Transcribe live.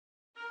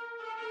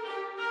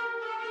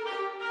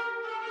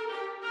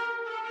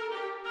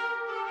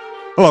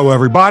Hello,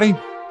 everybody.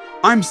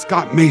 I'm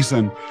Scott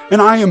Mason,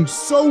 and I am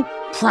so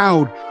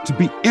proud to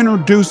be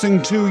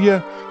introducing to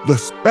you the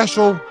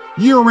special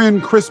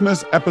year-end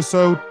Christmas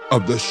episode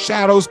of the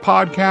Shadows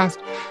Podcast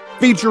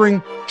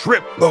featuring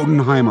Trip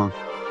Bodenheimer.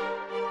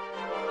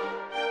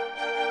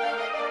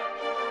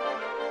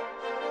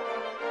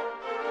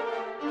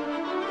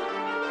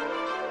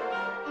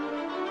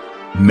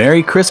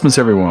 Merry Christmas,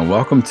 everyone.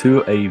 Welcome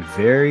to a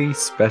very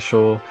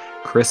special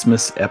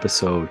Christmas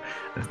episode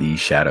of the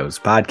Shadows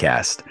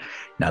Podcast.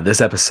 Now,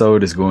 this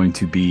episode is going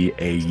to be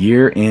a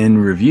year-in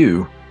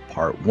review,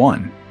 part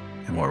one.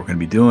 And what we're going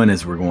to be doing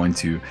is we're going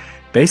to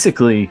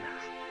basically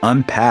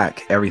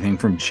unpack everything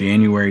from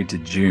January to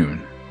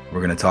June. We're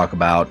going to talk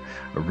about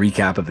a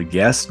recap of the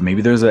guests.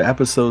 Maybe there's an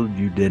episode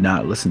you did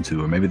not listen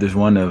to, or maybe there's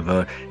one of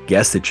a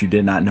guest that you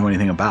did not know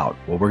anything about.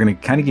 Well, we're going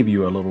to kind of give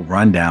you a little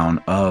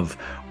rundown of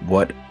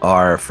what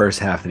our first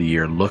half of the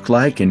year looked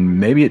like,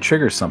 and maybe it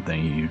triggers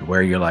something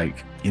where you're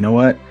like, you know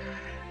what?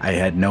 I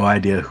had no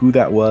idea who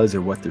that was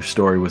or what their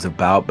story was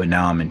about, but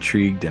now I'm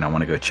intrigued and I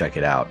want to go check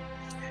it out.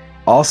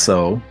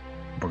 Also,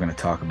 we're going to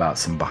talk about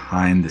some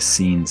behind the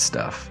scenes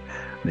stuff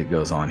that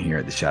goes on here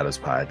at the Shadows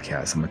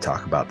Podcast. I'm going to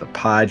talk about the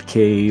Pod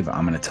Cave.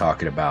 I'm going to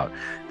talk about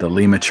the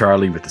Lima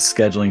Charlie with the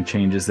scheduling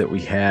changes that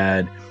we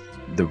had,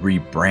 the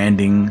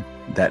rebranding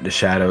that the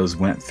Shadows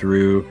went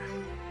through,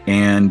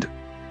 and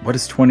what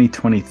does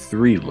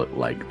 2023 look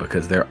like?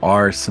 Because there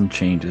are some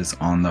changes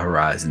on the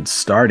horizon,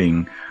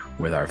 starting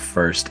with our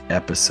first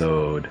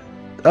episode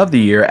of the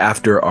year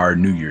after our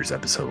New Year's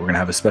episode. We're going to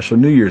have a special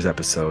New Year's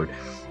episode,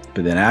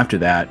 but then after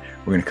that,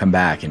 we're going to come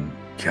back and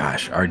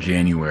gosh, our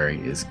January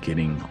is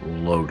getting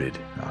loaded.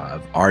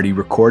 I've already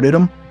recorded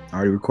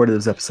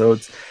those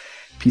episodes,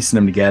 piecing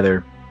them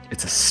together.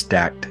 It's a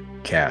stacked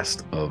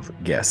cast of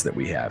guests that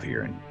we have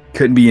here, and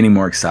couldn't be any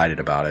more excited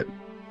about it.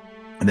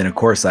 And then, of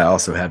course, I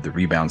also have the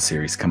Rebound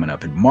series coming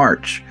up in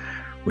March,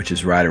 which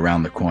is right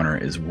around the corner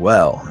as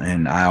well.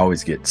 And I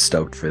always get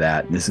stoked for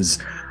that. This is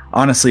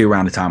honestly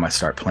around the time I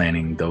start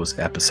planning those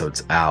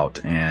episodes out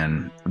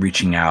and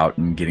reaching out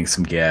and getting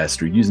some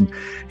guests or using,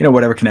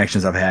 whatever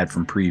connections I've had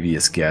from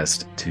previous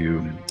guests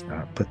to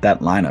put that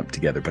lineup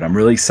together. But I'm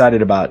really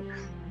excited about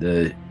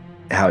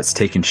how it's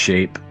taken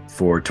shape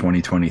for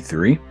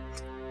 2023.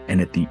 And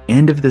at the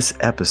end of this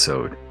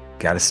episode,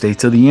 got to stay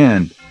till the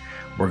end,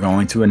 we're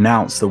going to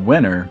announce the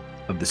winner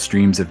of the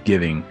Streams of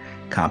Giving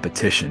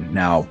competition.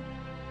 Now,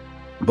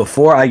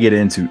 before I get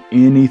into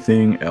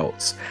anything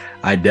else,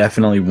 I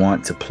definitely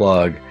want to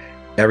plug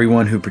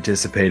everyone who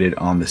participated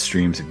on the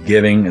Streams of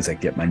Giving as I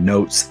get my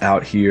notes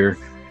out here.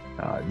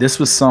 This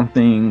was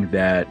something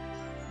that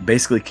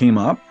basically came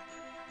up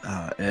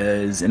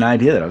as an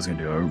idea that I was going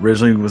to do. I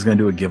originally was going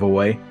to do a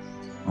giveaway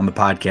on the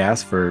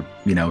podcast for,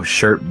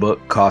 shirt,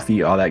 book,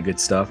 coffee, all that good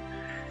stuff.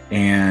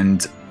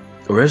 And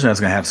originally I was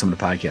going to have some of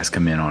the podcasts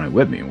come in on it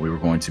with me. We were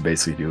going to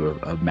basically do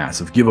a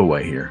massive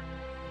giveaway here.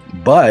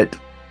 But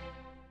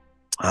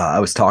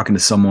I was talking to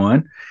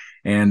someone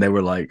and they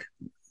were like,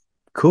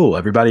 cool,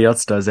 everybody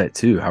else does that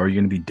too. How are you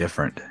going to be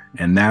different?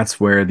 And that's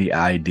where the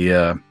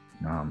idea,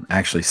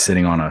 actually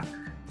sitting on a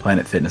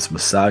Planet Fitness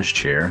massage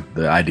chair,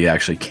 the idea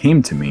actually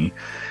came to me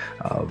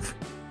of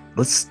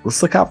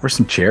let's look out for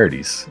some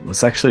charities.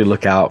 Let's actually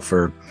look out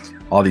for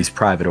all these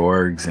private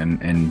orgs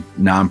and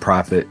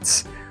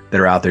nonprofits that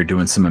are out there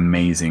doing some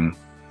amazing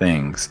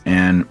things.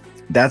 And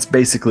that's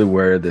basically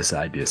where this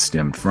idea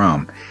stemmed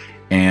from.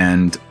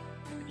 And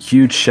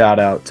huge shout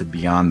out to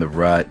Beyond the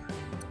Rut,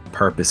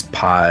 Purpose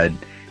Pod,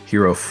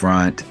 Hero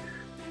Front,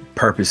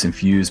 Purpose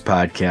Infused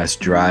Podcast,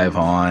 Drive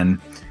On,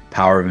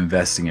 Power of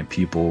Investing in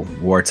People,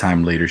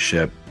 Wartime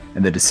Leadership,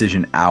 and The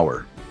Decision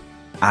Hour.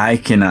 I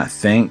cannot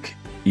thank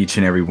each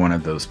and every one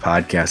of those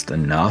podcasts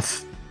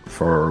enough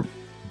for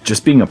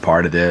just being a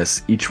part of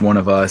this. Each one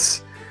of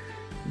us,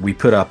 we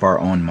put up our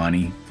own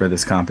money for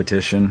this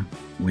competition.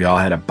 We all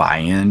had a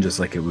buy-in, just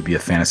like it would be a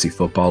fantasy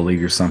football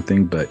league or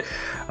something. But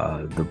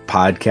the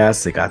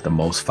podcast that got the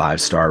most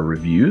 5-star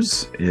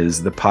reviews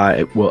is the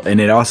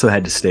and it also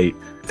had to state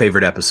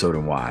favorite episode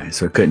and why.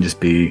 So it couldn't just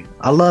be,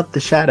 I love the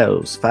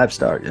Shadows,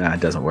 5-star. It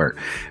doesn't work.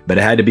 But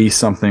it had to be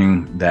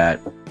something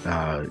that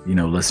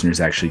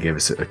listeners actually gave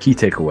us a key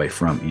takeaway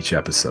from each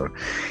episode.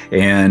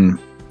 And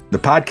the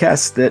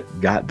podcast that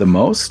got the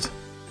most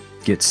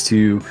gets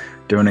to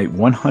donate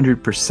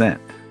 100%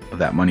 of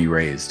that money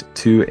raised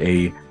to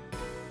a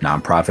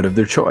nonprofit of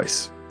their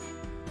choice.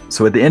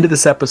 So at the end of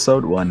this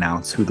episode, we'll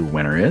announce who the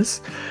winner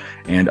is,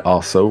 and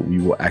also we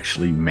will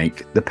actually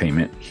make the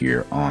payment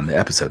here on the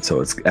episode.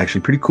 So it's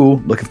actually pretty cool.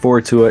 Looking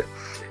forward to it.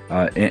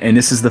 And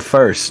this is the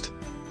first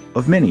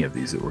of many of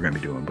these that we're going to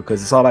be doing,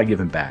 because it's all about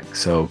giving back.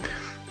 So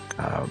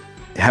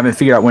haven't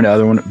figured out when the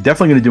other one.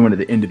 Definitely going to do one at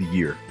the end of the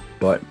year,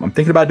 but I'm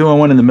thinking about doing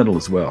one in the middle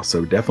as well.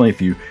 So definitely,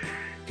 if you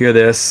hear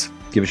this,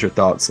 give us your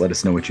thoughts. Let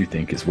us know what you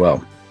think as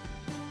well.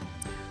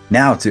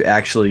 Now to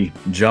actually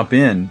jump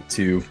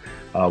into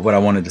what I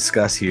want to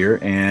discuss here,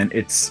 and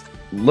it's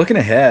looking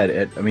ahead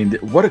at,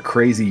 what a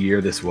crazy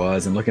year this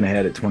was, and looking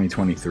ahead at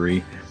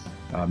 2023.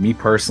 Me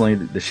personally,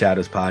 the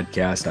Shadows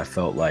Podcast, I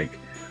felt like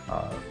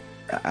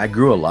I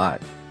grew a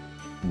lot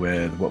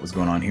with what was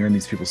going on, hearing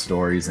these people's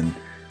stories, and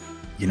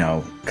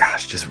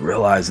gosh, just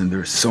realizing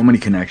there's so many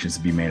connections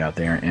to be made out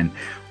there. And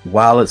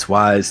while it's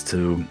wise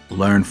to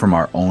learn from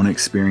our own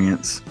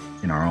experience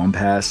in our own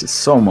past, it's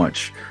so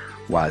much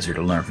wiser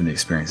to learn from the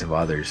experience of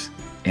others.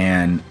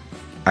 And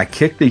I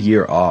kicked the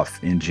year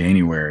off in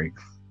January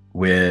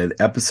with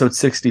episode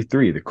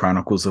 63, The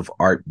Chronicles of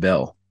Art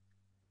Bell.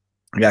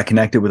 I got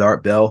connected with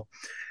Art Bell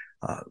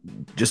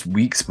just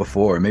weeks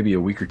before, maybe a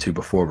week or two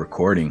before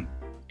recording.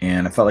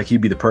 And I felt like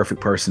he'd be the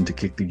perfect person to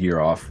kick the year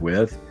off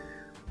with.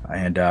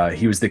 And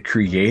he was the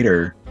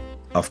creator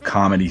of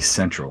Comedy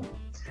Central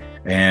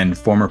and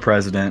former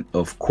president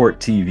of Court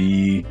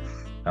TV,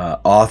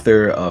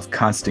 author of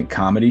Constant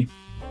Comedy,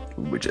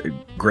 which is a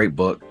great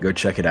book. Go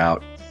check it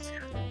out.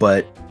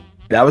 But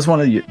that was one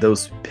of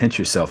those pinch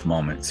yourself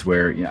moments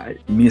where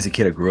me as a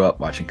kid, I grew up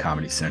watching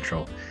Comedy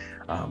Central.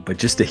 But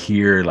just to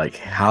hear like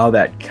how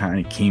that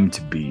kind of came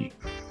to be,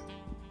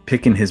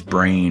 picking his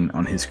brain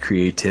on his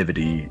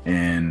creativity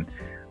and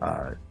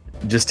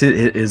just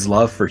his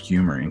love for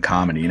humor and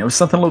comedy. And it was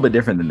something a little bit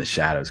different than The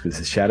Shadows, because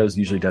The Shadows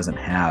usually doesn't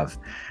have,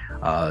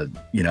 a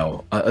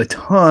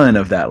ton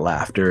of that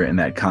laughter and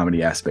that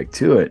comedy aspect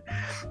to it.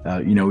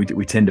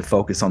 We tend to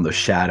focus on the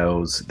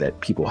shadows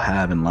that people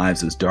have in lives,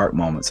 those dark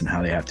moments, and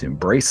how they have to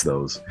embrace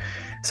those.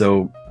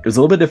 So it was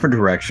a little bit different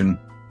direction.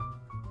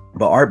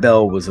 But Art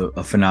Bell was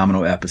a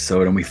phenomenal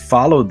episode, and we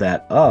followed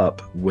that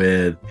up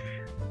with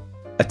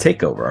a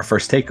takeover, our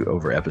first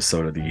takeover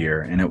episode of the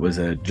year, and it was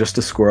Just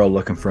a Squirrel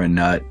Looking for a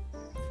Nut.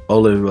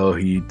 Oleg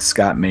Lohid,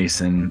 Scott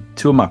Mason,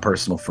 two of my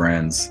personal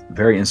friends,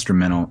 very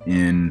instrumental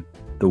in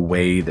the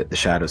way that the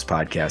Shadows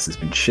podcast has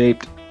been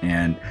shaped.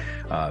 And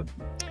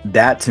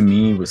that to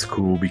me was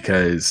cool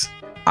because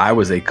I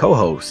was a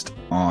co-host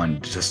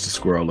on Just a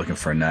Squirrel Looking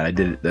for a Nut. I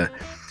did it the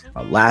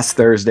last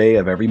Thursday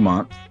of every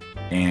month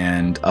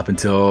and up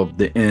until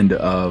the end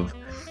of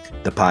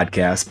the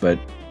podcast. But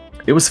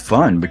it was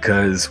fun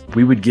because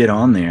we would get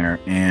on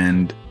there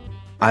and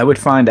I would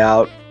find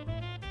out,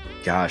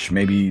 gosh,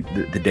 maybe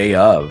the day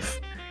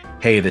of,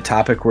 hey, the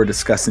topic we're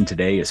discussing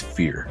today is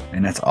fear.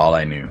 And that's all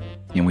I knew.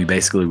 And we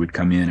basically would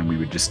come in and we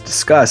would just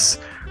discuss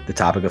the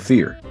topic of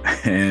fear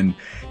and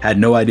had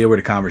no idea where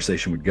the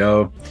conversation would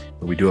go.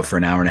 But we do it for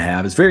an hour and a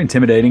half. It's very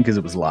intimidating because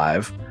it was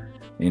live.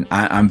 And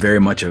I'm very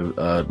much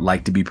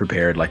like to be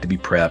prepared, like to be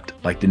prepped,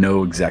 like to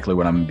know exactly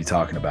what I'm going to be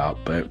talking about.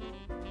 But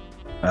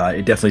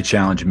it definitely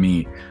challenged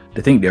me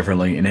to think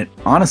differently. And it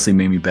honestly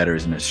made me better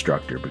as an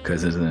instructor,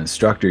 because as an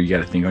instructor, you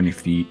got to think on your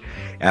feet,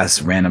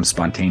 ask random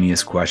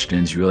spontaneous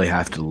questions. You really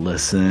have to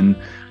listen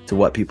to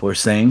what people are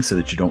saying so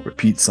that you don't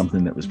repeat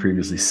something that was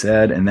previously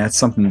said. And that's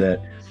something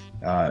that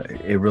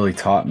it really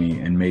taught me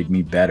and made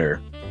me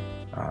better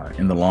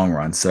in the long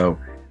run. So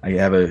I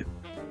have a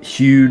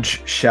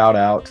huge shout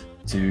out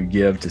to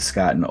give to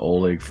Scott and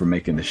Oleg for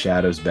making the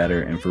Shadows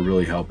better and for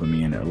really helping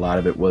me. And a lot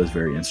of it was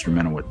very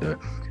instrumental with the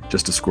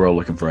Just a Squirrel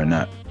Looking for a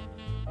Nut.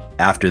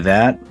 After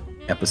that,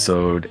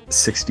 episode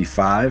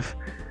 65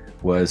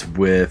 was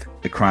with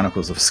the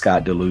Chronicles of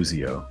Scott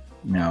DeLuzio.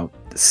 Now,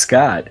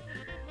 Scott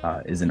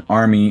is an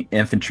Army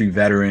infantry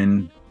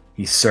veteran.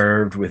 He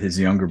served with his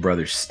younger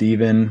brother,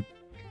 Stephen,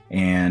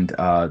 and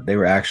they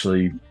were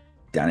actually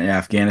down in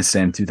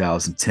Afghanistan in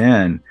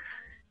 2010,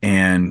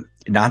 and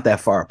not that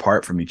far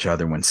apart from each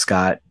other when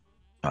Scott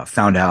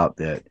found out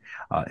that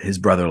his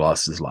brother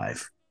lost his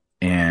life.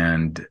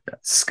 And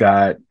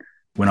Scott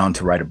went on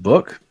to write a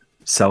book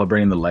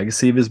celebrating the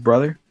legacy of his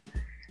brother.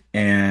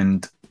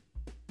 And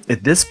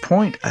at this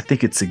point, I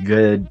think it's a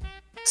good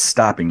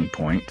stopping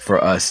point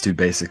for us to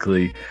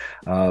basically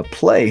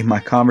play my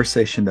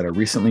conversation that I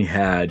recently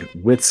had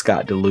with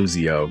Scott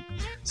DeLuzio.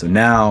 So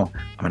now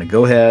I'm going to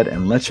go ahead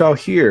and let y'all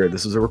hear.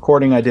 This was a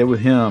recording I did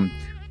with him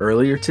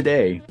earlier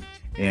today.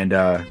 And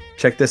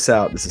check this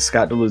out. This is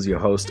Scott DeLuzio,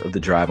 host of the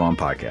Drive On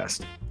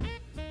podcast.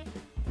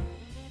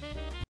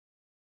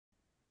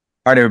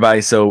 All right, everybody.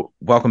 So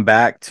welcome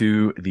back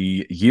to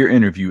the year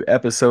interview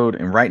episode.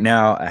 And right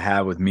now I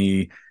have with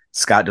me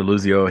Scott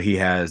DeLuzio. He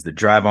has the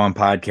Drive On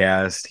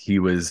podcast. He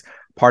was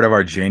part of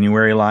our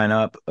January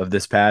lineup of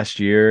this past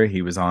year.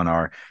 He was on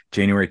our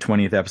January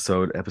 20th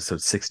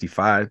episode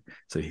 65.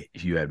 So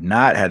if you have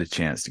not had a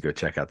chance to go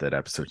check out that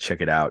episode,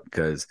 check it out,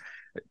 because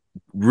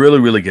really,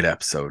 really good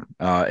episode.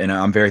 And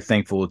I'm very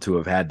thankful to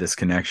have had this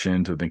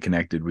connection, to have been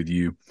connected with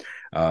you,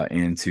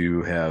 and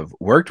to have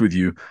worked with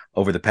you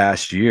over the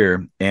past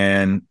year.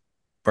 And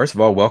first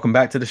of all, welcome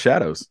back to the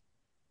Shadows.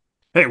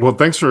 Hey, well,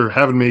 thanks for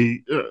having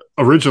me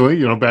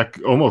originally, back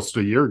almost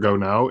a year ago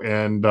now.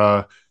 And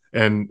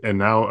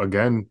now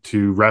again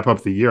to wrap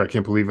up the year. I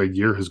can't believe a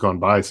year has gone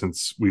by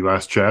since we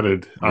last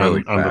chatted on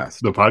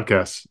the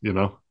podcast,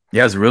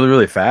 Yeah, it's really,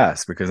 really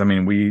fast, because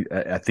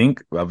I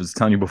think I was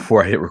telling you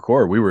before I hit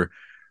record, we were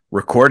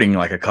recording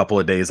like a couple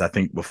of days, I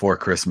think, before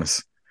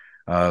Christmas.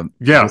 I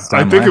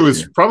think it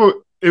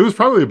was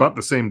probably about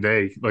the same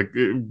day,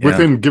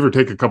 within give or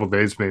take a couple of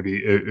days, maybe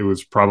it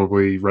was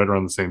probably right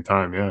around the same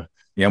time. Yeah.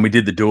 Yeah. And we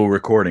did the dual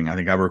recording. I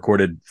think I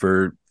recorded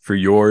for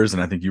yours,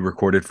 and I think you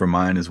recorded for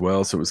mine as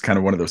well. So it was kind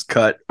of one of those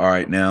cut. All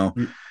right, now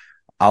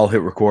I'll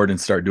hit record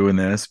and start doing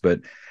this.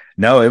 But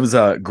no, it was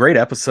a great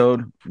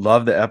episode.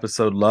 Love the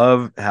episode.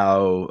 Love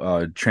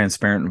how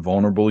transparent and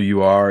vulnerable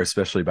you are,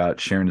 especially about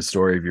sharing the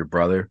story of your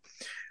brother.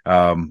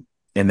 And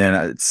then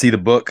I see the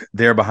book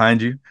there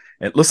behind you.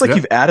 It looks like Yeah.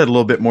 you've added a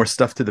little bit more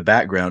stuff to the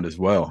background as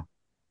well.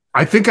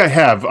 I think I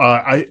have.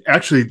 I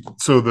actually,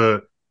 so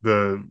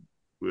the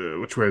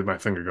which way is my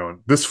finger going?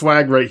 This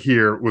flag right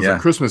here was a Yeah.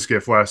 Christmas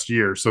gift last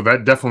year, so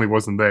that definitely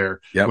wasn't there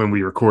Yep. when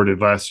we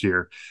recorded last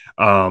year.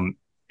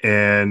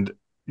 And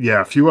yeah,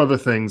 a few other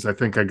things I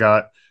think I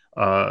got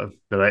that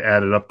I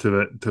added up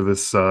to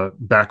this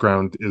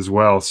background as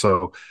well.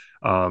 So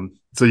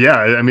yeah,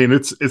 I mean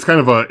it's kind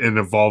of an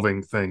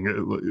evolving thing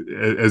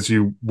as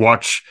you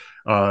watch.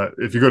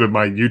 If you go to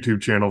my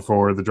YouTube channel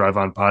for the Drive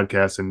On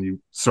podcast and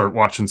you start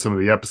watching some of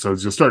the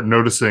episodes, you'll start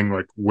noticing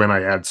like when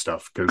I add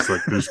stuff, because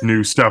like there's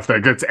new stuff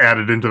that gets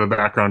added into the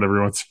background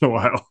every once in a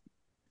while.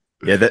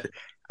 Yeah, that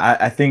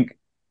I think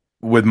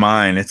with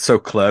mine, it's so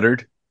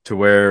cluttered to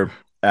where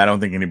I don't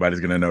think anybody's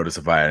gonna notice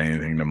if I add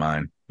anything to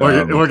mine.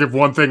 Like if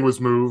one thing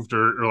was moved,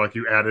 or like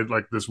you added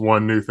like this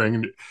one new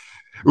thing,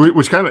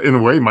 which kind of in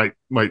a way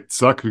might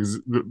suck,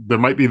 because there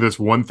might be this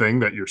one thing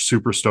that you're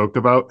super stoked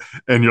about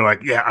and you're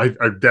like, yeah,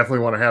 I definitely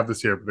want to have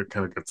this here, but it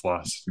kind of gets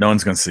lost. No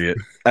one's gonna see it.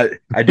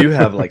 I do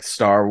have like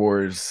Star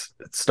Wars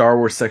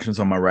sections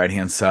on my right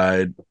hand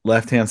side.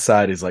 Left hand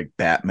side is like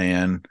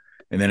Batman,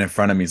 and then in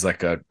front of me is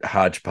like a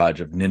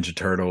hodgepodge of Ninja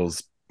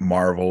Turtles,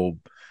 Marvel,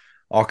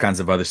 all kinds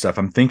of other stuff.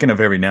 I'm thinking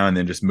of every now and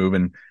then just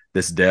moving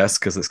this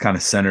desk because it's kind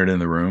of centered in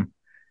the room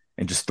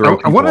and just throw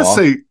I want people to off.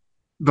 say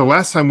the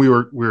last time we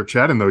were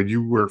chatting though,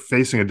 you were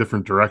facing a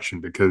different direction,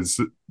 because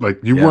like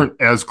you Yeah.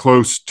 weren't as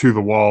close to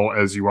the wall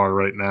as you are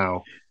right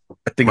now.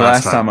 I think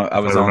Last last time, time I if I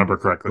was remember on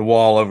correctly, the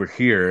wall over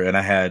here and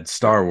I had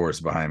Star Wars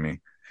behind me.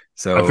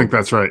 I think So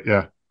that's right.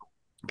 Yeah.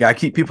 gotta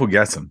keep people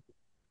guessing.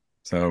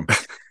 So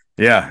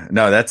yeah,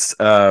 no, that's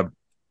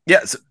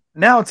yeah. So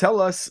now tell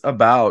us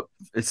about,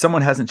 if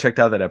someone hasn't checked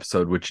out that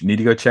episode, which you need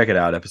to go check it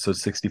out, episode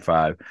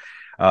 65.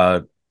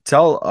 Uh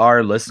tell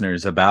our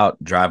listeners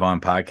about Drive On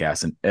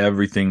Podcast and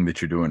everything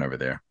that you're doing over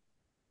there.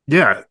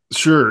 Yeah,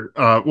 sure.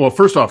 Well,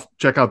 first off,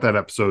 check out that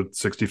episode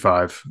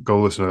 65.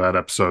 Go listen to that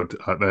episode.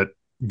 That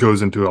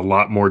goes into a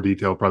lot more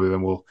detail probably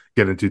than we'll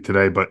get into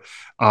today. But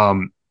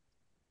my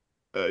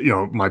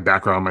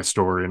background, my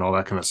story, and all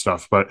that kind of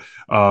stuff. But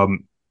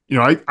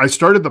I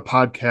started the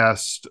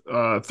podcast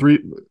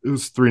it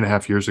was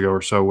 3.5 years ago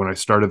or so when I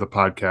started the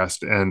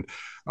podcast. And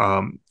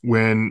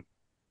when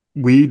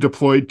we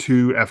deployed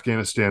to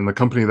Afghanistan, the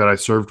company that I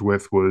served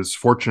with was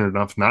fortunate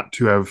enough not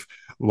to have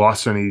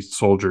lost any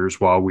soldiers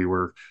while we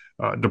were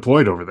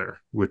deployed over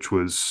there, which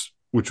was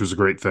a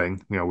great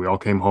thing. We all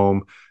came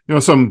home.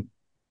 Some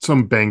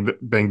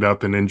banged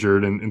up and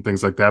injured and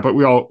things like that, but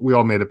we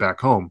all made it back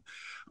home.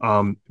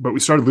 But we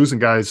started losing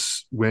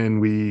guys when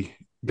we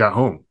got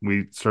home.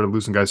 We started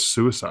losing guys to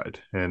suicide,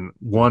 and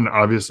one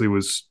obviously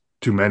was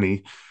too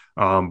many.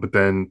 But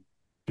then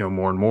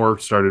more and more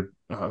started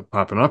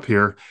popping up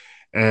here.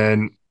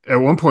 And at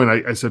one point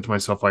I said to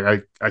myself,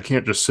 like, I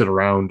can't just sit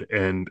around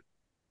and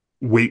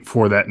wait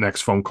for that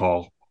next phone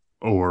call,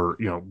 or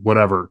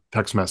whatever,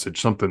 text message,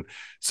 something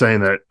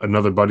saying that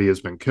another buddy has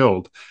been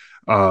killed,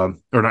 or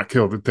not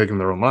killed, taken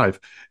their own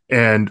life.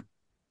 And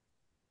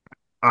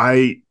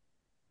I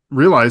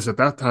realized at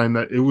that time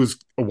that it was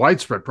a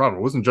widespread problem.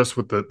 It wasn't just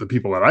with the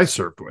people that I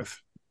served with,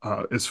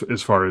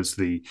 as far as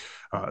the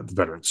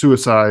veteran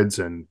suicides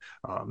and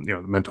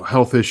the mental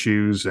health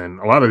issues and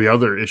a lot of the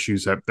other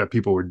issues that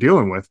people were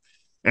dealing with.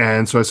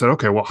 And so I said,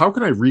 okay, well, how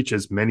can I reach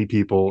as many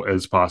people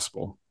as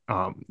possible?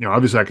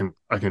 Obviously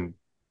I can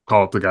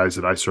call up the guys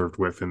that I served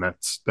with, and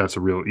that's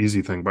a real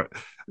easy thing. But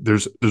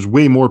there's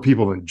way more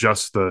people than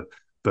just the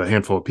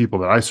handful of people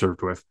that I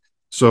served with.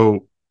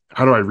 So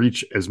how do I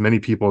reach as many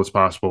people as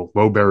possible?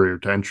 Low barrier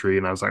to entry.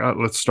 And I was like,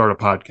 let's start a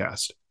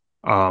podcast.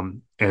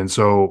 And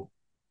so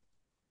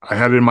I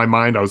had it in my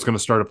mind, I was going to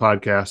start a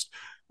podcast.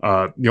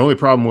 The only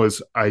problem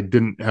was I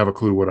didn't have a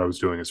clue what I was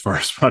doing as far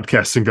as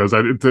podcasting goes.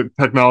 The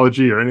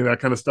technology or any of that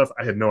kind of stuff,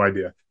 I had no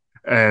idea.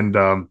 And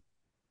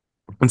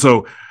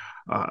so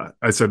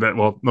I said that,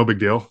 well, no big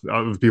deal.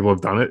 Other people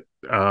have done it.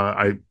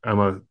 I'm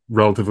a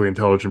relatively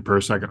intelligent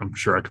person. I'm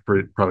sure I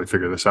could probably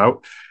figure this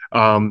out.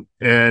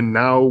 And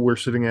now we're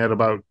sitting at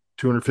about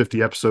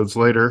 250 episodes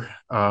later.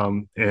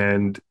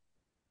 And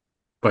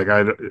like,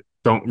 I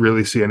don't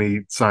really see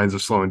any signs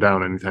of slowing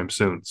down anytime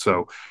soon.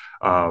 So,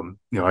 I'm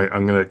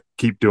going to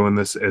keep doing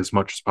this as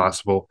much as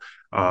possible.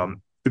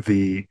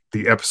 The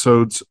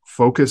episodes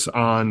focus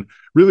on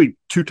really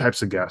two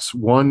types of guests.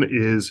 One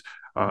is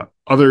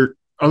other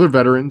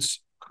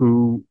veterans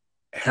who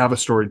have a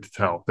story to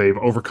tell. They've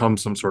overcome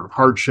some sort of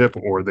hardship,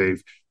 or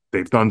they've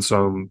done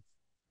some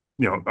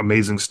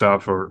amazing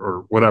stuff,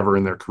 or whatever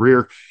in their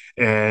career.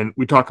 And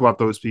we talk about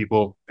those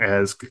people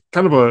as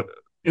kind of a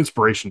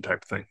inspiration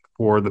type thing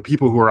for the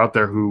people who are out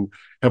there who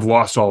have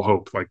lost all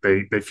hope. Like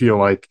they feel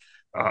like,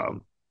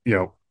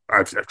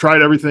 I've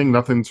tried everything,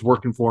 nothing's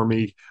working for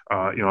me.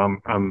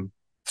 I'm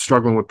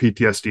struggling with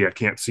PTSD. I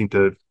can't seem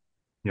to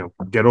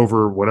get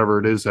over whatever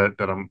it is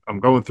that I'm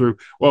going through.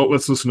 Well,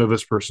 let's listen to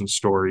this person's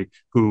story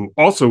who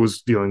also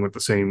was dealing with the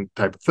same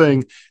type of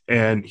thing,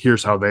 and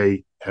here's how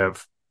they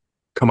have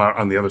come out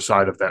on the other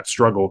side of that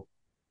struggle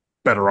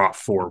better off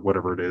for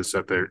whatever it is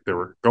that they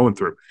were going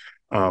through.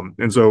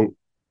 And so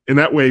in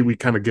that way, we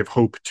kind of give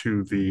hope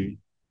to the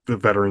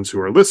veterans who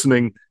are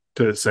listening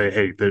to say,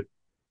 hey, that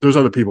there's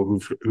other people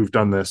who've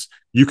done this.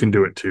 You can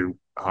do it too.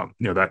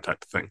 That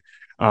type of thing.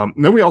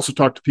 And then we also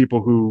talk to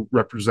people who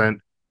represent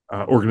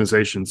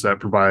organizations that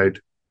provide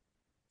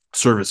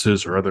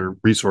services or other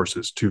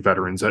resources to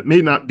veterans that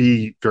may not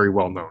be very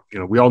well known.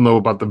 We all know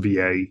about the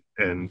VA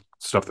and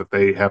stuff that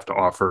they have to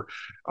offer.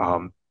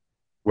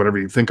 Whatever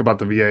you think about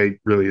the VA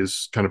really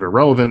is kind of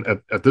irrelevant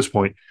at this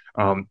point.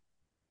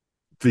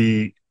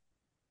 The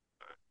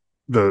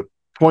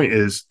point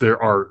is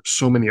there are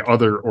so many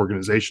other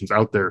organizations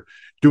out there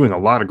doing a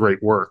lot of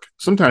great work,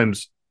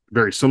 sometimes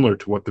very similar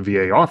to what the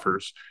VA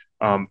offers,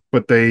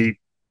 but they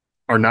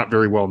are not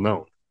very well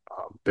known.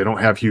 They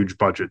don't have huge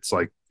budgets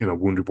like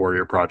Wounded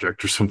Warrior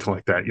Project or something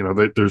like that.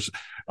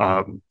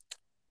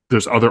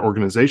 There's other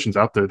organizations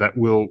out there that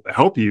will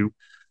help you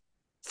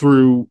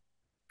through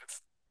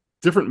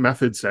different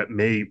methods that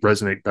may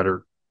resonate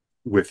better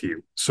with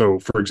you. So,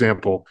 for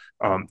example,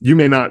 you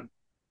may not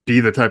be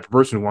the type of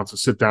person who wants to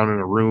sit down in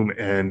a room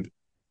and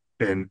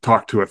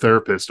talk to a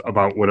therapist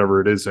about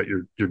whatever it is that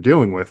you're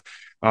dealing with,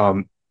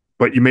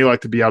 but you may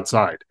like to be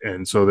outside,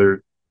 and so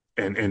there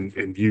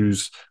and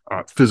use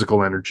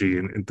physical energy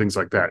and things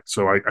like that.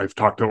 So I've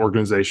talked to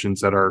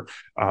organizations that are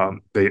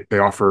they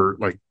offer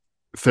like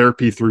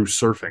therapy through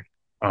surfing,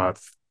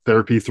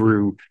 therapy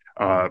through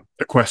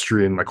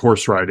equestrian, like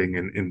horse riding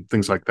and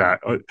things like that.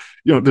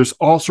 There's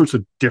all sorts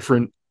of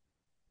different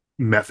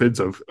methods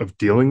of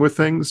dealing with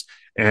things,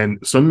 and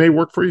some may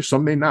work for you,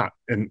 some may not.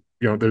 And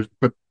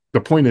but the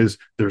point is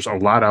there's a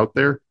lot out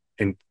there,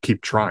 and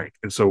keep trying.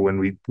 And so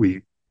when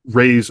we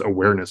raise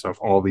awareness of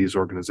all these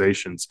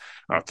organizations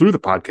through the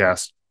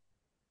podcast,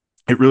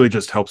 it really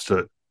just helps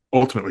to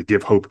ultimately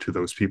give hope to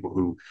those people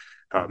who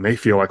may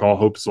feel like all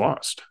hope is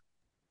lost.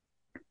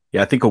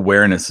 Yeah, I think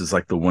awareness is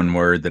like the one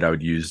word that I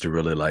would use to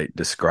really like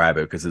describe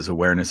it, because there's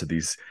awareness of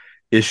these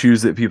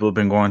issues that people have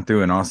been going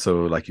through, and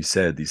also, like you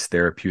said, these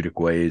therapeutic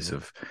ways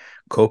of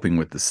coping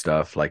with the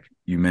stuff. Like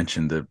you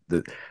mentioned,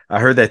 I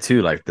heard that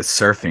too, like the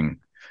surfing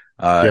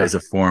is a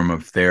form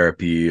of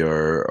therapy,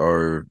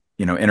 or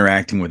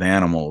interacting with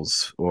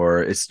animals,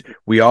 or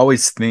we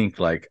always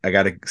think like I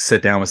got to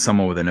sit down with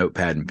someone with a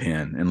notepad and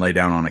pen and lay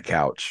down on a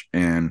couch,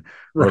 and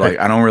we're like,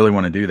 I don't really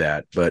want to do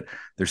that. But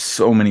there's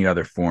so many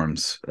other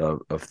forms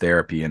of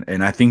therapy,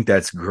 and I think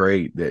that's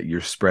great that you're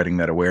spreading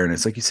that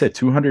awareness. Like you said,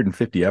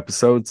 250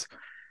 episodes.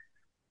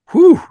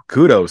 Whew,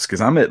 kudos,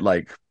 because I'm at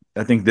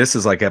I think this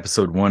is like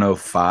episode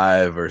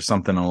 105 or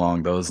something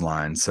along those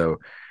lines. So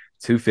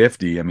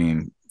 250, I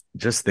mean,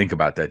 just think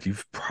about that.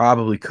 You've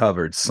probably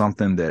covered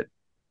something that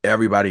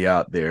everybody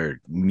out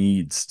there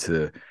needs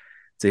to,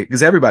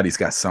 because everybody's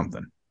got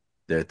something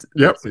that's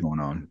going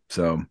on.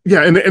 So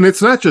and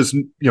it's not just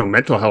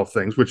mental health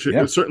things, which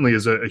certainly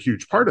is a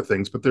huge part of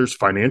things, but there's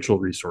financial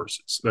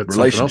resources. That's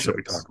something else that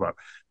we talk about.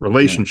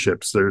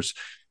 Relationships.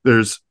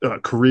 There's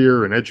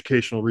career and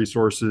educational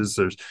resources.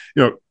 There's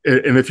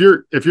and if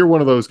you're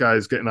one of those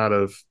guys getting out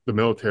of the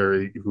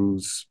military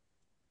who's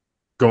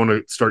going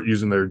to start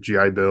using their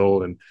GI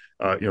Bill and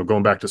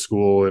going back to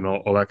school and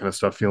all that kind of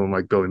stuff, feeling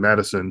like Billy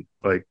Madison,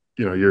 like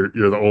you're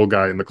the old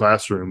guy in the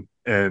classroom,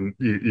 and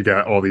you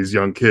got all these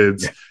young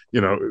kids,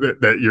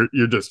 that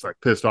you're just like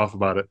pissed off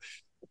about it.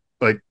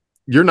 Like,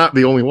 you're not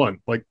the only one.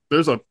 Like,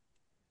 there's a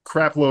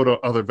crap load of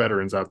other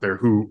veterans out there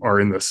who are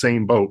in the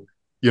same boat.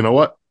 You know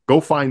what? Go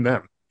find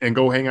them and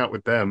go hang out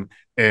with them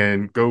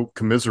and go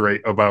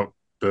commiserate about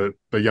the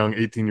young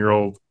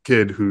 18-year-old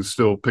kid who's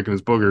still picking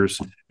his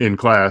boogers in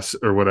class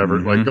or whatever.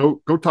 Mm-hmm.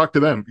 Like, go talk to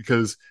them,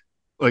 because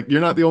like,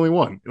 you're not the only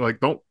one. Like,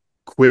 don't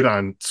quit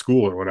on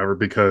school or whatever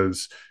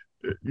because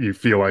you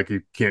feel like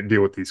you can't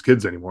deal with these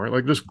kids anymore.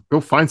 Like, just go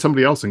find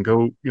somebody else and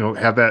go,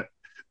 have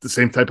the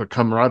same type of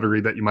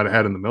camaraderie that you might have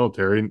had in the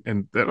military,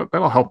 and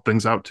that'll help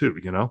things out too,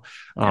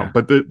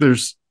 But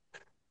there's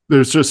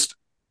just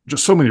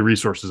so many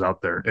resources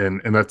out there,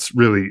 and that's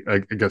really, I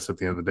guess, at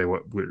the end of the day,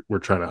 what we're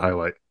trying to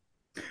highlight.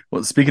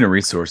 Well, speaking of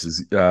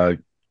resources,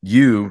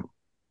 being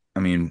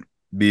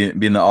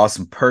the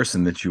awesome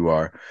person that you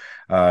are,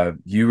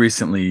 you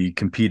recently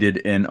competed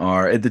in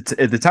our, at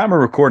the time of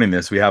recording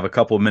this, we have a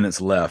couple of minutes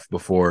left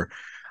before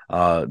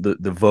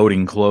the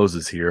voting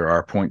closes here,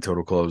 our point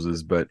total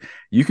closes, but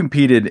you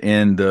competed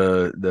in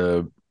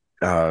the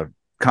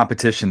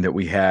competition that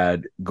we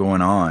had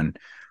going on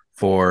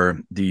for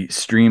the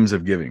Streams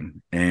of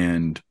Giving,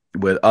 and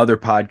with other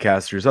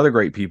podcasters, other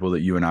great people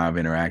that you and I have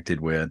interacted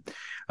with.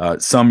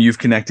 Some you've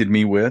connected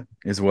me with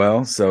as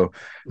well. So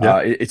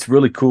it's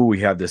really cool.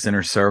 We have this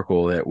inner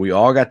circle that we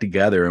all got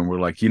together, and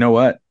we're like, you know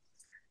what?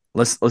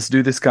 Let's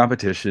do this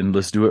competition.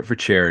 Let's do it for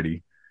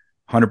charity.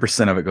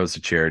 100% of it goes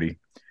to charity.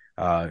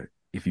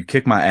 If you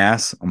kick my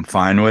ass, I'm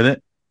fine with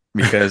it,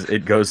 because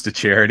it goes to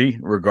charity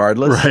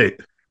regardless. Right.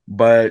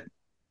 But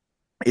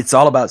it's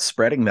all about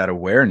spreading that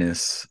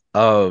awareness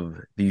of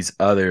these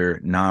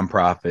other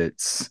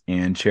nonprofits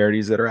and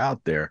charities that are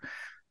out there.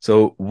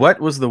 So, what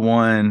was the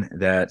one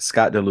that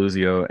Scott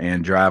Deluzio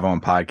and Drive On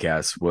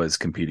Podcast was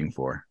competing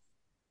for?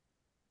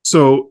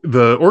 So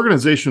the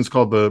organization is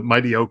called the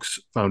Mighty Oaks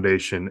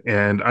Foundation,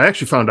 and I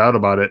actually found out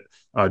about it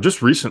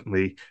just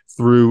recently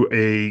through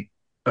a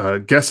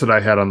guest that I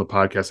had on the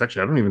podcast.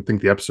 Actually, I don't even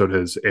think the episode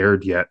has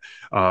aired yet,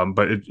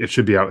 but it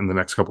should be out in the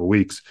next couple of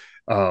weeks.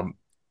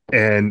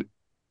 And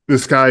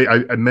this guy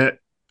I met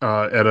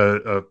at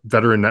a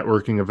veteran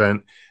networking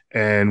event,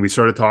 and we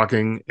started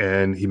talking,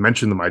 and he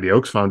mentioned the Mighty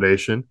Oaks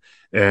Foundation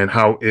and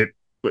how it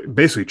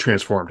basically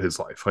transformed his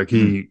life. Like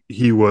he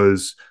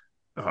was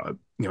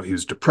he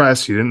was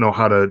depressed. He didn't know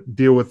how to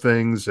deal with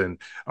things.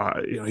 And,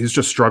 he's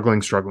just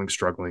struggling.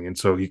 And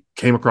so he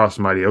came across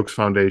the Mighty Oaks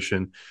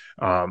Foundation.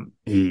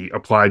 He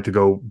applied to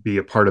go be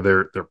a part of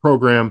their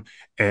program.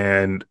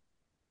 And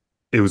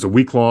it was a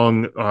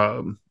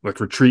week-long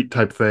retreat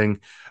type thing.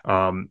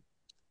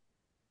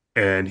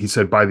 And he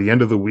said by the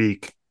end of the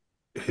week,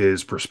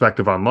 his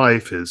perspective on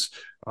life, his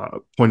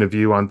point of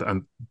view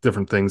on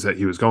different things that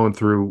he was going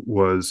through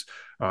was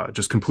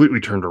just completely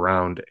turned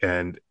around,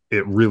 and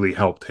it really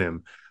helped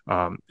him.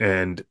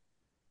 And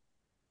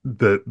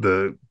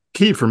the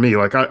key for me,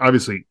 like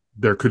obviously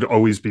there could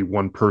always be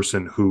one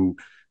person who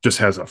just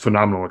has a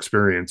phenomenal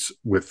experience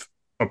with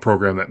a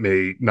program that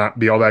may not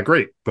be all that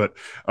great, but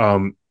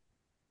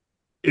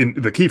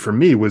the key for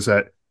me was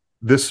that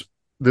this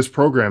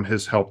program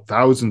has helped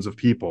thousands of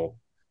people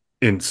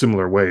in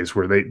similar ways,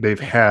 where they've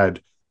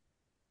had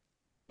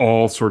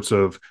all sorts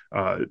of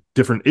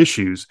different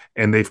issues,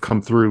 and they've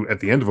come through at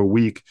the end of a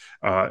week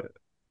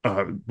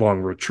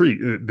long retreat.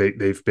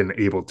 They've been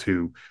able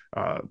to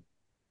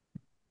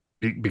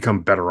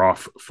become better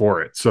off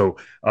for it. So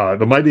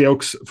the Mighty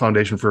Oaks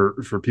Foundation,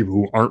 for people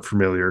who aren't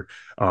familiar,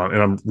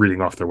 and I'm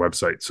reading off their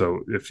website,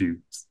 so if you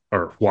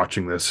are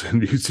watching this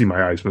and you see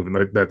my eyes moving,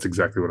 that's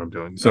exactly what I'm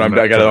doing. So I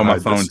got it on my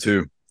phone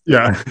too.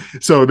 Yeah.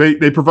 So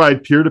they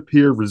provide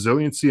peer-to-peer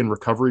resiliency and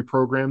recovery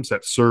programs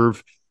that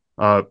serve,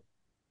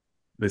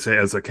 they say,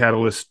 as a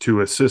catalyst to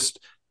assist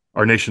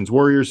our nation's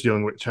warriors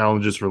dealing with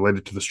challenges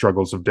related to the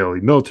struggles of daily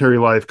military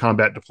life,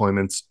 combat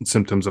deployments, and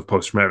symptoms of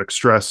post-traumatic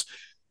stress,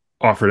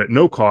 offered at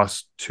no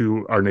cost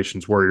to our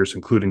nation's warriors,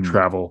 including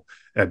travel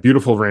at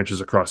beautiful ranches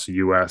across the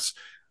U.S.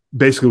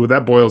 Basically, what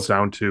that boils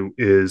down to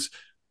is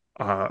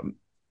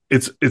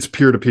it's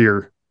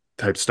peer-to-peer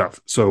type stuff.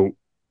 So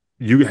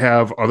you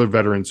have other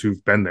veterans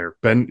who've been there,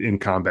 been in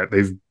combat.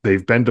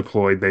 They've been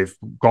deployed. They've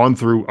gone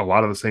through a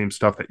lot of the same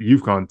stuff that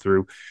you've gone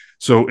through.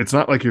 So it's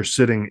not like you're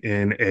sitting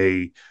in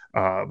a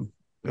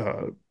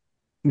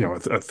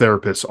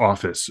therapist's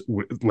office,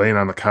 laying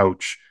on the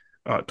couch,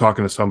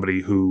 talking to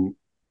somebody who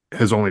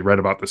has only read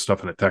about this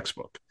stuff in a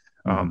textbook.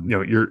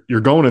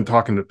 You're going and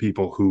talking to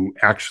people who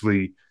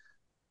actually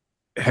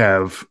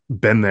have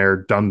been there,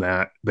 done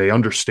that. They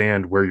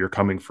understand where you're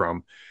coming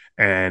from,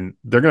 and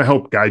they're going to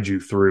help guide you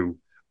through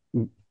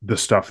the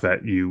stuff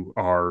that you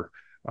are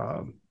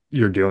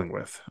you're dealing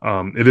with.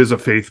 It is a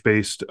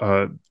faith-based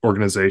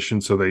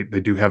organization, so they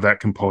do have that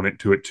component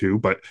to it too,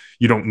 but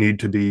you don't need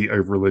to be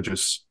a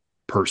religious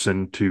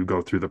person to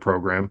go through the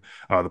program.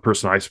 The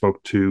person I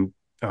spoke to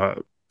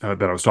that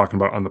I was talking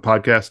about on the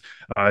podcast,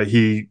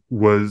 he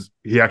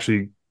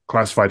actually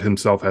classified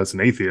himself as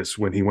an atheist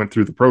when he went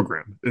through the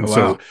program. And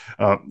so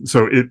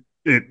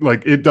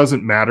it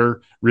doesn't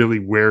matter really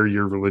where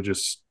your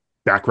religious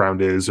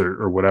background is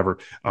or whatever.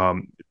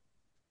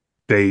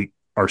 They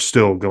are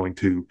still going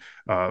to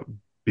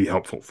be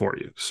helpful for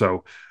you.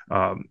 So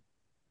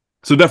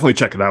definitely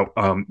check it out.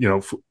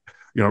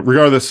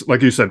 Regardless,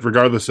 like you said,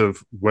 regardless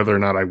of whether or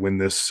not I win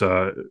this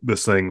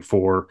thing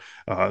for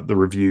the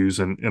reviews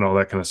and all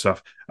that kind of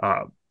stuff,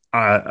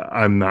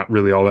 I'm not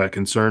really all that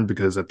concerned,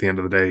 because at the end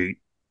of the day,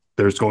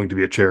 there's going to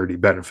be a charity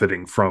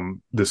benefiting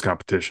from this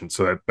competition.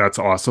 So that's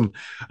awesome.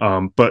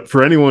 But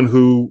for anyone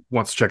who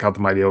wants to check out the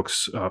Mighty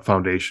Oaks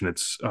Foundation,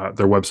 it's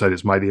their website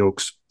is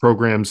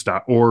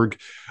mightyoaksprograms.org.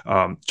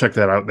 Check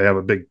that out. They have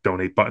a big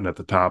donate button at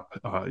the top.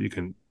 You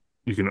can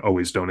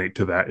always donate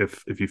to that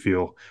if you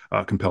feel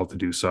compelled to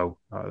do so.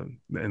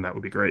 And that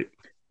would be great.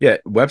 Yeah.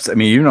 Website. I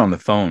mean, even on the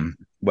phone,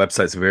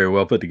 website's very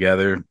well put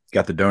together.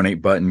 Got the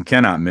donate button.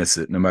 Cannot miss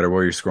it. No matter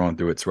where you're scrolling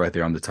through, it's right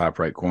there on the top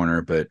right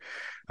corner. But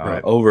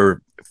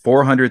over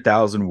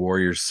 400,000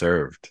 warriors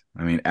served.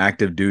 I mean,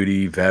 active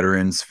duty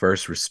veterans,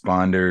 first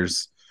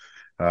responders.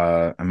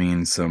 I'm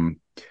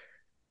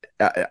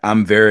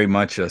very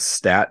much a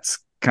stats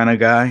kind of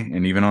guy.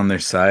 And even on their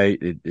site,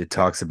 it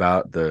talks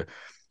about the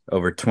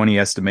over 20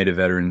 estimated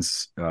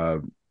veterans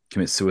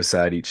commit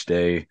suicide each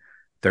day.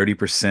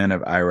 30%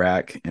 of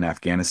Iraq and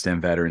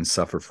Afghanistan veterans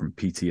suffer from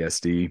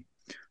PTSD.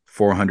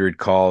 400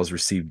 calls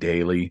received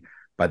daily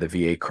by the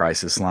VA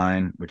crisis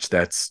line, which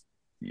that's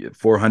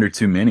 400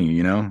 too many,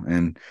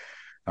 and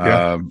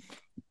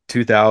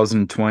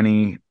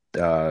 2020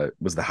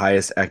 was the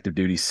highest active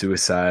duty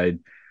suicide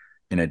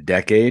in a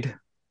decade.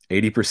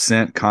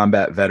 80%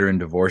 combat veteran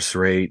divorce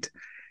rate.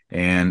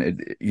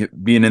 And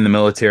being in the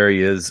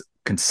military is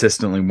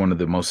consistently one of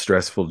the most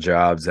stressful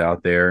jobs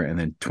out there, and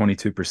then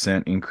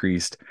 22%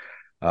 increased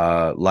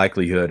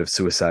likelihood of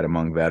suicide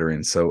among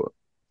veterans. So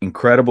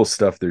incredible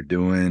stuff they're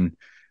doing.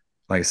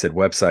 Like I said,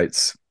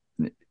 websites.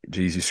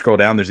 Geez, you scroll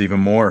down, there's even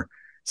more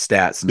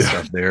stats and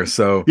stuff there.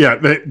 So yeah,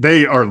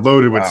 they are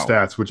loaded with wow.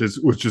 stats, which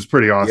is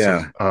pretty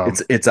awesome. Yeah,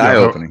 it's eye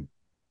opening.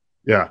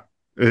 Yeah,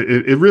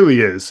 it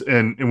really is.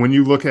 And when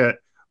you look at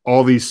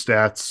all these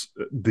stats,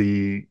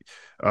 the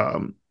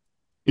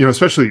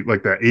especially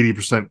like that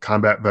 80%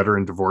 combat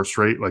veteran divorce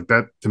rate, like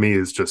that to me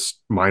is just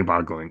mind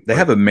boggling. They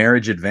have a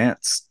marriage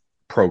advance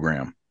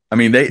program. I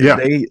mean,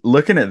 they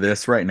looking at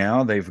this right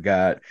now, they've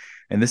got,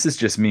 and this is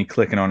just me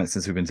clicking on it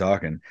since we've been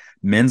talking,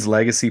 men's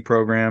legacy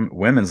program,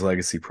 women's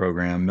legacy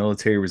program,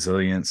 military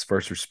resilience,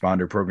 first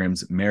responder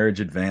programs,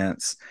 marriage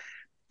advance,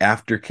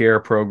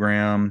 aftercare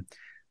program,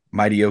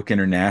 Mighty Oak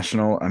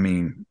International. I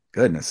mean,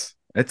 goodness,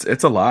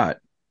 it's a lot.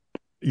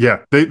 Yeah,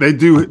 they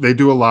do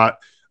a lot.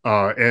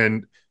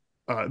 And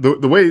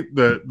the way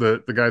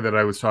the guy that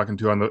I was talking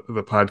to on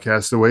the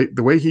podcast,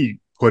 the way he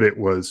put it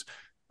was,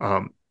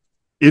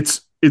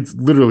 it's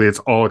literally, it's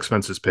all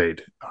expenses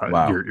paid.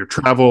 Wow. Your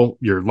travel,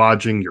 your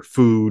lodging, your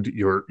food,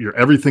 your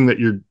everything that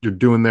you're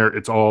doing there,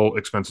 it's all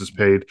expenses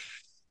paid.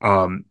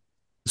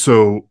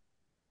 So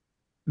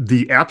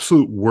the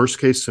absolute worst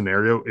case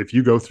scenario, if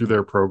you go through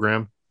their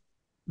program,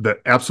 the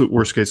absolute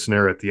worst case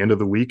scenario at the end of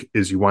the week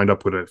is you wind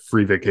up with a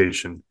free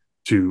vacation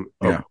to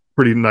a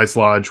pretty nice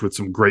lodge with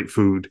some great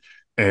food,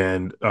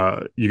 and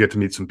you get to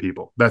meet some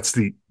people. That's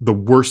the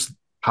worst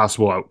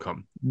possible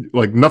outcome.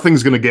 Like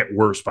nothing's going to get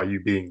worse by you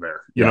being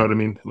there. You know what I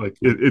mean? Like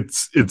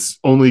it's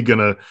only going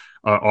to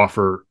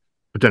offer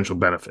potential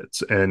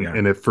benefits.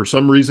 And if for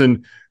some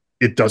reason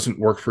it doesn't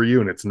work for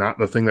you and it's not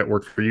the thing that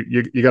worked for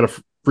you, you got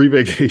a free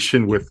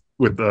vacation with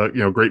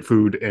great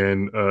food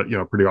and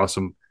pretty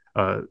awesome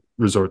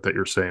resort that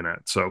you're staying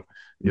at. So,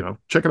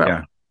 check it out.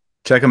 Yeah.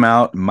 Check them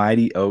out,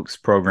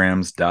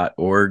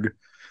 mightyoaksprograms.org.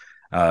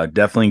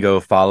 Definitely go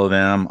follow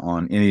them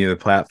on any of the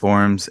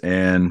platforms,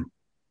 and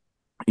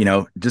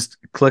just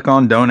click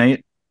on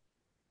donate,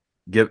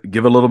 give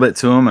a little bit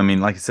to them. I mean,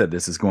 like I said,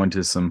 this is going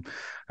to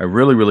a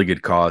really, really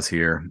good cause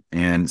here,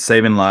 and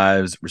saving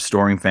lives,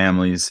 restoring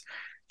families,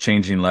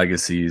 changing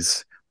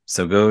legacies.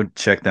 So go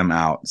check them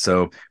out.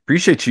 So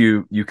appreciate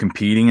you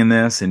competing in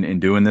this and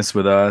doing this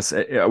with us.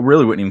 I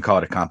really wouldn't even call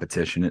it a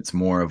competition. It's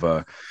more of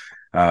a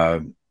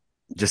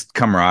just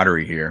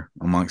camaraderie here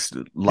amongst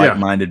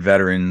like-minded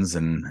veterans.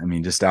 And I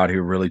mean, just out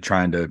here really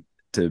trying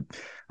to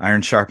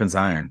iron sharpens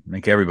iron,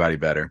 make everybody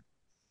better.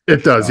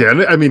 It does. Yeah.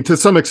 And I mean, to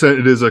some extent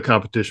it is a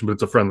competition, but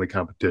it's a friendly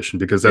competition,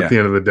 because at the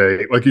end of the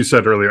day, like you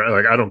said earlier,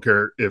 like, I don't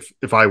care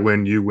if I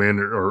win, you win,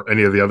 or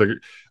any of the other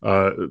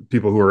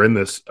people who are in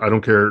this. I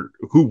don't care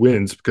who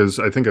wins, because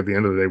I think at the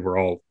end of the day, we're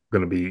all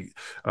going to be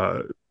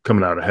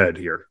coming out ahead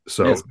here.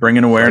 So it's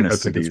bringing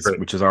awareness to these,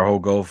 which is our whole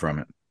goal from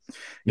it.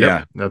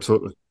 Yep, yeah,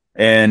 absolutely.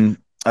 And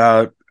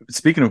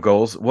speaking of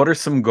goals, what are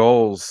some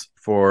goals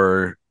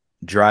for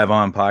Drive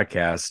On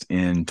Podcast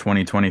in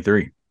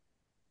 2023?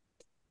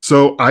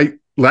 So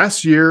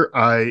last year,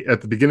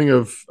 at the beginning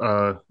of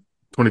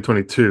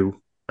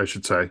 2022, I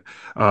should say,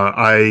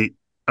 I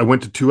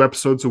went to 2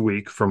 episodes a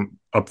week from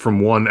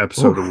 1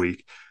 episode a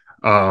week.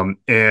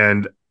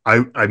 And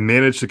I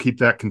managed to keep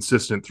that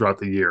consistent throughout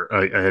the year.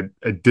 I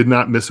did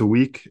not miss a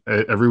week.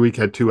 Every week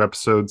had 2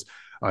 episodes.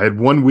 I had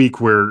 1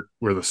 week where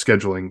the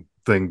scheduling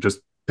thing just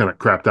kind of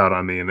crapped out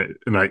on me, and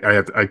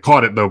I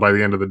caught it though by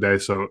the end of the day.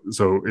 So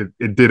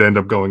it did end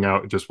up going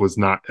out. It just was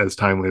not as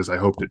timely as I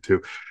hoped it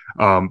to.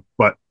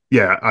 But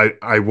yeah,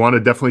 I want to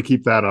definitely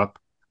keep that up,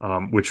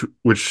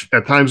 which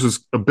at times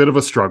was a bit of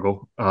a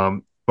struggle.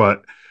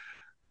 But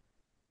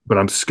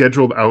I'm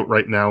scheduled out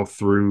right now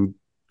through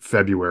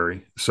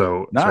February.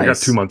 So I got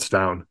 2 months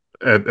down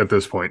at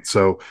this point.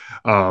 So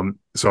I'm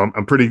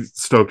pretty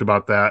stoked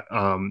about that.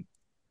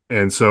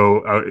 And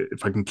so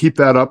if I can keep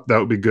that up, that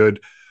would be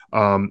good.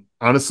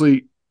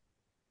 Honestly,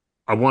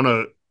 I want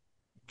to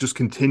just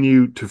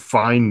continue to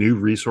find new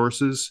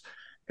resources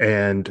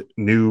and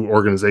new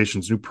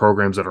organizations, new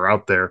programs that are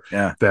out there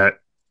that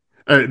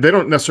they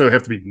don't necessarily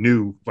have to be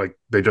new, like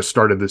they just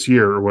started this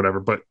year or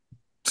whatever, but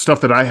stuff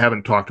that I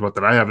haven't talked about,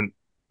 that I haven't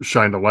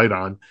shined a light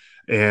on,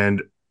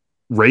 and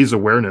raise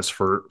awareness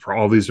for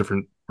all these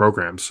different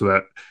programs, so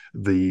that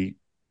the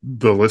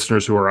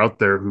listeners who are out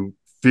there who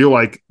feel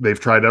like they've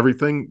tried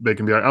everything, they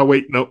can be like, oh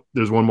wait, nope,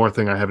 there's one more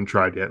thing I haven't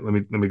tried yet. Let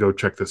me go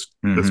check this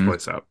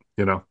place out.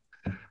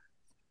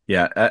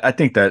 Yeah, I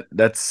think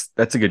that's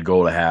a good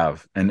goal to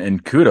have,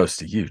 and kudos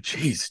to you.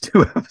 Jeez,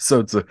 2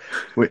 episodes to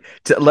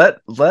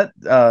let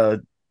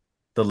the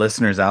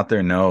listeners out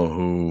there know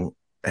who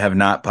have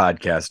not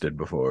podcasted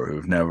before,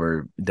 who've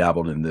never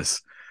dabbled in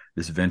this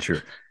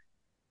venture,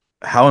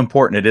 how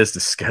important it is to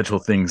schedule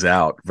things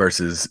out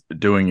versus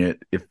doing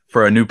it. If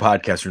for a new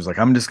podcaster is like,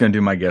 I'm just going to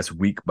do my guests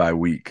week by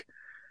week.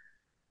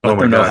 Let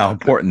them know how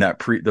important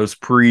those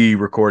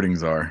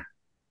pre-recordings are,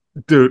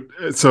 dude.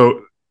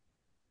 So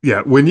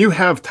yeah, when you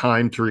have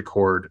time to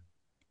record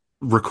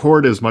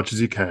as much as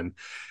you can,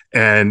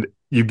 and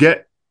you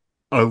get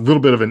a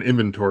little bit of an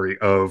inventory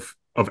of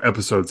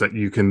episodes that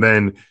you can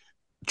then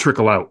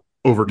trickle out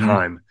over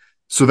time.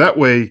 So that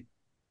way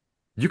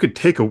you could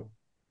take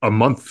a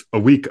month, a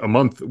week, a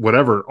month,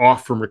 whatever,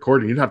 off from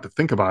recording. You'd have to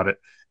think about it.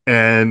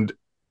 And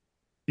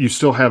you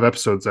still have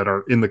episodes that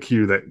are in the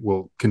queue that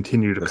will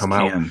continue to come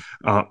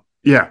out.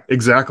 Yeah,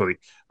 exactly.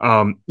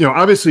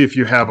 Obviously, if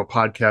you have a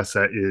podcast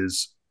that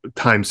is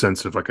time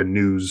sensitive, like a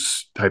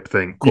news type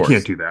thing, you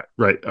can't do that,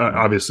 right?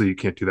 Obviously, you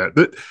can't do that.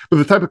 But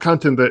the type of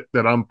content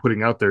that I'm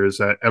putting out there is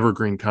that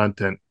evergreen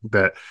content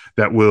that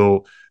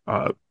will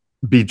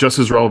be just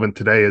as relevant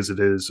today as it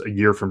is a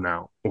year from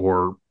now,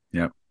 or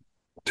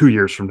 2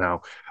 years from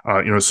now.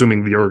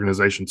 Assuming the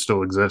organization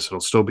still exists, it'll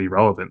still be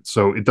relevant.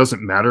 So it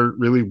doesn't matter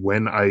really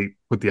when I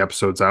put the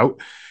episodes out.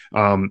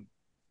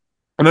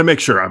 And I make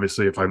sure,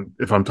 obviously, if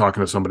I'm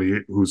talking to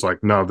somebody who's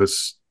like, no,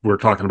 we're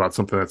talking about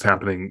something that's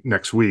happening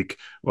next week.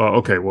 Well,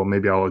 okay, well,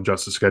 maybe I'll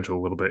adjust the schedule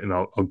a little bit and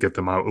I'll get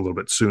them out a little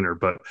bit sooner.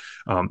 But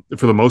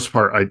for the most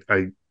part,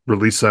 I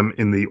release them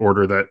in the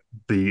order that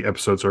the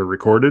episodes are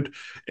recorded,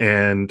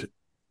 and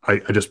I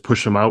just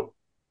push them out,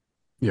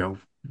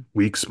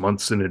 weeks,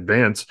 months in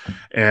advance.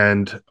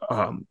 And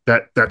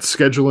that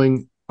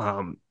scheduling,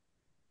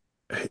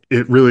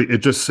 it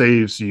just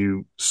saves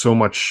you so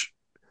much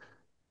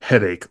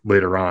headache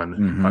later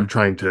on,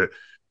 trying to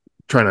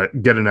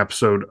get an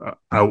episode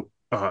out,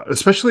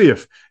 especially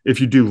if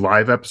you do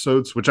live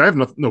episodes, which I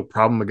have no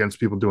problem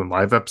against people doing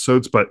live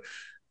episodes, but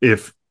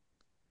if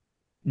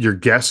your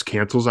guest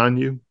cancels on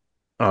you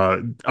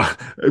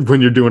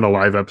when you're doing a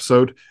live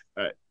episode,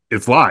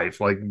 it's live,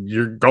 like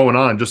you're going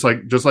on just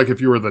like if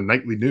you were the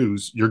nightly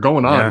news, you're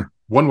going on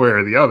one way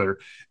or the other.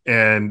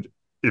 And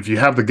if you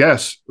have the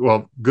guests,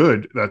 well,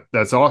 good.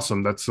 That's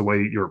awesome. That's the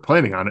way you were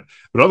planning on it.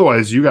 But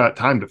otherwise, you got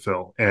time to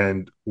fill.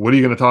 And what are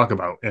you going to talk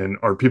about? And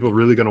are people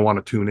really going to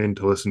want to tune in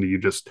to listen to you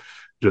just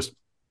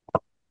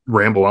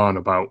ramble on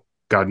about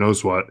God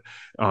knows what?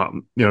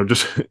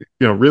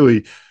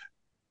 Really,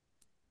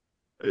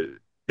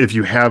 if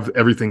you have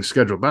everything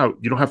scheduled out,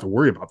 you don't have to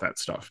worry about that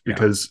stuff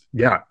because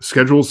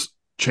schedules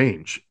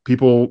change.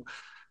 People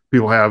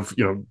have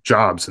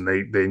jobs, and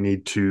they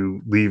need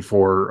to leave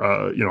for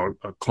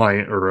a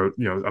client or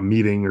a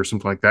meeting or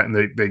something like that, and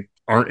they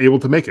aren't able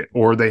to make it,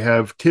 or they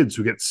have kids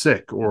who get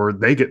sick, or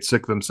they get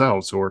sick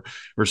themselves, or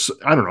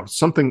I don't know,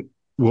 something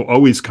will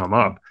always come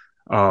up,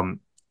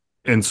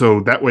 and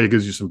so that way it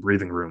gives you some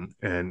breathing room.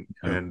 And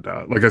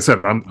like I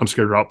said, I'm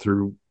scheduled out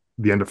through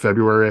the end of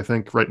February, I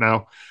think, right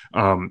now.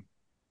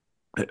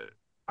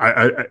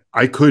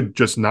 I could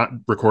just not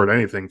record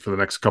anything for the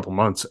next couple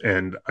months,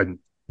 and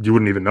you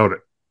wouldn't even know it.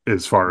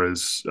 As far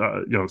as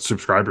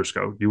subscribers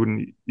go, you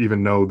wouldn't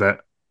even know that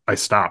I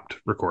stopped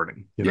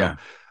recording. I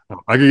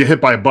could get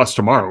hit by a bus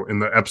tomorrow,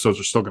 and the episodes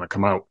are still going to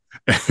come out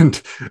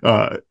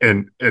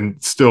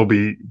and still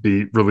be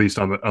released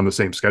on the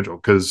same schedule,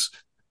 because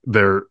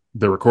they're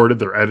recorded,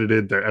 they're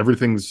edited,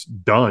 everything's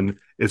done.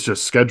 It's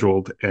just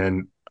scheduled,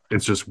 and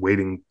it's just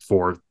waiting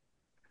for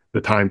the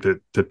time to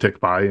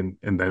tick by, and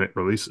then it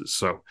releases.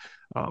 So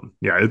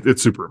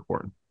it's super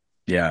important.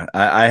 Yeah,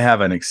 I have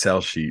an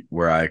Excel sheet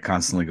where I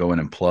constantly go in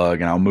and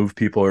plug, and I'll move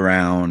people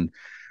around.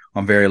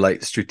 I'm very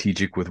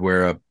strategic with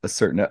where a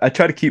certain. I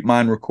try to keep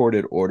mine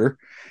recorded order,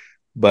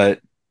 but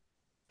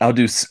I'll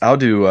do.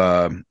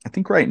 I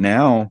think right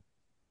now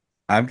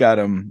I've got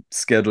them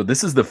scheduled.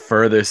 This is the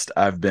furthest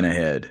I've been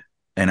ahead,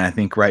 and I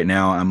think right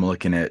now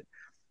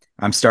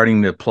I'm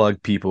starting to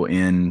plug people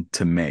in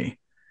to May,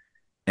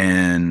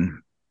 and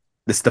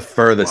it's the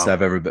furthest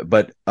I've ever been.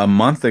 But a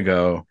month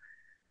ago,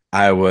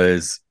 I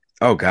was,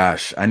 oh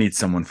gosh, I need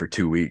someone for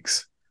 2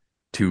 weeks,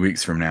 2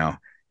 weeks from now.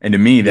 And to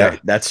me,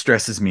 that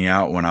stresses me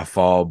out when I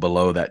fall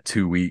below that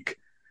 2 week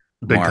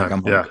mark.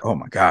 I'm like, oh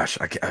my gosh,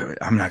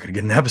 I'm not going to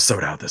get an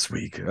episode out this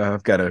week.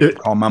 I've got to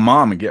call my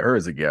mom and get her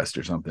as a guest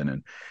or something.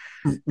 And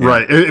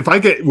right. If I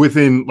get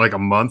within like a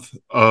month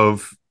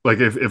of, like,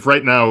 if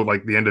right now,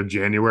 like the end of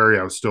January,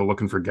 I was still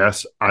looking for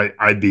guests,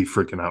 I'd be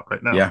freaking out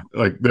right now. Yeah.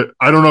 Like,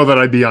 I don't know that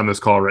I'd be on this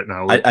call right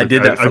now. I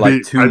did that for 2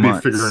 months. I'd be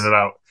figuring it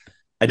out.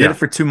 I did it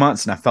for 2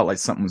 months, and I felt like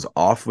something was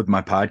off with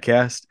my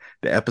podcast.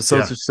 The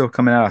episodes are still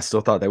coming out. I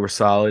still thought they were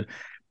solid,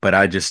 but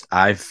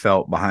I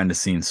felt behind the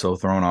scenes so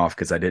thrown off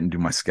because I didn't do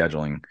my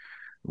scheduling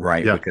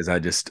right. Yeah. Because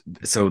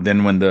so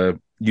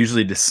then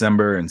usually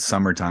December and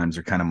summer times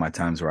are kind of my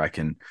times where I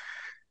can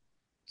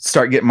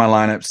start getting my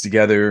lineups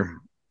together.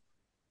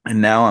 And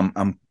now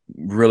I'm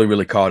really,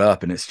 really caught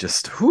up, and it's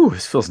just,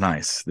 this feels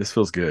nice. This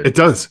feels good. It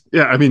does.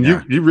 Yeah. I mean,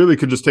 you really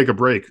could just take a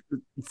break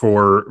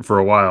for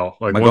a while.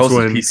 Like, my goal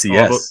is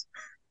PCS.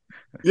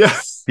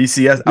 Yes. PCS.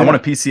 Yeah. I want a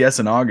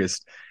PCS in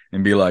August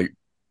and be like,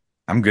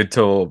 I'm good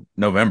till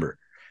November.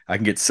 I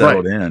can get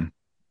settled in.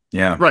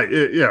 Yeah. Right.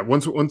 Yeah.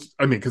 Once,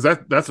 I mean, because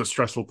that's a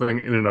stressful thing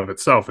in and of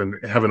itself, and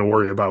having to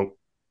worry about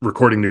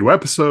recording new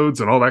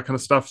episodes and all that kind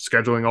of stuff,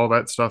 scheduling all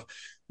that stuff.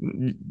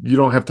 You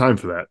don't have time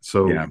for that.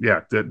 So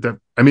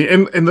I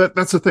mean, and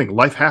that's the thing.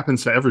 Life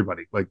happens to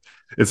everybody. Like,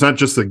 it's not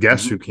just the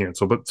guests who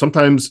cancel, but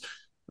sometimes,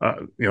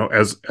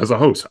 as a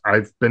host,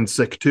 I've been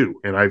sick too.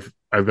 And I've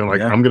been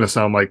like, I'm going to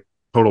sound like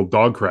total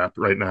dog crap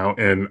right now,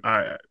 and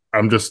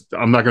I'm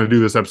not going to do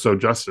this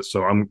episode justice,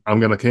 so I'm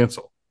going to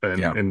cancel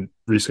and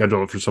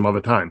reschedule it for some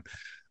other time.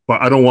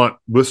 But I don't want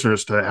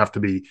listeners to have to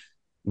be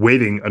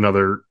waiting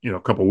another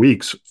couple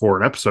weeks for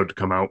an episode to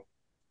come out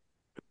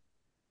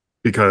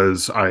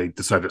because I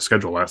decided to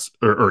schedule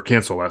or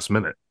cancel last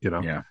minute.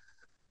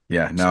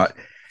 No,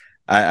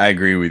 I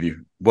agree with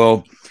you.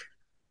 Well,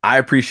 I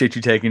appreciate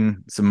you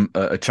taking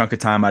a chunk of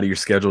time out of your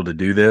schedule to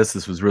do this.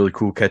 This was really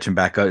cool catching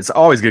back up. It's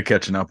always good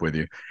catching up with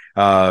you.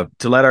 To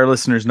let our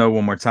listeners know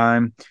one more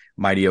time,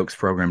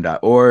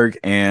 mightyoaksprogram.org,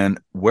 and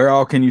where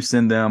all can you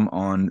send them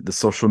on the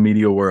social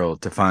media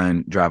world to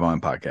find Drive On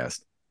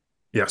Podcast?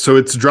 Yeah, so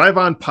it's Drive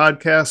On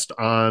Podcast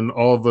on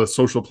all the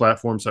social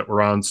platforms that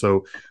we're on.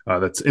 So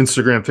that's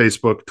Instagram,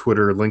 Facebook,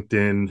 Twitter,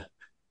 LinkedIn,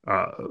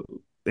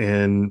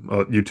 and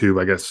YouTube,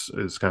 I guess,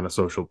 is kind of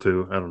social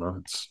too. I don't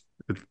know.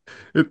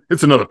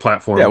 It's another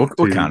platform. Yeah,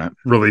 we'll count it.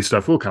 Release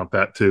stuff. We'll count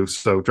that too.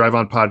 So Drive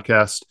On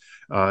Podcast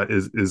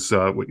is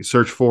what you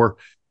search for.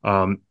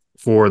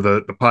 For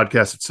the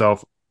podcast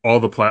itself, all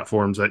the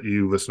platforms that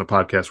you listen to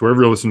podcasts,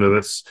 wherever you listen to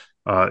this,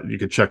 you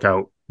can check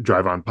out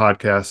Drive On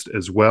Podcast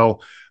as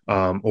well.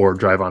 Or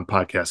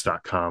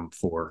driveonpodcast.com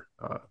for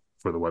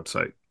the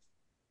website.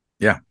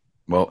 Yeah.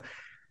 Well,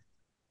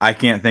 I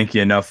can't thank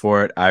you enough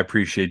for it. I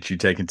appreciate you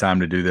taking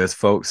time to do this,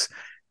 folks.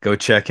 Go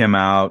check him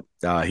out.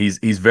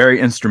 He's very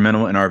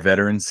instrumental in our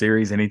veteran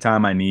series.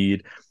 Anytime I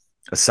need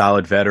a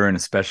solid veteran,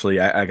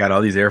 especially I got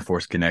all these Air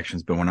Force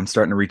connections, but when I'm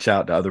starting to reach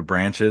out to other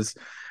branches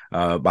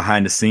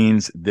behind the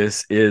scenes,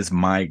 this is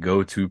my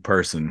go-to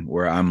person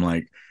where I'm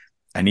like,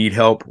 I need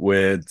help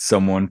with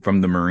someone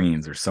from the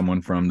Marines or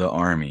someone from the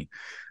Army.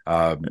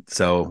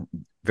 So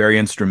very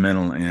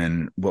instrumental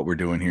in what we're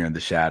doing here in the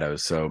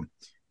Shadows. So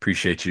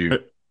appreciate you.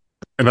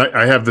 And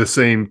I have the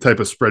same type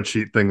of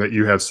spreadsheet thing that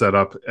you have set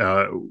up.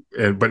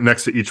 But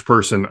next to each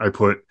person, I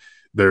put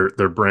their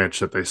branch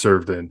that they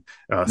served in.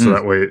 So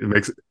that way it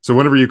makes it, so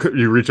whenever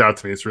you reach out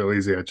to me, it's real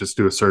easy. I just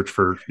do a search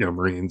for,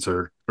 Marines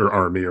or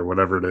Army or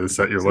whatever it is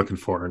that you're looking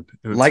for. And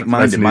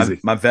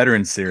like-minded, my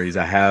veteran series,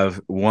 I have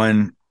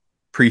one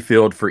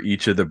pre-filled for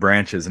each of the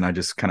branches, and I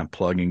just kind of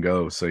plug and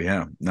go. So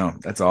yeah, no,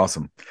 that's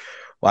awesome.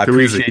 Well, I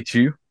appreciate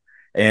you.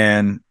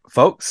 And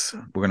folks,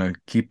 we're going to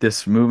keep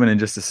this moving in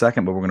just a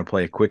second, but we're going to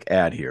play a quick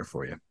ad here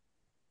for you.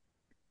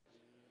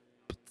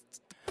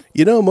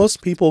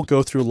 Most people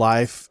go through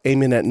life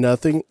aiming at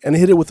nothing and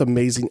hit it with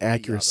amazing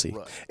accuracy.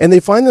 And they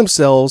find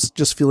themselves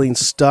just feeling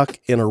stuck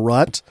in a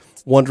rut,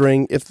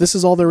 wondering if this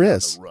is all there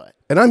is.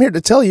 And I'm here to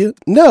tell you,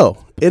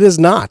 no, it is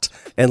not.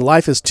 And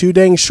life is too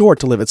dang short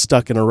to live it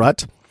stuck in a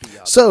rut.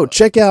 So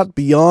check out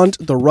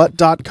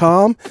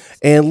beyondtherut.com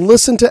and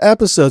listen to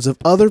episodes of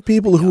other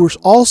people who are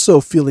also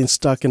feeling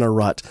stuck in a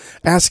rut,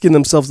 asking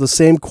themselves the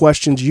same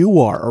questions you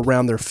are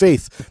around their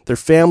faith, their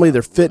family,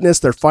 their fitness,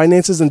 their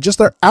finances, and just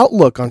their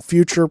outlook on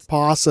future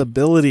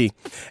possibility.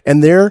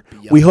 And there,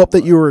 we hope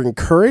that you are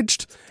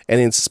encouraged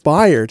and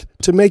inspired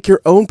to make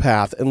your own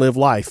path and live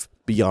life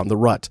beyond the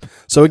rut.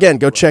 So again,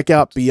 go check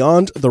out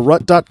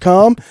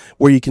beyondtherut.com,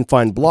 where you can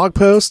find blog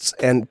posts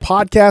and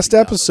podcast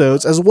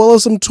episodes, as well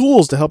as some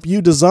tools to help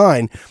you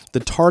design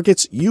the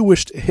targets you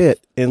wish to hit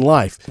in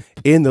life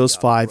in those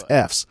 5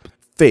 F's: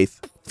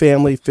 faith,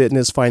 family,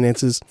 fitness,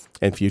 finances,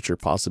 and future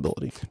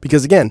possibility.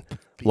 Because again,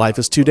 life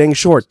is too dang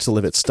short to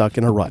live it stuck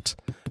in a rut.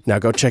 Now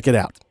go check it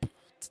out.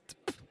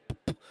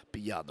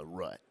 Beyond the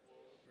rut.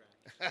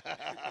 Where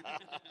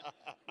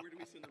do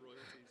we send the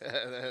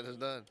royalties? That is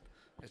done.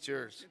 It's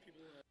yours.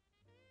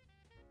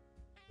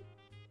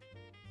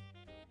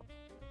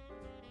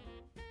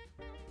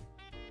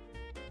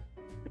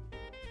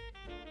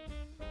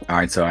 All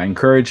right, so I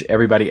encourage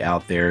everybody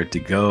out there to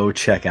go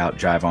check out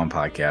Drive On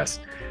Podcast.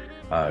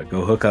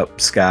 Go hook up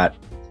Scott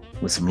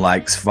with some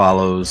likes,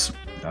 follows,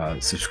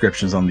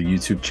 subscriptions on the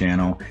YouTube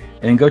channel,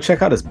 and go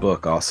check out his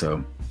book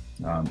also.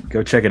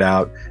 Go check it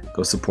out.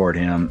 Go support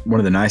him. One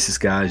of the nicest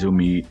guys you'll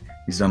meet.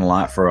 He's done a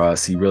lot for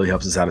us. He really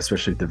helps us out,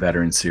 especially with the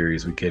veteran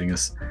series, with getting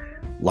us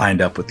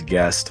lined up with the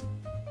guest.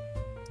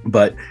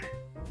 But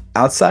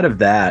outside of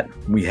that,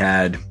 we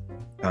had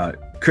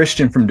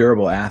Christian from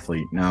Durable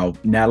Athlete. Now,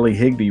 Natalie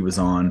Higbee was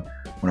on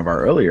one of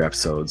our earlier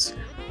episodes.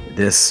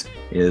 This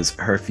is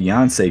her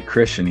fiance,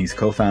 Christian. He's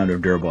co-founder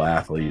of Durable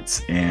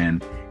Athletes.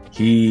 And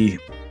dude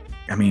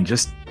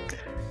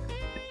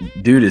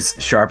is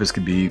sharp as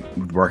could be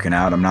with working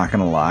out. I'm not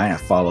going to lie. I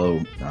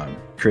follow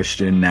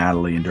Christian,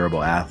 Natalie, and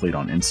Durable Athlete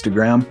on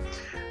Instagram.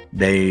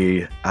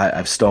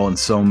 I've stolen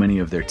so many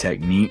of their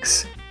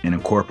techniques and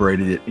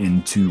incorporated it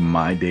into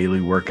my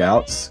daily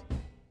workouts.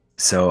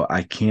 So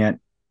I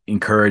can't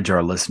encourage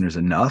our listeners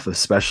enough,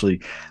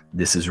 especially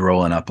this is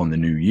rolling up on the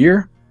new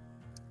year.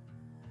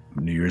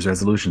 New Year's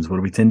resolutions. What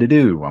do we tend to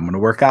do? I'm going to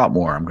work out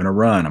more. I'm going to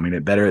run. I'm going to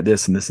get better at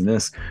this and this and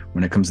this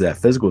when it comes to that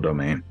physical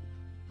domain.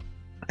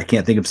 I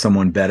can't think of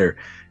someone better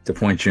to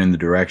point you in the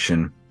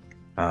direction,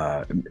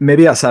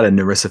 maybe outside of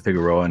Narissa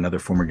Figueroa, another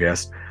former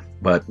guest,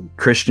 but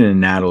Christian and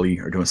Natalie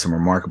are doing some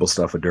remarkable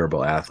stuff with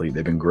Durable Athlete.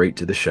 They've been great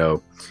to the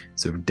show,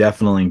 so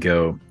definitely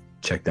go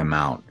check them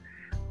out.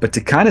 But to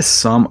kind of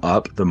sum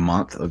up the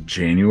month of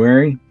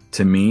January,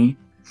 to me,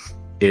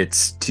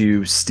 it's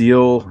to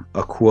steal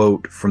a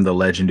quote from the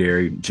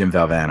legendary Jim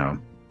Valvano,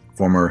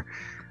 former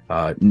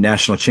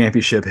national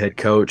championship head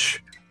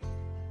coach,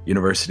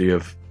 University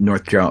of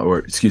North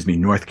Carolina,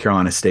 North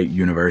Carolina State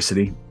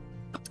University,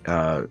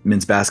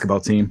 men's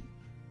basketball team.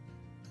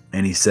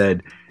 And he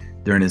said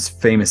during his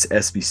famous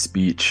ESPY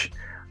speech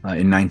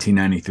in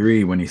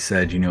 1993, when he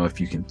said, if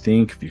you can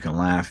think, if you can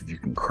laugh, if you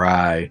can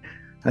cry,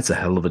 that's a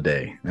hell of a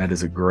day. That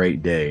is a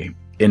great day.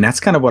 And that's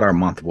kind of what our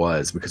month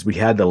was, because we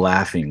had the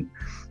laughing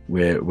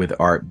with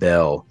Art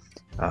Bell.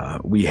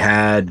 We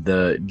had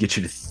the get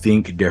you to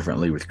think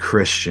differently with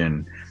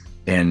Christian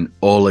and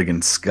Oleg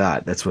and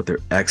Scott. That's what they're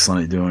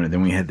excellent at doing. And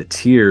then we had the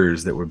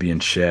tears that were being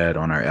shed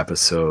on our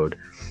episode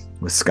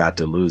with Scott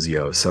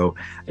DeLuzio. So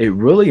it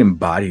really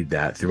embodied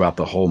that throughout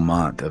the whole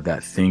month of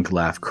that think,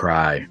 laugh,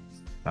 cry.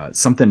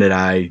 Something that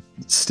I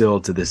still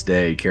to this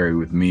day carry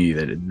with me,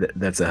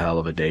 that's a hell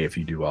of a day if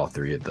you do all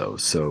three of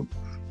those. So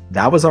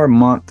that was our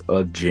month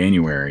of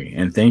January.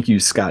 And thank you,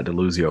 Scott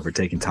DeLuzio, for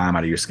taking time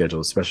out of your schedule,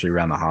 especially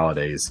around the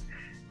holidays,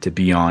 to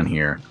be on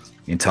here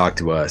and talk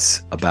to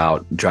us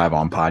about Drive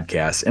On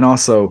Podcast, and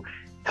also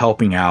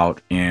helping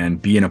out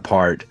and being a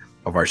part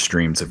of our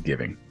streams of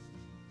giving.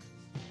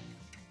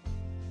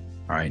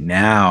 All right,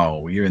 now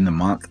we are in the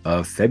month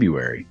of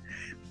February.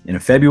 In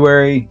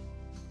February,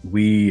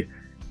 we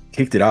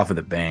kicked it off with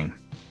a bang.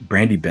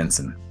 Brandy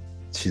Benson.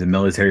 She's a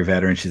military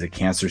veteran. She's a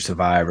cancer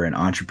survivor, an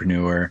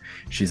entrepreneur.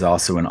 She's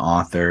also an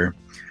author.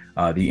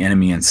 The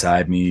Enemy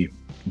Inside Me.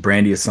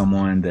 Brandy is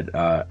someone that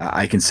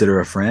I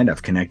consider a friend.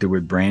 I've connected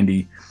with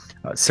Brandy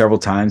several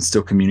times,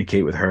 still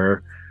communicate with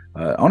her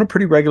on a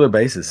pretty regular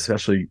basis,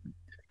 especially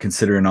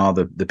considering all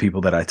the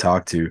people that I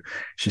talk to.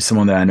 She's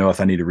someone that I know if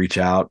I need to reach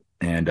out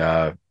and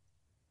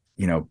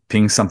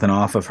ping something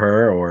off of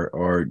her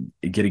or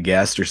get a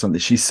guest or something,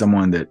 she's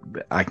someone that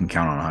I can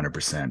count on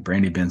 100%.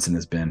 Brandy Benson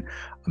has been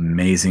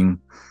amazing.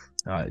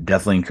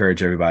 Definitely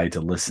encourage everybody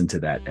to listen to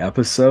that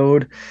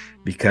episode,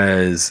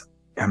 because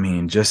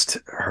just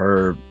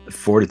her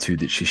fortitude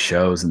that she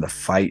shows and the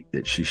fight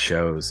that she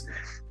shows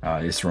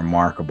is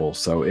remarkable.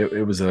 So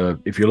it was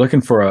if you're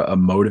looking for a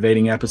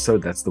motivating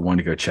episode, that's the one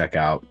to go check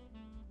out.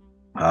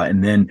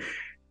 And then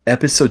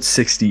episode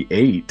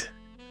 68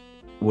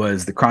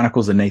 was the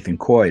Chronicles of Nathan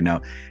Coy.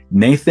 Now,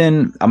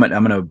 Nathan,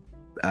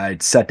 I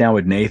sat down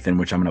with Nathan,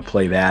 which I'm gonna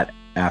play that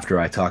after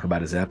I talk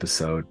about his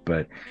episode.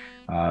 But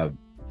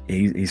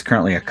he's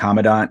currently a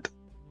commandant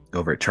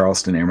over at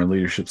Charleston Airman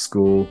Leadership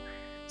School,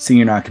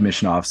 senior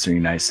non-commissioned officer,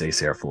 United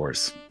States Air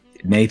Force.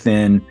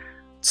 Nathan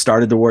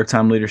started the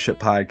Wartime Leadership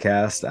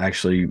Podcast. I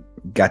actually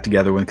got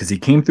together with him because he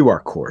came through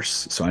our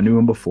course, so I knew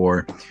him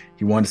before.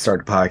 He wanted to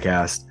start the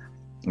podcast.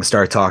 I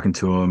started talking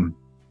to him,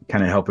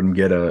 kind of helping him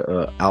get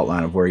a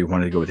outline of where he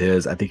wanted to go with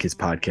his. I think his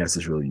podcast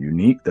is really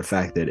unique. The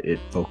fact that it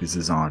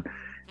focuses on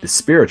the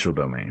spiritual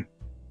domain,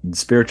 the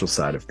spiritual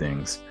side of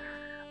things,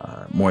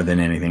 more than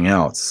anything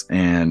else.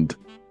 And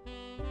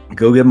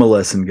go give him a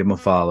listen, give him a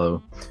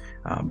follow.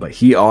 But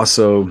he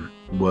also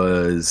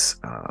was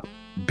a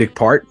big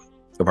part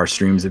of our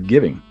streams of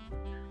giving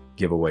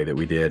giveaway that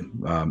we did.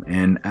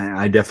 And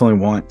I definitely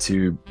want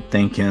to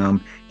thank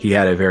him. He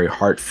had a very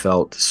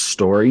heartfelt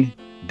story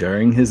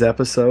during his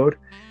episode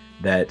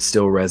that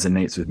still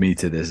resonates with me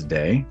to this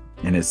day.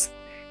 And it's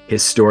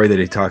his story that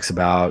he talks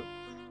about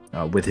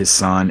with his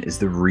son is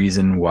the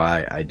reason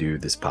why I do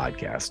this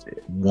podcast.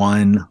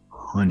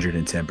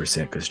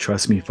 110%. Because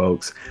trust me,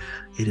 folks,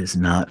 it is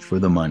not for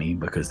the money,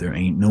 because there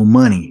ain't no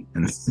money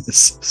in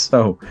this.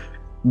 So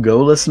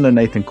go listen to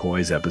Nathan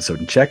Coy's episode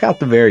and check out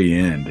the very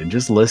end and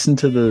just listen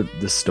to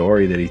the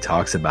story that he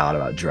talks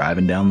about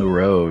driving down the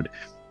road,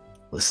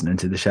 listening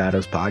to the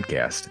Shadows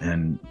podcast.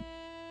 And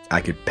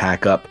I could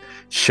pack up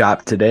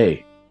shop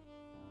today,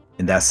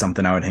 and that's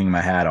something I would hang my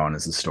hat on,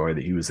 is the story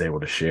that he was able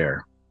to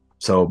share.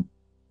 So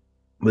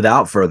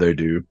without further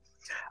ado,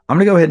 I'm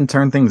going to go ahead and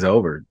turn things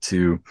over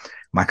to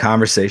my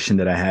conversation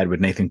that I had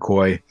with Nathan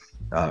Coy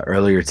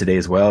earlier today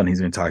as well. And he's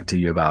going to talk to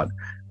you about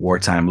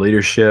wartime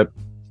leadership,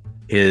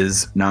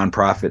 his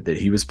nonprofit that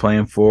he was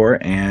playing for,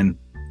 and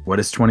what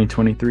does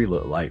 2023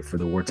 look like for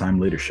the wartime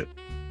leadership.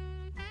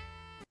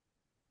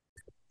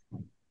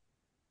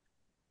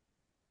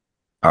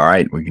 All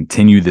right, we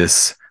continue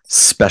this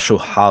special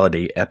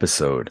holiday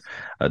episode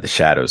of the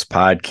Shadows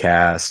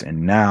podcast.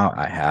 And now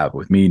I have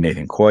with me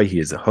Nathan Coy. He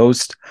is the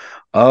host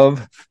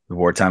of the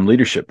Wartime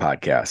Leadership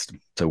Podcast.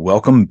 So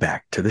welcome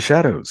back to the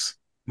Shadows.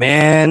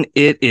 Man,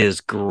 it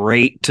is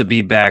great to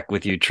be back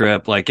with you,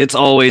 Trip. Like, it's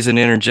always an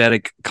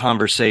energetic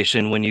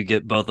conversation when you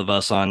get both of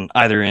us on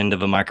either end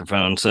of a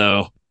microphone.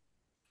 So,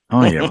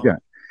 oh yeah, we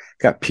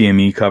got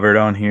PME covered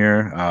on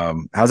here.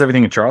 How's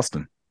everything in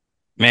Charleston?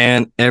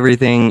 Man,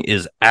 everything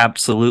is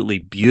absolutely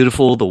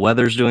beautiful. The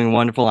weather's doing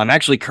wonderful. I'm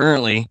actually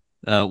currently,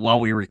 while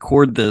we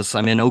record this,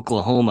 I'm in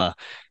Oklahoma,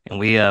 and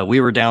we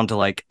were down to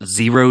like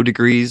 0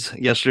 degrees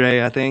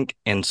yesterday, I think.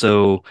 And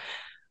so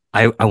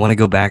I want to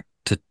go back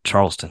to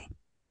Charleston.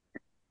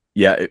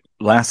 Yeah,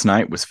 last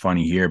night was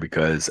funny here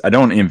because I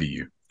don't envy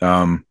you.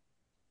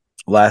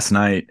 last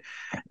night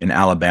in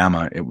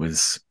Alabama,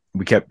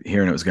 we kept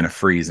hearing it was going to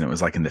freeze, and it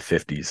was like in the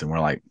 50s, and we're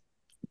like,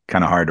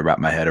 kind of hard to wrap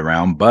my head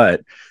around.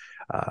 But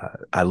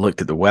I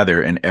looked at the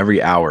weather, and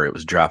every hour it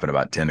was dropping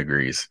about 10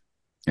 degrees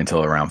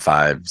until around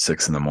 5,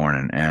 6 in the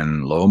morning.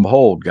 And lo and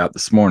behold, got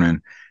this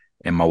morning,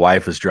 and my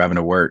wife was driving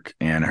to work,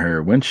 and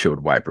her windshield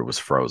wiper was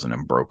frozen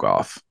and broke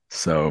off.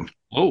 So,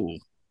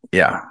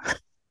 yeah.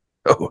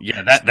 Oh,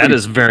 yeah, that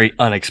is very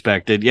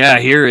unexpected. Yeah,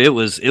 here it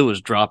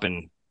was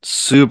dropping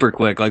super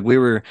quick. Like we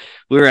were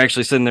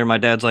actually sitting there. My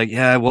dad's like,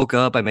 "Yeah, I woke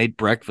up, I made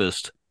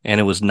breakfast,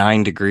 and it was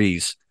 9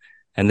 degrees."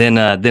 And then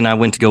I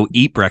went to go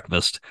eat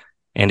breakfast,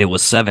 and it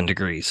was 7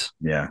 degrees.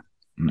 Yeah.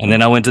 Mm-hmm. And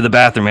then I went to the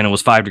bathroom, and it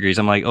was 5 degrees.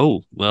 I'm like,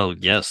 "Oh, well,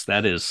 yes,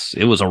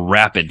 it was a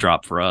rapid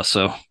drop for us."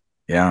 So,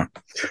 yeah.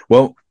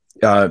 Well,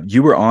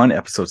 you were on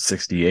episode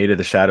 68 of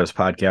the Shadows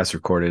podcast,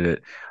 recorded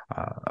it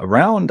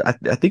around, I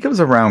think it was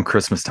around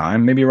Christmas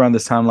time, maybe around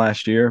this time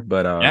last year.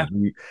 But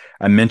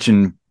I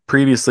mentioned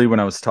previously when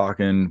I was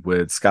talking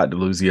with Scott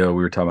DeLuzio,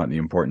 we were talking about the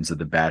importance of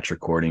the batch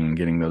recording and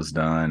getting those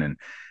done, and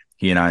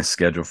he and I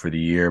scheduled for the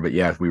year. But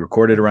yeah, we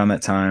recorded around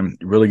that time.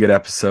 Really good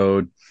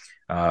episode.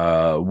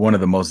 One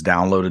of the most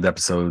downloaded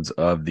episodes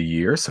of the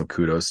year. So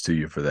kudos to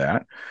you for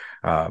that.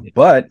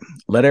 But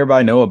let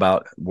everybody know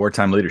about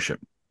Wartime Leadership.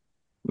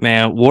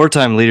 Man,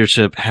 Wartime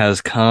Leadership has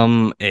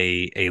come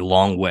a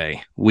long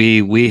way.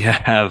 We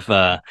have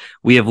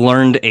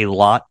learned a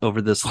lot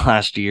over this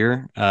last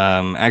year.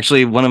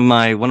 Actually, one of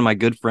my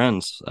good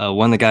friends,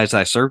 one of the guys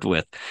I served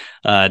with,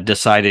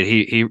 decided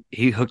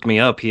he hooked me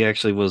up. He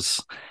actually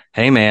was,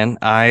 "Hey man,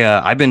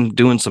 I've been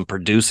doing some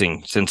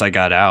producing since I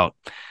got out,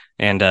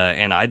 and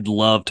I'd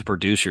love to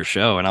produce your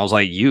show." And I was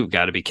like, "You've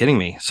got to be kidding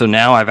me!" So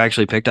now I've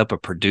actually picked up a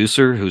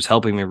producer who's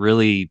helping me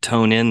really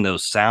tone in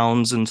those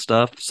sounds and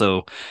stuff.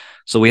 So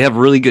we have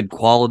really good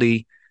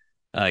quality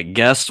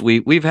guests.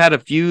 We've had a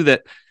few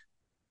that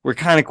were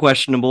kind of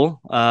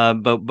questionable,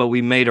 but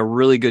we made a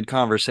really good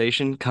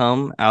conversation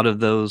come out of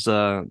those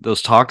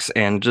talks,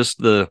 and just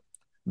the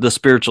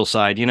spiritual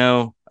side,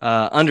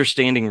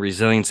 understanding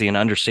resiliency and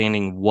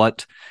understanding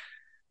what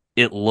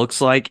it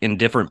looks like in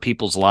different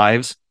people's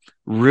lives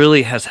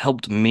really has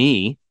helped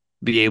me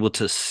be able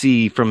to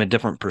see from a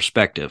different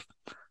perspective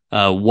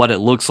what it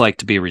looks like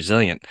to be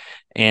resilient,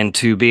 and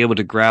to be able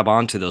to grab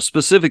onto those,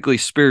 specifically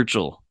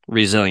spiritual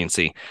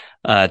resiliency,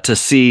 to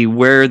see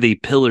where the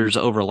pillars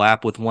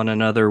overlap with one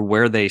another,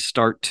 where they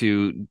start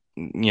to,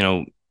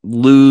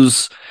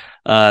 lose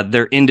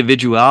their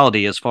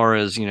individuality as far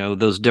as,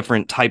 those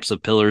different types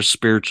of pillars: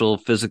 spiritual,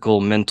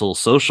 physical, mental,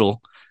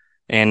 social,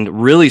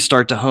 and really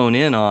start to hone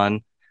in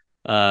on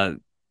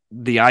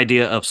the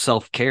idea of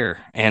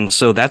self-care. And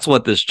so that's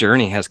what this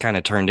journey has kind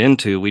of turned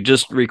into. We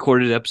just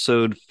recorded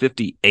episode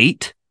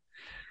 58,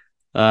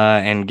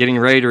 and getting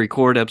ready to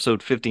record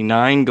episode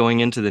 59 going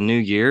into the new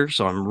year.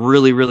 So I'm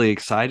really, really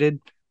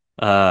excited.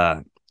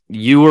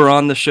 You were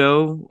on the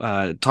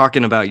show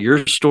talking about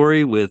your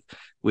story with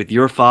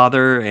your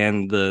father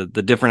and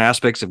the different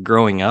aspects of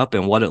growing up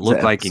and what it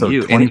looked like in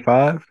you.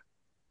 25?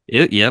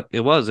 Yep,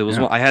 it was. It was.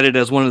 Yeah. I had it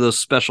as one of those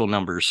special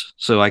numbers,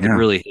 so I could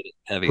really hit it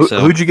heavy.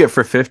 Who'd you get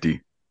for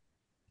 50?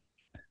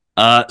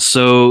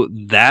 So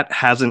that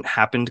hasn't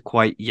happened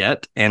quite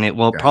yet, and it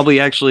probably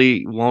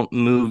actually won't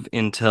move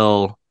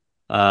until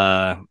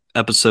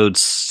episode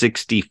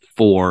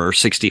 64 or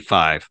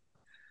 65.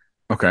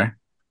 Okay.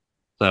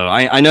 So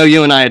I know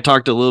you and I had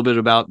talked a little bit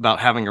about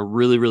having a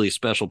really, really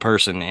special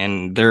person,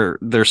 and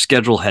their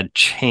schedule had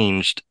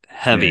changed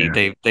heavy.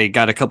 Yeah. They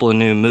got a couple of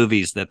new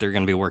movies that they're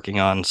going to be working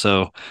on.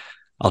 So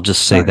I'll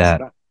just say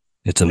that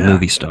it's a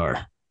movie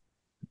star.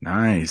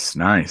 Nice.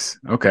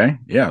 Okay.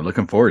 Yeah.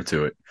 Looking forward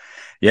to it.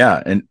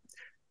 Yeah. And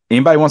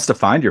anybody wants to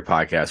find your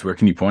podcast, where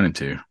can you point them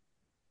to?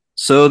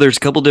 So there's a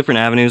couple different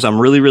avenues. I'm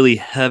really, really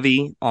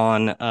heavy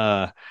on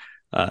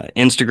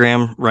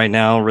Instagram right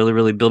now, really,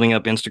 really building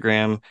up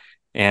Instagram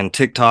and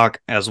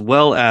TikTok, as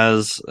well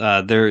as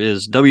there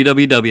is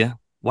www.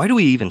 Why do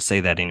we even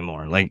say that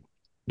anymore? Like,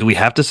 do we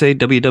have to say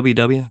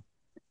www?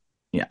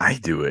 Yeah, I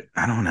do it.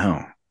 I don't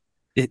know.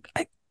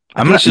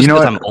 I'm not just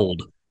because I'm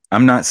old.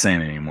 I'm not saying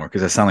it anymore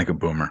because I sound like a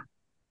boomer.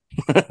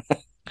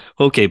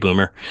 Okay,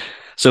 boomer.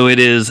 So it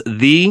is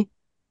the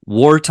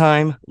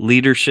Wartime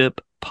Leadership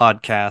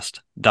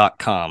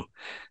Podcast.com.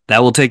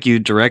 That will take you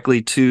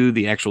directly to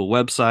the actual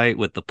website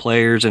with the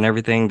players and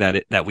everything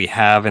that we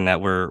have and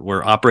that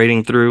we're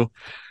operating through.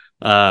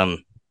 So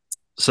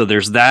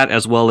there's that,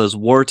 as well as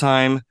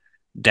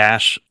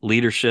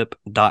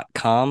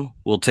wartime-leadership.com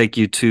will take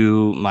you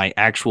to my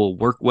actual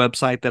work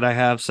website that I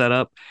have set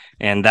up,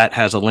 and that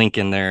has a link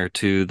in there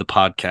to the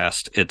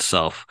podcast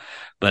itself.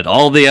 But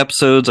all the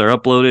episodes are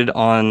uploaded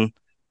on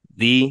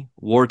the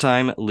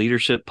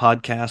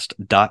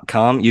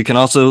wartime-leadership-podcast.com. You can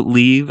also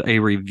leave a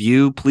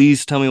review.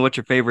 Please tell me what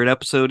your favorite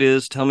episode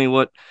is. Tell me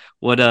what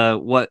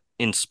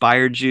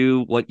inspired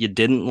you, what you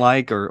didn't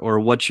like, or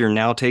what you're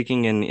now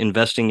taking and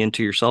investing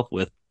into yourself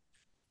with.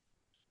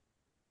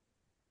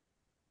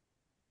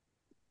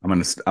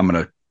 I'm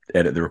gonna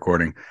edit the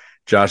recording.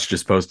 Josh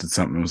just posted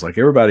something. It was like,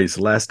 everybody's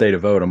last day to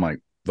vote. I'm like,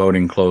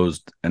 voting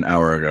closed an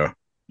hour ago.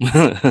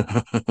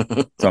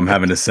 So I'm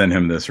having to send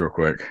him this real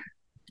quick.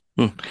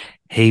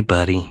 Hey,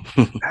 buddy.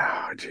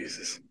 Oh,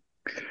 Jesus.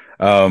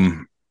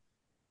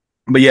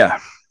 But yeah,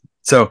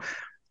 so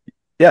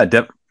yeah,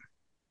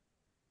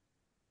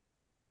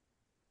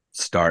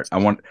 start.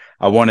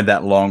 I wanted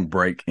that long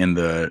break in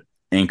the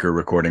Anchor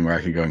recording where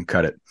I could go and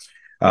cut it.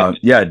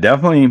 Yeah,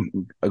 definitely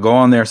go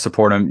on there,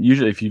 support them.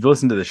 Usually, if you've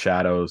listened to the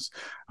Shadows,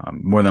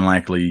 more than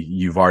likely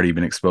you've already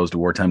been exposed to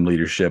wartime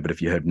leadership. But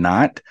if you have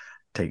not,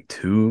 take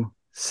 2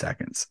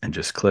 seconds and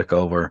just click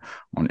over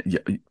on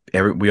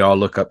we all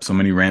look up so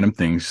many random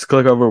things. Just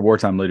click over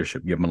wartime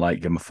leadership, give them a like,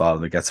 give them a follow.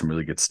 They got some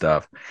really good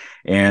stuff.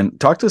 And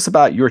talk to us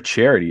about your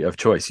charity of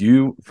choice.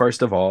 You,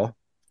 first of all,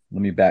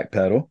 let me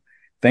backpedal.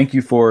 Thank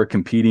you for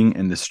competing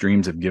in the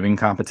Streams of Giving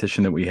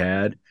competition that we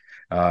had.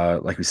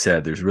 Like we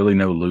said, there's really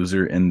no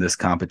loser in this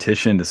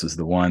competition. This is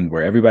the one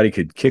where everybody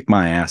could kick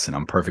my ass and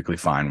I'm perfectly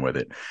fine with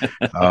it.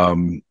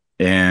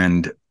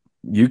 And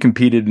you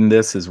competed in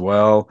this as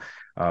well.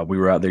 We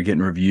were out there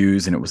getting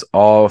reviews, and it was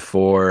all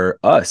for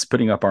us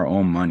putting up our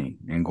own money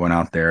and going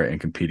out there and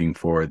competing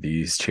for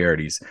these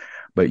charities.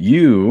 But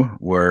you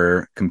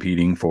were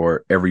competing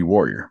for Every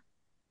Warrior.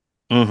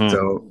 Mm-hmm.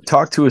 So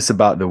talk to us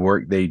about the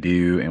work they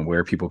do and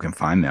where people can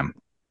find them.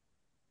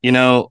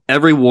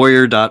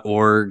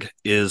 Everywarrior.org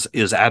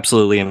is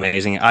absolutely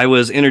amazing. I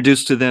was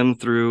introduced to them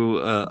through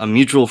a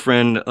mutual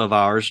friend of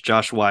ours,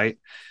 Josh White,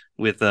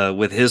 with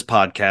his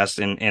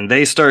podcast, and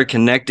they started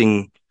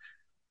connecting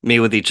me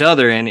with each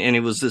other, and it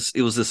was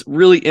this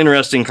really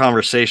interesting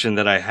conversation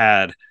that I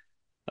had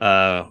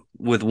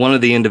with one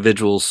of the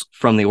individuals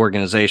from the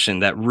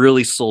organization that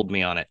really sold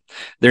me on it.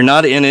 They're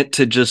not in it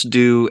to just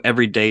do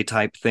everyday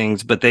type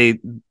things, but they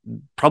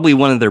probably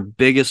one of their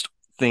biggest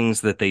things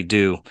that they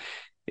do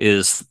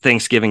is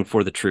Thanksgiving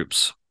for the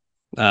troops.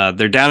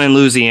 They're down in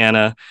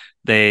Louisiana.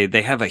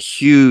 They have a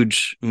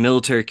huge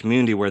military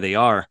community where they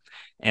are,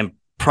 and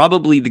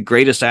probably the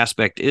greatest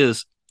aspect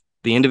is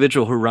the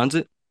individual who runs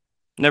it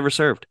never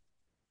served,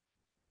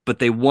 but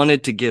they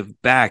wanted to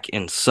give back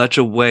in such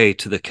a way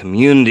to the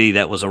community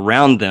that was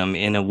around them,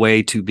 in a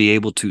way to be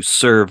able to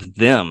serve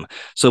them.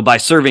 So by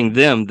serving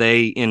them,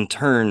 they in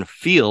turn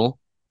feel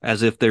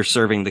as if they're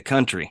serving the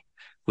country,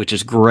 which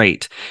is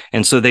great.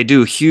 And so they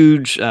do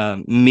huge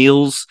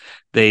meals.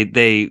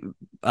 They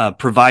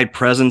provide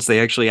presents.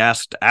 They actually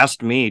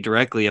asked me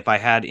directly if I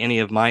had any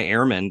of my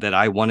airmen that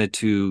I wanted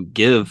to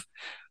give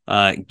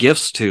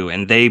gifts to,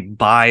 and they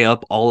buy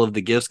up all of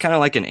the gifts, kind of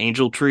like an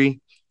angel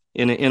tree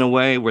in a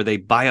way, where they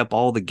buy up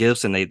all the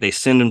gifts and they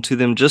send them to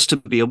them just to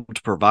be able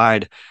to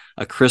provide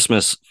a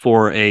Christmas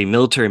for a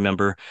military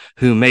member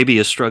who maybe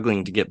is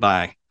struggling to get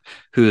by,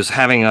 who's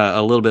having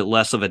a little bit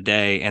less of a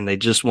day, and they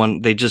just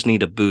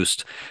need a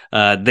boost.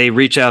 They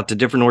reach out to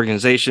different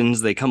organizations.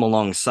 They come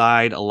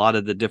alongside a lot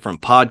of the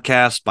different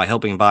podcasts by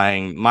helping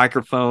buying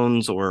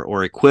microphones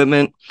or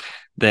equipment.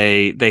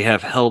 They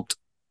have helped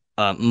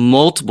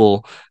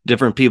multiple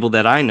different people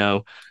that I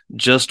know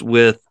just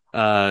with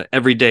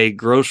everyday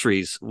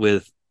groceries,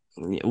 with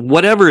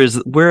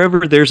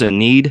wherever there's a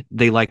need,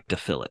 they like to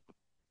fill it.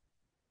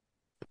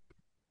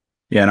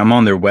 Yeah, and I'm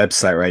on their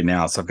website right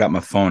now, so I've got my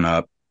phone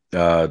up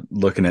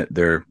looking at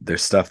their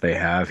stuff they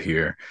have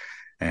here,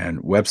 and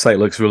website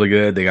looks really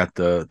good. They got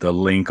the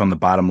link on the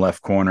bottom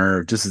left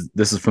corner. This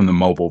is from the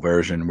mobile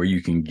version where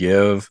you can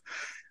give.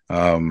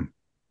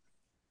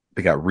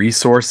 They got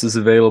resources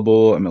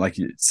available. I mean, like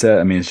you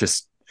said, it's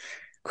just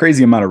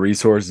crazy amount of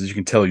resources. You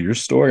can tell your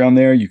story on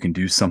there. You can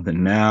do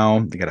something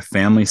now. They got a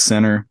family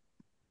center.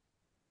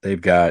 They've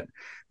got,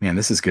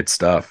 this is good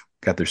stuff.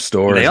 Got their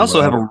story. They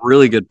also have a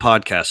really good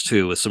podcast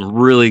too, with some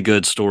really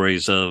good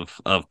stories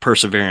of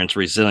perseverance,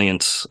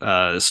 resilience,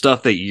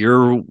 stuff that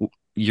your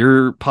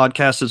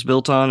podcast is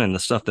built on, and the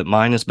stuff that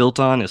mine is built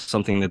on is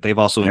something that they've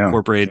also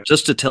incorporated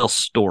just to tell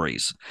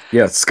stories.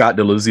 Yeah, Scott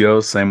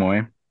DeLuzio, same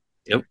way.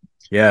 Yep.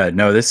 Yeah,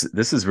 no, this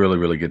is really,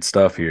 really good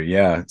stuff here.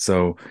 Yeah,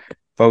 so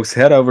folks,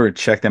 head over and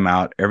check them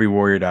out,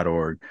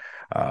 everywarrior.org.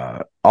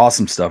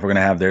 Awesome stuff. We're going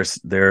to have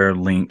their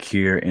link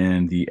here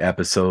in the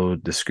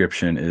episode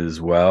description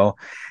as well.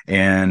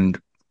 And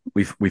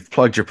we've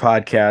plugged your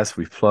podcast.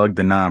 We've plugged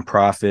the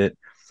nonprofit.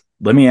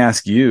 Let me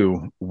ask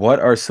you, what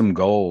are some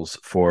goals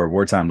for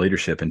Wartime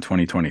Leadership in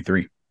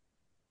 2023?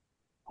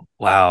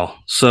 Wow.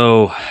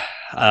 So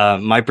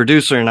my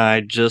producer and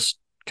I just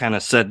kind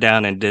of sat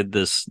down and did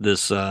this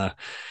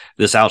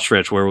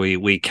outstretch where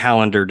we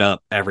calendared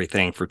up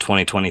everything for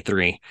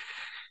 2023.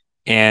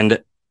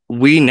 And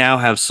we now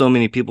have so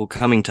many people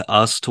coming to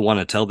us to want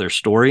to tell their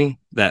story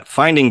that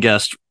finding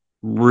guests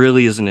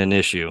really isn't an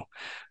issue.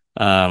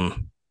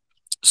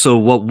 So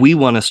what we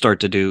want to start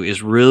to do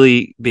is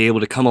really be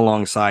able to come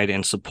alongside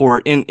and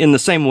support in the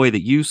same way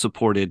that you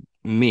supported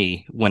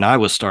me when I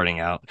was starting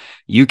out.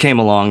 You came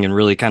along and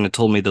really kind of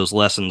told me those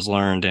lessons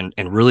learned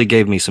and really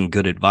gave me some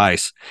good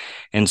advice.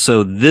 And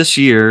so this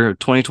year,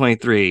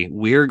 2023,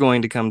 we're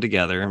going to come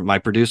together, my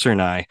producer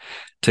and I,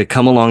 to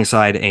come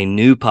alongside a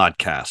new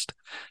podcast.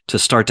 to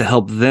start to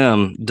help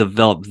them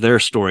develop their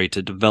story,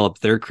 to develop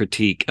their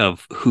critique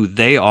of who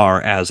they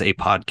are as a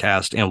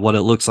podcast and what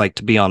it looks like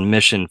to be on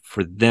mission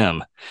for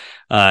them.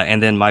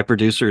 And then my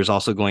producer is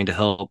also going to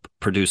help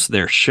produce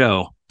their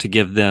show to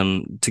give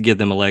them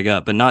a leg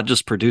up, but not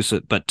just produce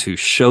it, but to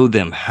show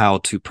them how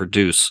to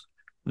produce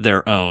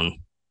their own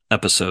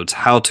episodes,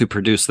 how to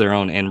produce their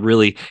own, and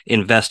really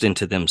invest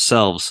into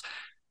themselves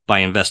by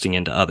investing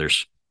into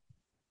others.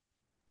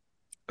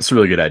 That's a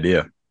really good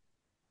idea.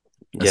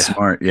 That's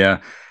smart. Yeah.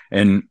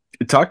 And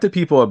talk to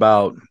people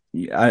about,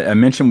 I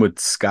mentioned with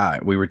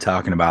Scott, we were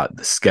talking about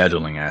the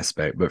scheduling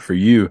aspect, but for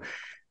you,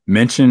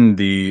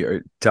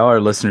 tell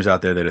our listeners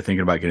out there that are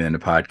thinking about getting into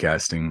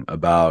podcasting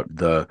about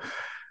the,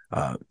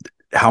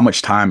 how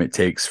much time it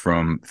takes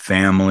from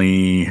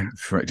family,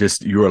 for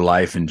just your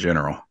life in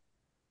general.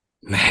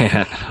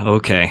 Man,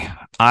 okay.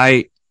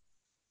 I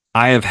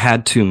have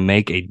had to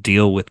make a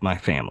deal with my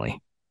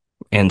family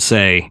and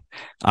say,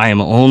 I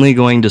am only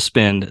going to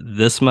spend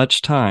this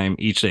much time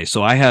each day.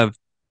 So I have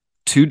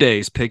 2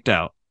 days picked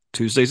out,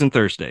 Tuesdays and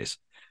Thursdays.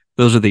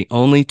 Those are the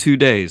only 2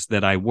 days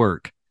that I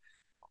work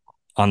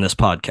on this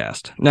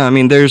podcast. Now, I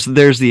mean, there's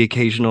the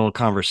occasional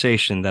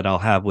conversation that I'll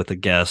have with a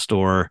guest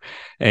or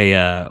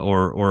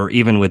or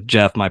even with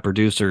Jeff, my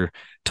producer,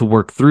 to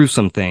work through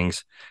some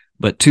things.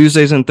 But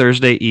Tuesdays and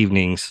Thursday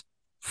evenings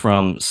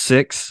from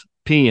 6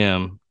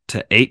 p.m.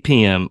 to 8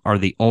 p.m. are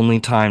the only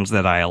times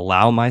that I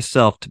allow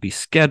myself to be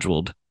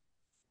scheduled,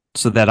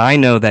 so that I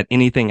know that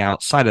anything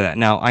outside of that.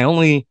 Now, I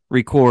only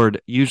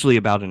record usually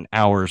about an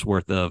hour's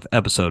worth of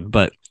episode,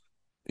 but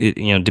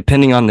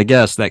depending on the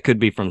guest, that could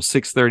be from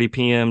 6:30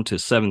 p.m. to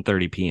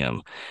 7:30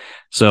 p.m.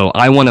 So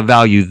I want to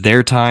value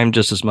their time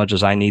just as much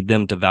as I need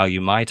them to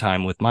value my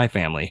time with my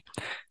family.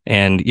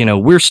 And,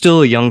 we're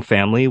still a young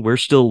family. We're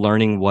still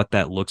learning what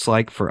that looks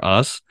like for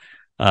us.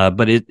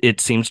 But it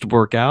seems to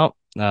work out.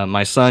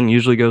 My son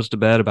usually goes to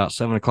bed about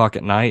 7:00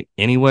 at night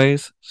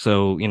anyways.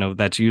 So,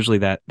 that's usually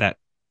that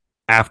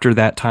after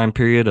that time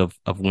period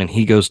of when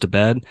he goes to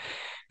bed.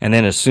 And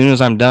then as soon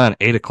as I'm done,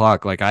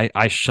 8:00, like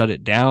I shut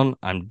it down.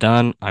 I'm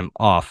done. I'm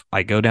off.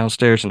 I go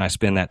downstairs and I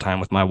spend that time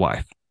with my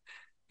wife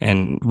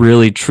and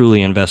really,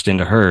 truly invest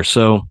into her.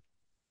 So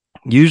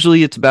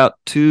usually it's about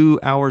 2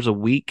 hours a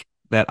week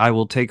that I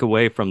will take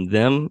away from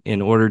them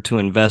in order to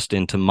invest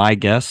into my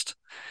guests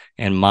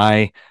and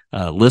my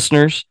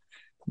listeners.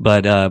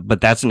 But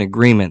that's an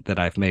agreement that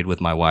I've made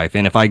with my wife.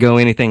 And if I go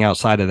anything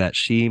outside of that,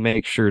 she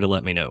makes sure to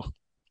let me know.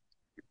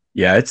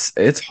 Yeah,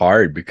 it's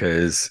hard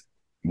because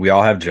we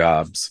all have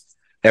jobs.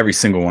 Every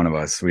single one of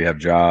us, we have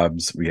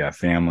jobs, we have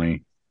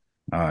family.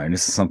 And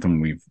this is something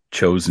we've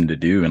chosen to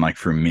do. And like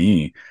for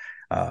me,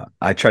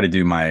 I try to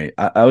do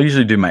I'll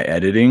usually do my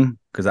editing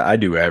because I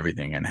do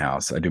everything in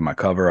house. I do my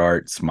cover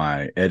arts,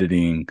 my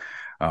editing.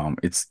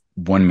 It's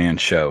one man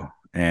show.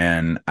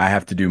 And I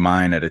have to do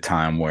mine at a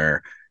time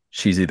where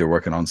she's either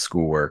working on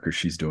schoolwork or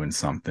she's doing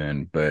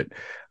something. But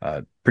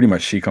pretty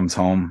much she comes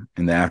home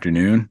in the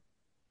afternoon.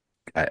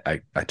 I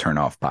turn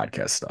off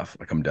podcast stuff.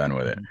 Like I'm done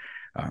with it.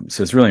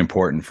 So it's really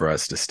important for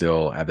us to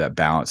still have that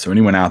balance. So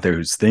anyone out there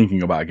who's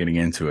thinking about getting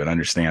into it,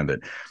 understand that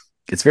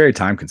it's very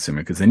time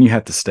consuming because then you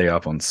have to stay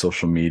up on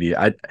social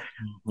media.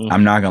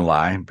 I'm not going to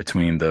lie,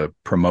 between the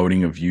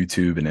promoting of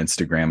YouTube and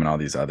Instagram and all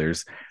these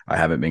others, I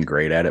haven't been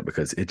great at it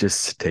because it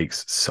just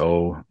takes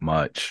so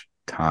much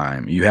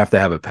time. You have to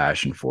have a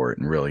passion for it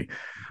and really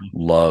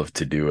love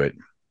to do it.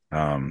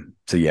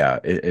 So yeah,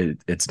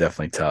 it's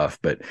definitely tough,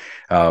 but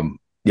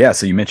yeah.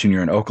 So you mentioned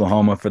you're in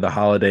Oklahoma for the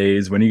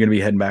holidays. When are you going to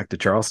be heading back to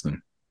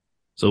Charleston?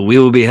 So we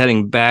will be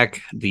heading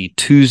back the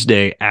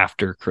Tuesday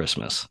after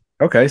Christmas.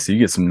 Okay. So you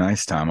get some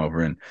nice time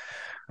over in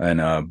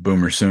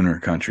Boomer Sooner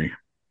country.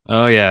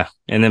 Oh yeah.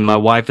 And then my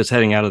wife is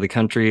heading out of the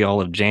country all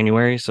of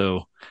January.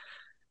 So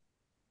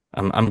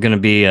I'm going to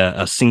be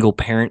a single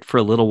parent for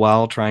a little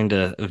while, trying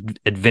to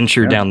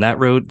adventure down that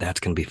road. That's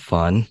going to be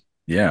fun.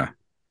 Yeah.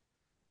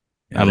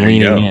 I'm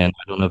leaning in.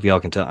 I don't know if y'all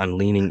can tell. I'm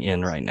leaning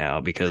in right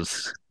now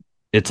because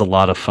it's a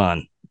lot of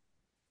fun.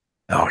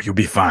 Oh, you'll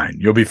be fine.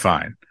 You'll be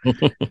fine.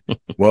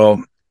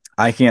 Well,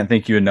 I can't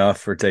thank you enough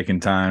for taking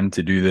time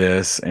to do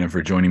this and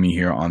for joining me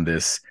here on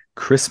this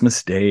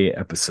Christmas Day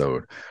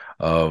episode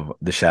of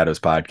the Shadows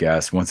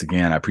Podcast. Once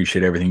again, I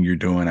appreciate everything you're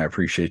doing. I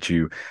appreciate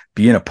you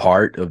being a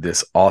part of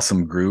this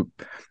awesome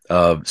group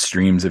of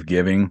Streams of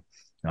Giving.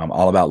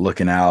 All about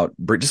looking out,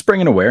 just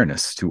bringing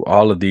awareness to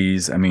all of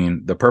these. I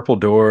mean, the Purple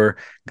Door,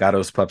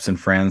 Gatos Pups and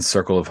Friends,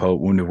 Circle of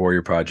Hope, Wounded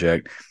Warrior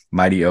Project,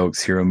 Mighty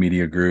Oaks, Hero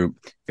Media Group,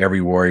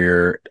 Every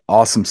Warrior,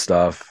 awesome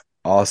stuff,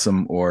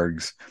 awesome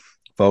orgs.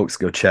 Folks,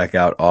 go check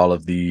out all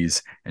of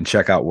these and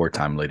check out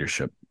Wartime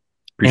Leadership.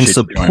 Appreciate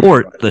and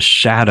support the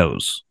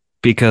Shadows,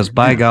 because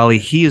by golly,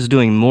 he is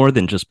doing more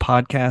than just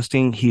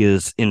podcasting. He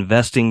is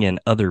investing in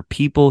other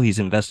people. He's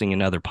investing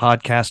in other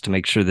podcasts to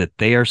make sure that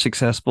they are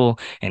successful.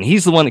 And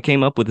he's the one that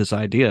came up with this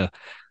idea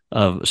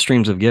of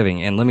Streams of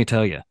Giving. And let me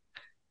tell you,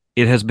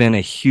 It has been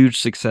a huge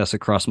success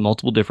across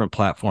multiple different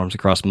platforms,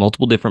 across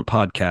multiple different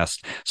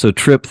podcasts. So,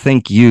 Trip,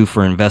 thank you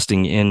for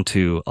investing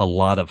into a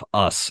lot of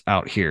us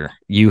out here.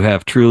 You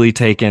have truly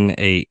taken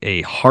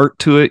a heart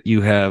to it.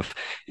 You have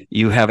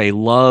a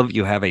love,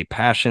 you have a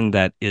passion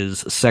that is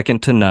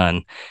second to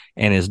none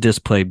and is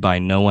displayed by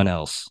no one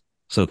else.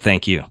 So,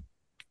 thank you.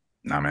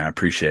 No, man, I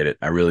appreciate it.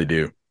 I really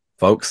do.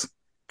 Folks,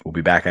 we'll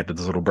be back after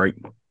this little break.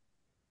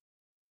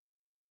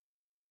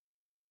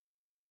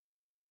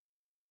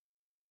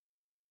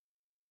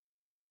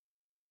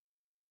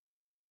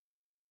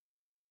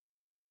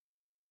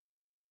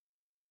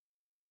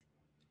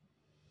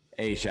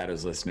 Hey,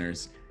 Shadows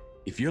listeners,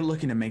 if you're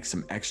looking to make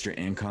some extra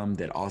income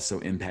that also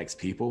impacts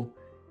people,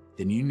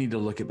 then you need to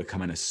look at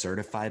becoming a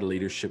certified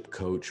leadership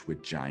coach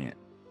with Giant.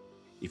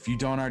 If you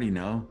don't already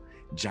know,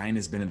 Giant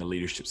has been in the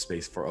leadership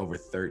space for over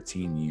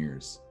 13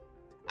 years.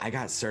 I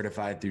got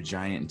certified through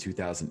Giant in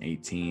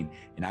 2018,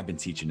 and I've been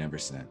teaching ever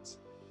since.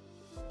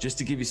 Just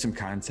to give you some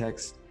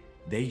context,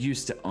 they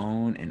used to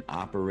own and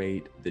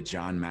operate the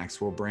John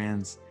Maxwell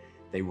brands.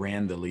 They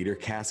ran the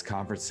LeaderCast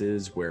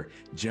conferences where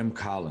Jim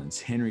Collins,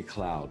 Henry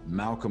Cloud,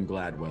 Malcolm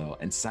Gladwell,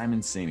 and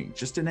Simon Sinek,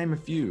 just to name a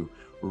few,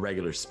 were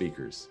regular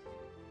speakers.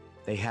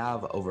 They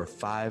have over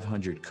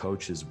 500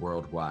 coaches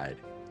worldwide,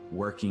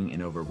 working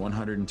in over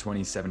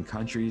 127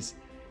 countries,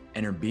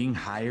 and are being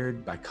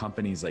hired by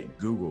companies like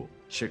Google,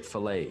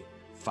 Chick-fil-A,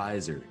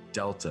 Pfizer,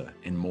 Delta,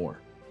 and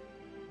more.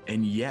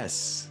 And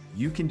yes,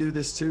 you can do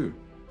this too.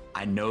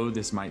 I know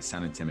this might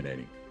sound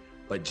intimidating,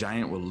 but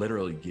Giant will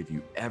literally give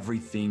you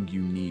everything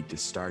you need to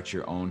start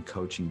your own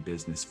coaching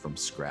business from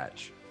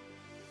scratch.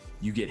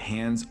 You get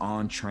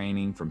hands-on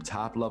training from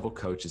top-level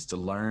coaches to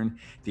learn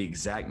the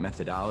exact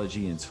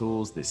methodology and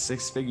tools that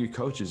six-figure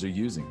coaches are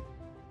using.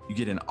 You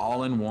get an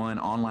all-in-one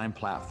online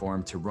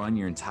platform to run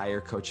your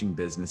entire coaching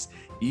business,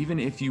 even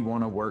if you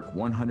want to work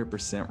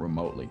 100%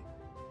 remotely.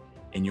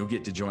 And you'll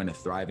get to join a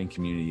thriving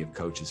community of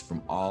coaches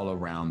from all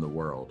around the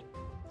world.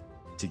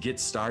 To get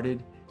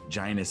started,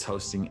 Giant is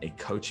hosting a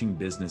coaching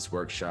business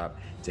workshop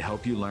to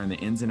help you learn the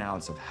ins and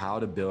outs of how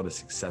to build a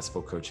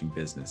successful coaching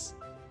business.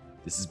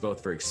 This is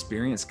both for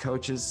experienced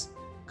coaches,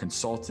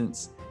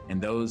 consultants, and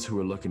those who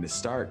are looking to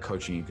start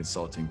coaching and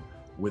consulting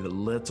with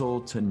little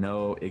to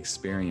no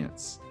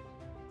experience.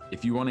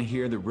 If you want to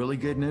hear the really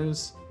good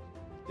news,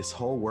 this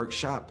whole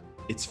workshop,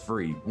 it's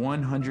free,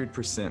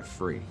 100%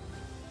 free.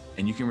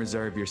 And you can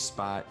reserve your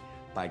spot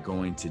by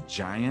going to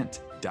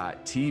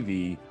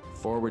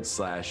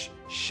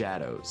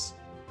giant.tv/shadows.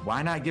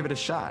 Why not give it a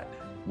shot?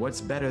 What's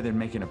better than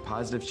making a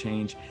positive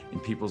change in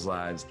people's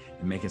lives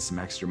and making some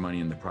extra money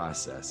in the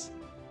process?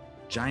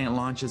 Giant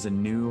launches a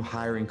new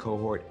hiring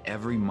cohort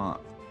every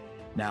month.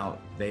 Now,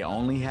 they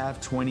only have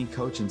 20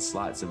 coaching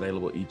slots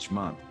available each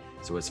month,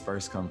 so it's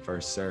first come,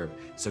 first serve.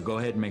 So go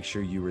ahead and make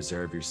sure you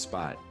reserve your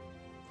spot.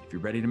 If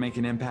you're ready to make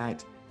an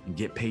impact and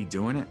get paid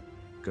doing it,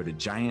 go to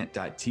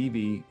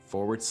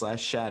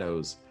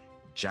giant.tv/shadows,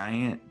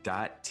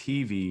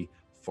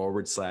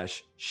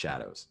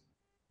 giant.tv/shadows.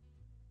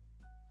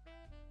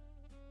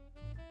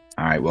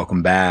 All right,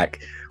 welcome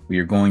back. We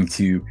are going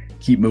to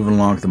keep moving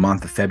along with the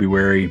month of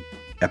February,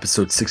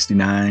 episode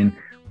 69.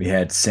 We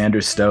had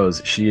Sandra Stowe.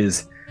 She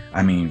is,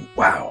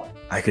 wow,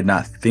 I could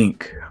not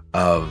think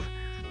of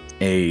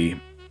a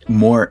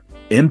more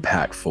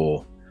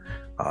impactful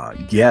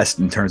guest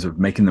in terms of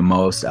making the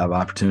most out of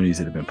opportunities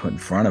that have been put in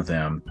front of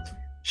them.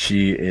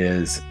 She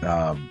is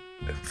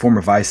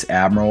former Vice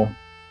Admiral,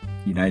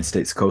 United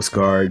States Coast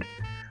Guard,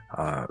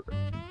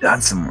 done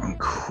some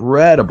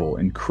incredible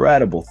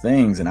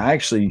things. And I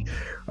actually,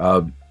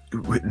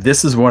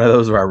 this is one of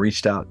those where I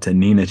reached out to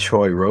Nina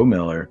Choi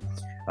Roemiller,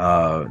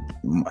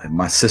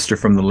 my sister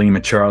from the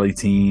Lima Charlie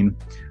team,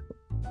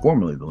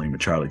 formerly the Lima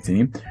Charlie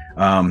team.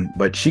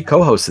 But she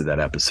co-hosted that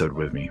episode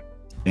with me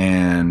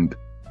and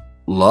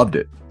loved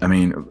it.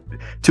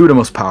 Two of the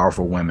most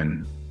powerful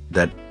women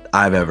that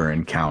I've ever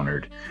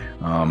encountered,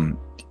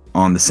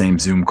 on the same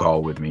Zoom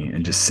call with me,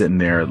 and just sitting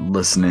there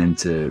listening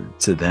to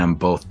them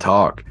both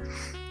talk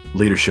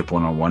leadership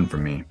one-on-one for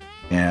me.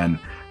 And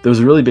there was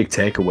a really big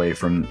takeaway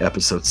from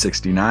episode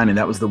 69, and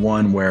that was the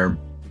one where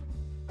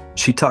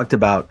she talked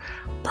about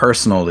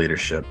personal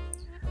leadership,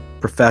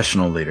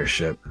 professional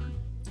leadership,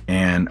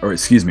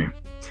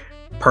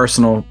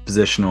 personal,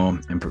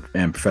 positional,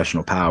 and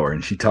professional power.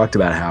 And she talked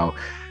about how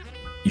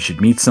you should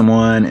meet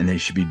someone and they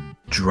should be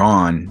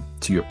drawn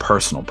to your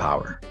personal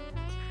power.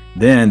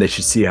 Then they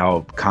should see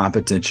how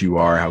competent you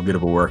are, how good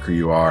of a worker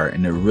you are,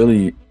 and they're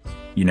really,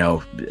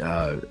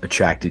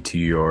 attracted to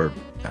your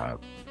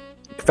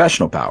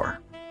professional power.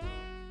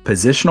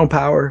 Positional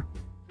power,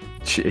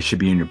 it should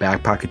be in your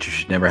back pocket. You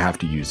should never have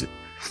to use it.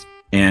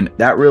 And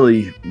that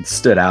really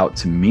stood out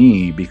to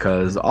me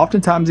because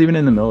oftentimes, even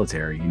in the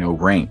military,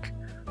 rank,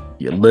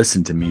 you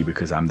listen to me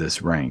because I'm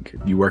this rank.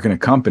 You work in a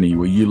company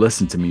where you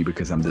listen to me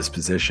because I'm this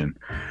position.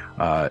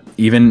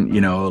 Even,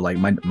 like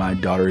my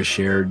daughter has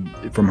shared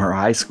from her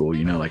high school,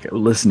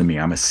 listen to me,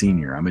 I'm a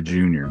senior, I'm a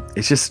junior.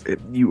 It's just,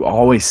 you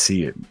always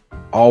see it,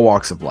 all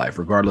walks of life,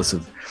 regardless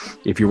of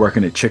if you're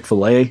working at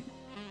Chick-fil-A,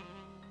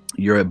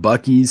 you're at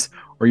Buc-ee's,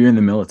 or you're in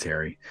the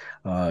military,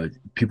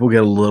 people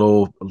get a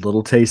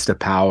little taste of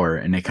power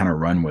and they kind of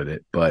run with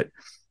it. But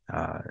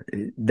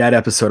that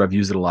episode, I've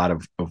used a lot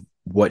of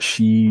what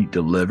she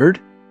delivered,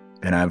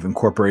 and I've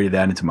incorporated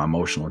that into my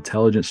emotional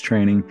intelligence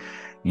training,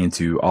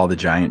 into all the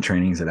giant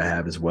trainings that I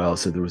have as well.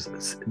 So there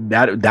was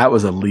that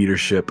was a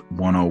leadership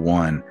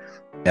 101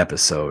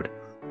 episode.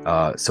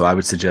 So I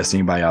would suggest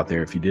anybody out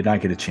there, if you did not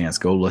get a chance,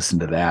 go listen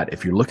to that.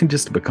 If you're looking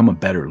just to become a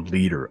better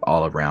leader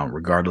all around,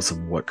 regardless of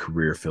what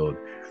career field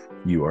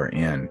you are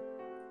in.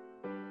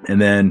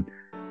 And then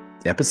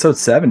episode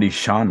 70,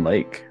 Sean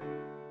Lake.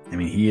 I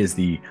mean, he is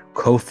the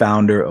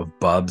co-founder of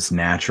Bubs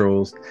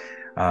Naturals.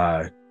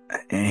 And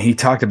he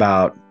talked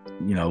about,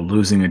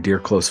 losing a dear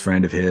close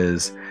friend of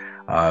his,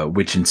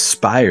 which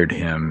inspired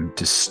him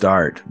to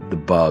start the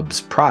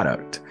Bubs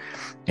product.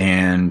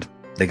 And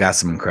they got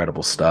some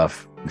incredible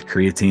stuff. The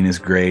creatine is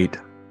great.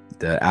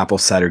 The apple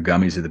cider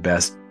gummies are the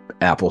best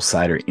apple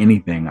cider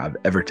anything I've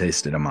ever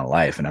tasted in my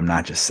life. And I'm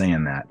not just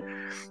saying that.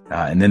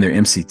 And then their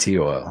MCT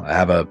oil. I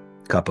have a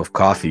cup of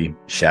coffee,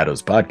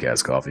 Shadows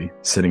Podcast coffee,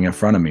 sitting in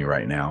front of me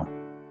right now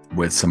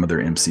with some of their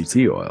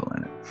MCT oil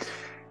in it.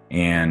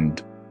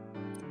 And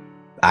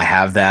I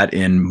have that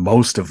in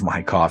most of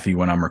my coffee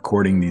when I'm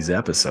recording these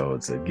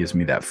episodes. It gives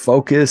me that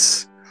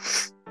focus,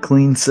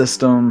 clean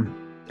system,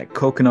 that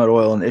coconut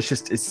oil, and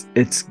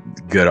it's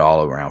good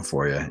all around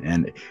for you.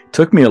 And it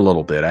took me a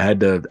little bit.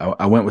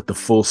 I went with the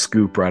full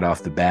scoop right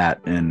off the bat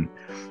and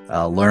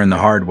learned the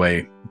hard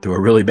way through a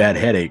really bad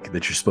headache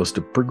that you're supposed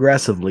to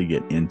progressively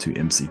get into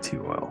MCT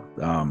oil.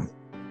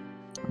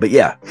 But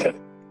yeah,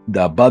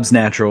 the Bubs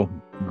Natural,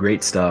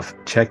 great stuff.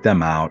 Check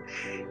them out.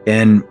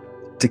 And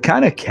to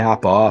kind of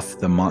cap off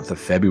the month of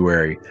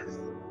February,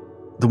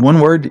 the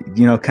one word,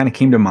 kind of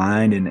came to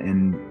mind,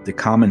 and the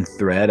common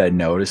thread I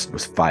noticed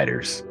was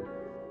fighters.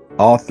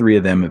 All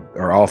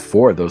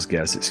four of those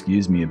guests,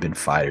 have been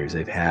fighters.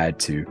 They've had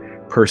to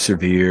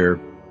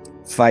persevere,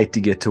 fight to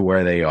get to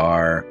where they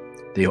are.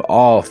 They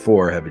all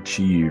four have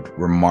achieved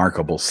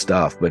remarkable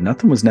stuff, but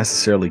nothing was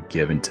necessarily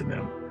given to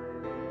them.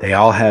 They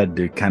all had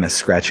to kind of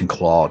scratch and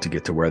claw to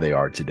get to where they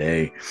are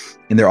today.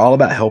 And they're all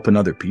about helping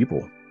other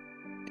people.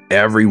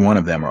 Every one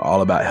of them are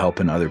all about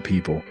helping other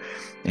people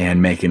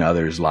and making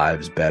others'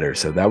 lives better.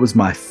 So that was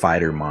my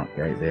fighter month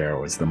right there,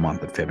 was the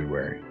month of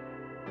February.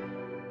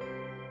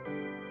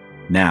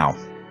 Now,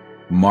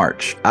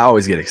 March. I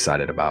always get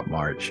excited about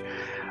March.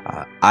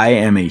 I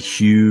am a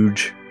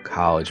huge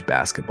college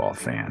basketball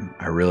fan.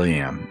 I really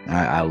am.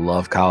 I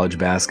love college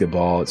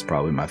basketball. It's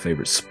probably my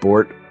favorite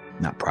sport.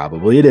 Not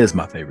probably, it is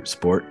my favorite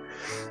sport.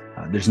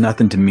 There's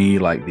nothing to me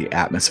like the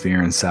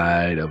atmosphere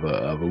inside of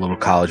a little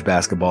college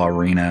basketball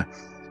arena,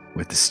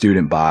 with the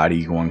student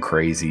body going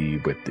crazy,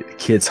 with the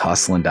kids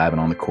hustling, diving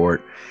on the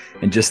court,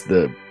 and just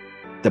the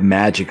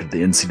magic of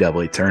the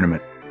NCAA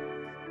tournament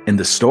and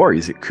the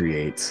stories it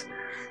creates.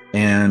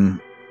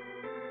 And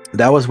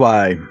that was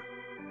why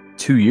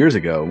 2 years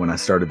ago, when I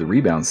started the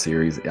Rebound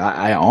series,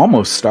 I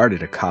almost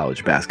started a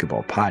college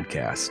basketball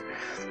podcast.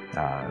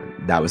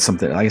 That was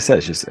something, like I said,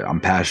 it's just,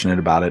 I'm passionate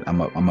about it.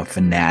 I'm a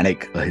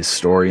fanatic, a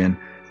historian.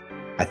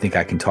 I think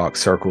I can talk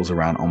circles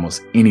around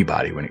almost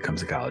anybody when it comes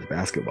to college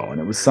basketball. And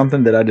it was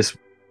something that I just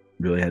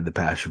really had the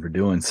passion for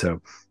doing.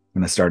 So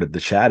when I started the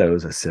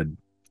Shadows, I said,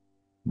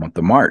 month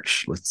of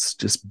March, let's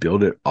just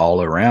build it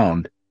all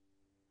around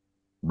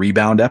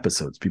rebound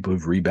episodes, people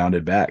who've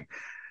rebounded back.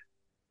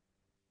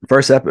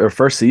 First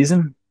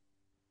season,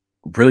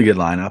 really good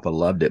lineup. I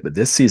loved it. But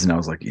this season, I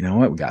was like, you know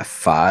what? We got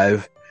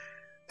five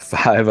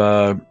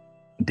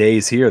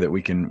days here that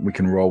we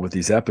can roll with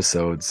these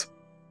episodes.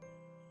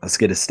 Let's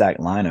get a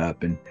stacked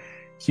lineup. And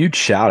huge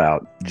shout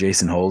out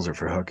Jason Holzer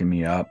for hooking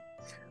me up,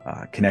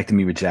 connecting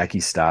me with Jackie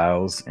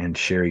Stiles and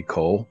Sherry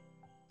Cole.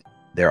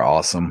 They're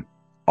awesome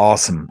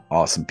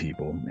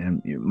people.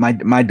 And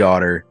my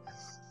daughter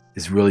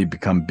has really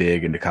become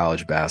big into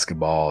college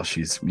basketball.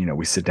 She's,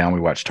 we sit down, we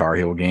watch Tar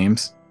Heel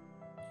games.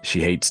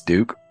 She hates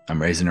Duke. I'm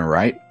raising her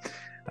right.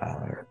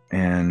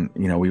 And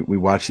we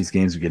watch these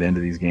games, we get into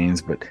these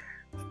games, but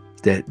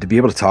to be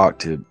able to talk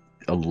to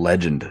a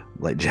legend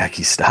like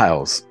Jackie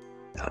Stiles,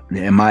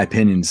 in my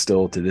opinion,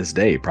 still to this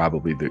day,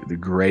 probably the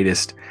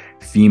greatest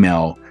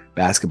female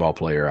basketball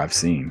player I've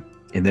seen.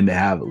 And then to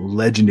have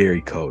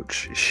legendary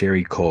coach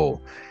Sherry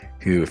Cole,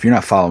 who, if you're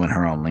not following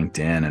her on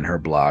LinkedIn and her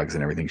blogs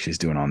and everything she's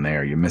doing on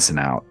there, you're missing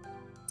out.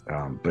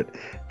 But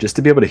just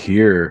to be able to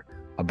hear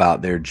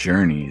about their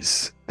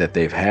journeys that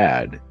they've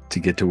had to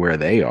get to where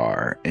they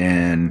are,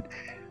 and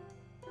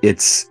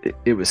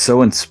it was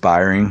so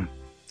inspiring.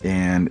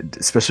 And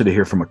especially to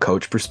hear from a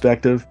coach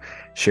perspective,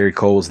 Sherry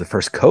Cole was the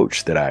first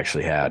coach that I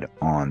actually had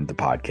on the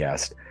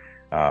podcast,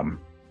 and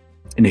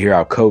to hear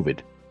how COVID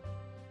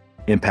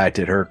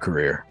impacted her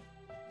career.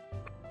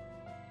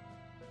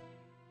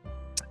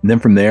 And then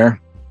from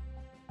there,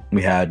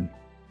 we had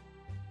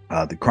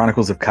the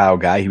Chronicles of Kyle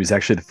Guy. He was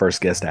actually the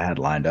first guest I had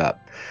lined up.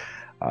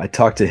 I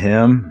talked to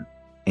him,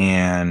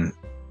 and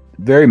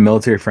very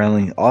military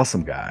friendly,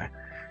 awesome guy.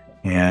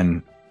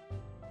 And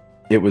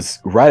it was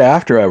right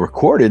after I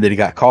recorded that he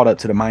got called up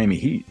to the Miami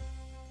Heat.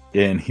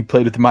 and he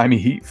played with the Miami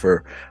Heat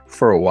for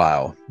a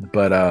while.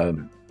 But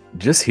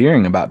just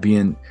hearing about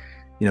being,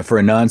 for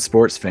a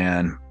non-sports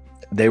fan,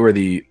 they were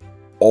the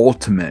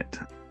ultimate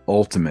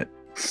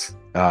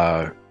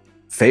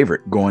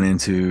favorite going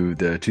into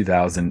the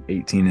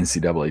 2018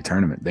 NCAA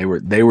tournament. They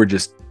were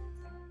just,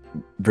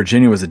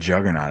 Virginia was a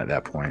juggernaut at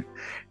that point.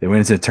 They went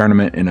into the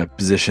tournament in a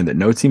position that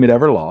no team had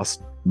ever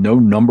lost. No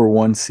number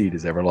 1 seed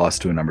has ever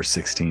lost to a number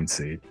 16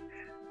 seed.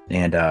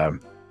 And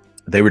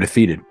they were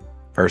defeated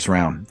first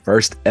round,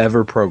 first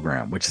ever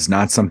program, which is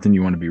not something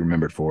you want to be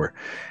remembered for,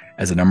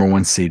 as a number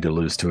 1 seed to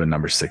lose to a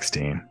number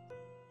 16.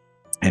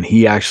 And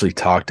he actually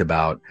talked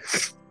about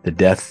the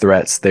death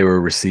threats they were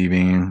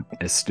receiving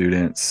as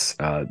students,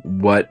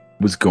 what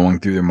was going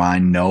through their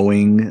mind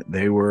knowing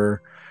they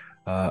were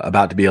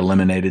about to be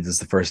eliminated as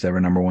the first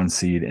ever number 1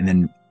 seed. And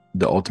then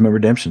the ultimate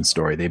redemption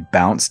story. They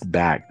bounced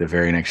back the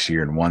very next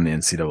year and won the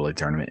NCAA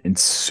tournament in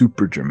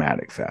super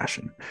dramatic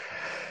fashion.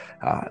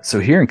 So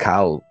hearing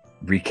Kyle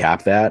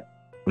recap that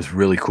was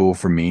really cool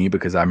for me,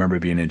 because I remember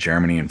being in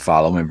Germany and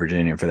following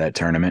Virginia for that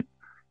tournament.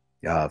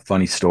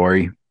 Funny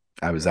story.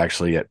 I was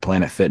actually at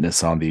Planet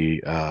Fitness on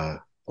the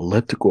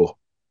elliptical,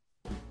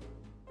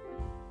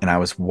 and I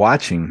was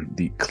watching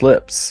the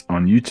clips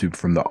on YouTube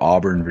from the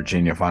Auburn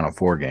Virginia Final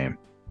Four game.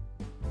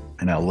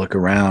 And I look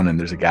around and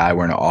there's a guy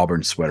wearing an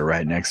Auburn sweater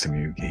right next to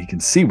me. He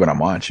can see what I'm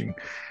watching.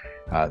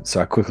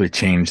 So I quickly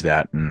changed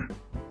that and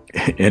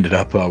ended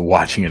up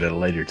watching it at a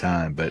later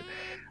time. But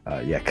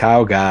yeah,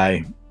 Kyle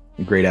Guy,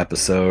 great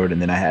episode. And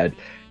then I had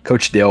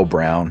Coach Dale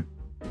Brown,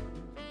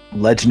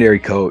 legendary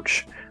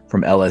coach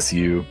from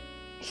LSU.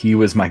 He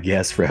was my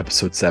guest for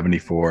episode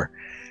 74.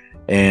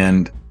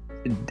 And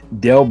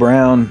Dale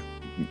Brown,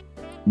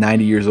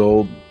 90 years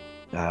old,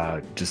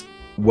 just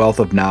wealth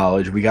of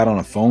knowledge. We got on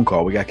a phone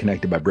call. We got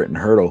connected by Britton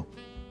Hurdle,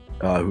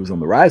 who was on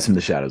the Rise from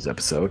the Shadows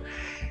episode.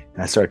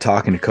 And I started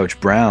talking to Coach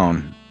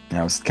Brown, and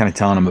I was kind of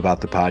telling him about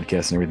the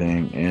podcast and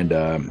everything.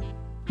 And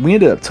we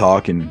ended up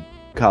talking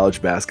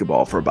college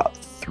basketball for about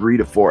 3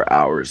 to 4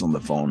 hours on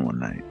the phone one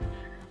night,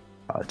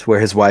 to where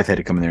his wife had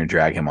to come in there and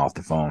drag him off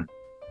the phone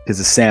because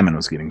the salmon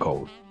was getting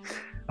cold.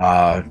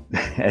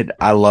 And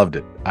I loved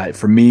it.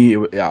 For me,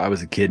 I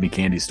was a kid in a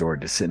candy store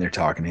just sitting there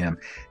talking to him,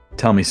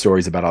 telling me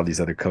stories about all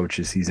these other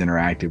coaches he's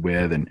interacted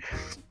with, and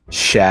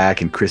Shaq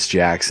and Chris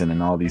Jackson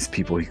and all these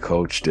people he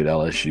coached at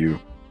LSU.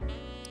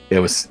 It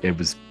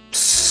was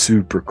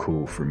super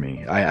cool for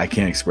me. I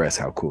can't express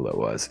how cool it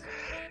was.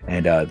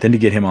 And then to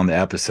get him on the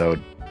episode,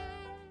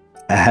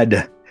 I had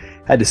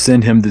to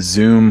send him the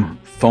Zoom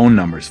phone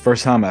numbers.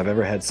 First time I've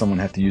ever had someone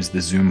have to use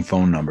the Zoom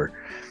phone number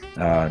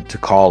to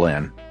call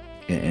in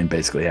and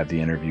basically have the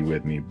interview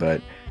with me.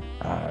 But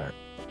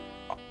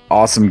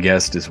awesome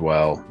guest as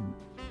well.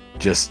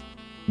 Just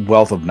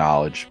wealth of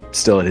knowledge,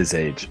 still at his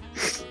age.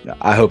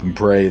 I hope and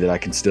pray that I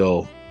can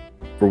still,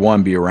 for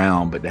one, be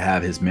around, but to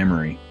have his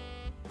memory.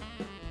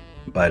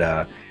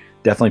 But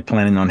definitely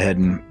planning on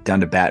heading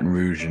down to Baton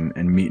Rouge and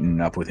meeting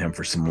up with him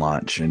for some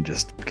lunch and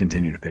just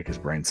continue to pick his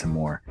brain some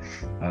more.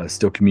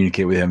 Still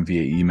communicate with him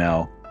via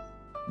email.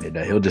 And,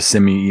 he'll just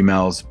send me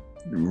emails.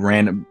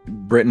 Random.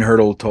 Britton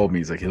Hurdle told me,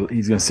 he's like,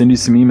 he's going to send you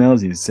some emails.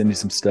 He's going to send you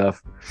some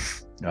stuff.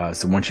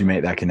 So once you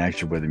make that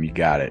connection with him, you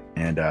got it.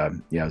 And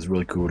yeah, it was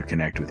really cool to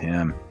connect with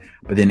him.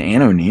 But then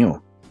Ann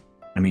O'Neill,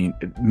 I mean,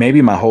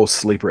 maybe my whole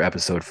sleeper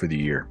episode for the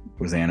year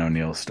was Ann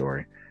O'Neill's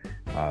story.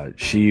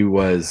 She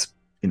was,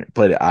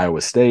 played at Iowa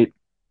State,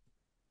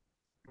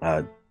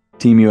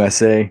 Team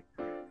USA,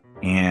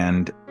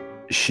 and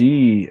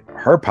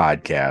her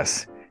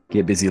podcast,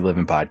 Get Busy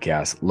Living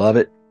podcast, love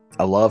it.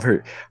 I love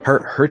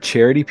her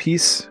charity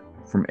piece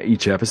from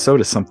each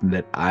episode is something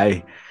that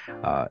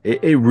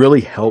it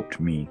really helped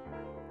me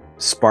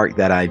spark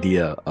that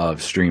idea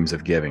of streams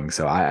of giving.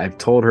 So I've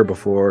told her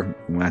before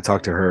when I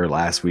talked to her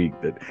last week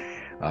that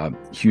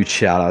huge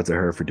shout out to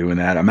her for doing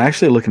that. I'm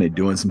actually looking at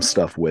doing some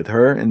stuff with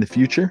her in the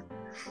future.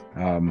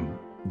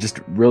 Just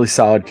really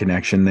solid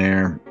connection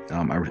there.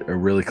 I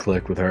really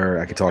click with her.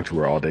 I could talk to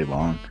her all day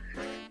long.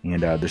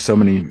 And there's so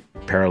many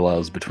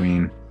parallels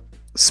between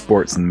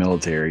sports and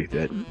military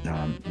that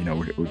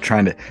we're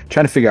trying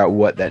to figure out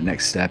what that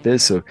next step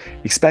is. So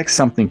expect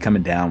something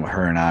coming down with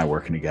her and I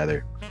working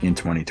together in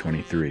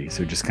 2023.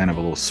 So just kind of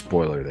a little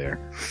spoiler there.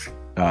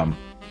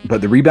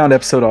 But the rebound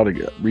episodes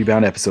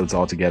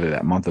all together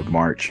that month of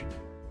March,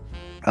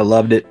 I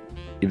loved it.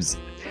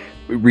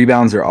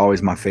 Rebounds are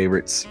always my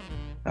favorites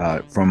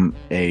from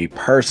a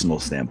personal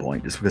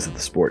standpoint, just because of the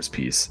sports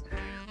piece.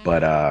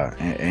 But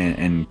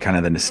and kind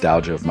of the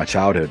nostalgia of my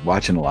childhood,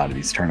 watching a lot of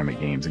these tournament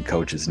games and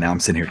coaches. Now I'm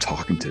sitting here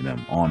talking to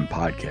them on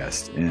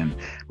podcast, and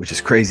which is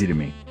crazy to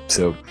me.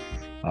 So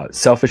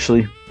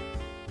selfishly,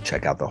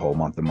 check out the whole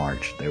month of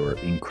March. They were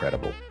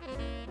incredible.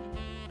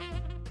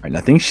 All right, now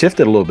things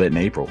shifted a little bit in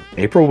April.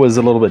 April was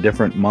a little bit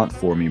different month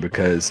for me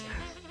because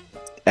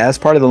as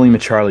part of the Lima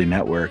Charlie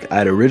Network, I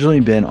had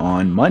originally been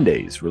on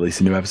Mondays,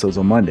 releasing new episodes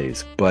on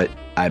Mondays, but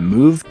I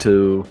moved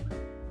to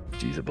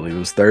I believe it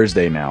was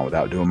Thursday now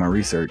without doing my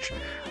research.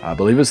 I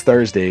believe it was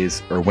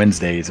Thursdays or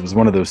Wednesdays. It was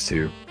one of those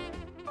two.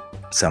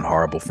 Sound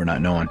horrible for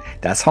not knowing.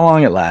 That's how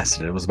long it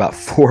lasted. It was about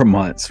 4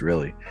 months,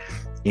 really.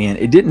 And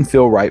it didn't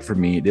feel right for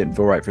me. It didn't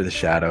feel right for the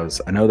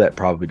Shadows. I know that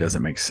probably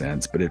doesn't make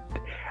sense, but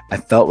I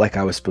felt like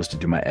I was supposed to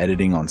do my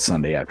editing on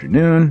Sunday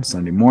afternoon,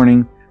 Sunday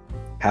morning,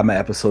 have my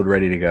episode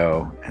ready to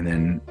go, and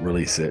then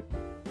release it.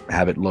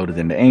 Have it loaded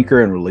into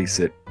Anchor and release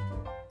it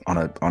on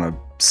a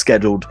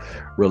scheduled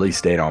release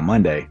date on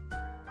Monday.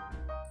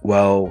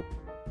 Well,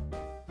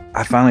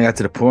 I finally got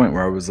to the point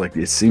where I was like,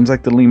 it seems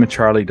like the Lima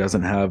Charlie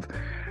doesn't have,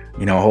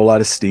 a whole lot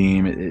of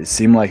steam. It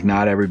seemed like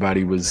not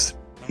everybody was,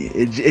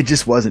 it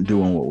just wasn't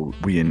doing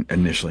what we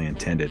initially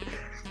intended.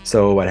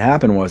 So what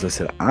happened was I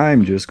said,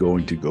 I'm just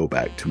going to go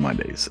back to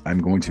Mondays. I'm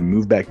going to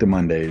move back to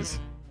Mondays.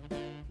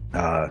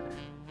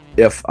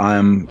 If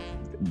I'm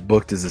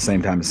booked as the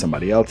same time as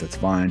somebody else, that's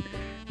fine.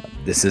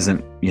 This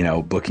isn't,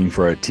 booking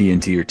for a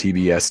TNT or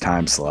TBS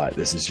time slot.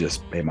 This is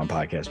just, hey, my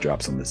podcast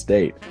drops on this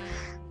date.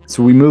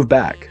 So we moved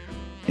back.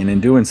 And in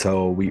doing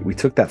so, we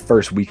took that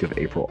first week of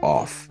April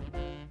off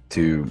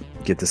to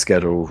get the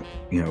schedule,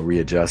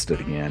 readjusted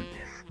again.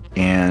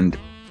 And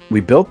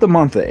we built the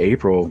month of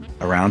April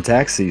around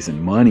tax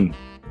season. Money.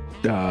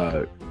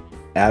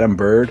 Adam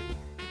Bird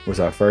was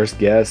our first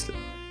guest,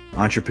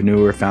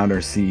 entrepreneur, founder,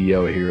 and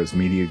CEO of Heroes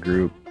Media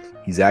Group.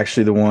 He's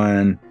actually the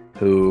one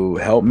who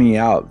helped me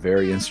out,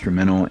 very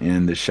instrumental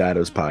in the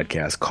Shadows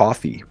podcast,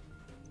 Coffee,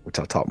 which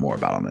I'll talk more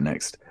about on the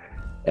next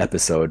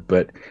episode.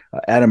 But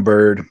Adam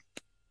Bird,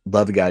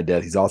 love the guy to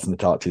death. He's awesome to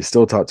talk to.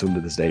 Still talk to him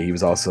to this day. He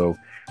was also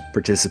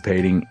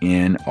participating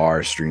in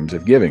our streams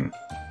of giving.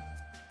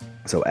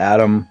 So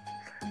Adam,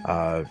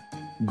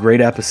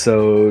 great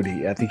episode.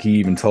 I think he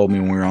even told me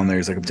when we were on there,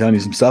 he's like, I'm telling you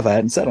some stuff I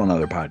hadn't said on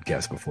other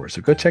podcasts before,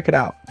 so go check it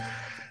out.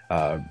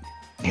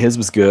 His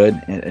was good,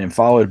 and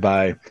followed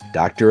by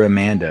Dr.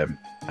 Amanda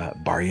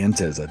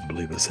Barrientos. I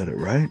believe I said it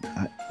right.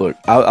 Look,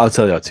 I'll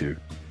tell y'all too,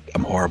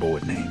 I'm horrible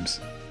with names.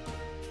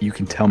 You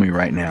can tell me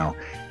right now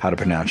how to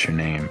pronounce your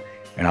name,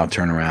 and I'll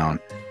turn around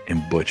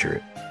and butcher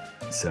it.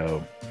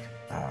 So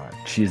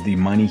she is the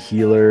money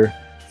healer,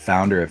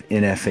 founder of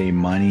NFA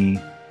Money,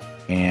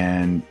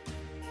 and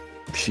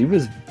she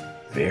was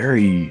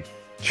very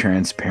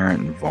transparent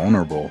and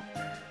vulnerable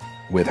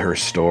with her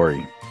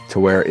story to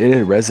where it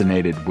had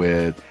resonated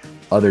with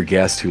other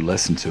guests who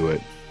listened to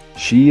it.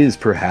 She is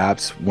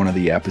perhaps one of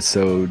the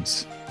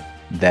episodes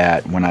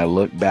that, when I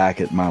look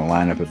back at my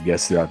lineup of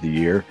guests throughout the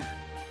year,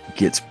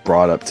 gets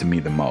brought up to me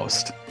the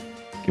most.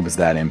 It was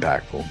that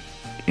impactful.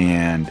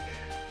 And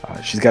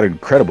she's got an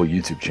incredible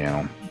YouTube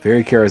channel,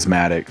 very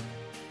charismatic,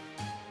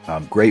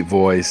 great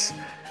voice.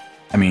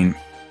 I mean,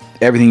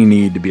 everything you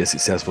need to be a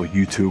successful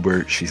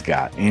YouTuber, she's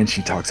got. And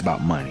she talks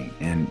about money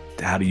and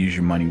how to use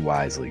your money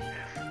wisely.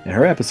 And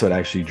her episode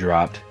actually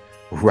dropped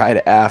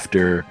right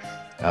after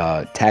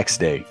tax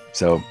day.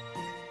 So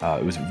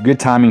it was good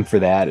timing for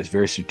that. It's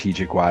very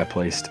strategic why I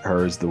placed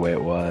hers the way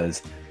it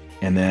was.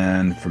 And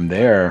then from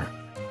there,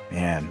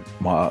 man,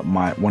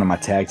 one of my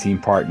tag team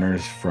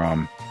partners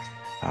from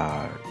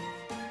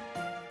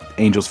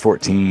Angels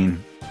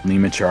 14,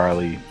 Lima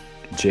Charlie,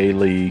 Jay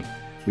Lee,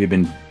 we've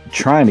been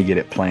trying to get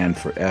it planned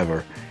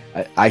forever.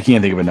 I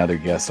can't think of another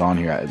guest on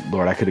here.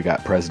 Lord, I could have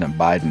got President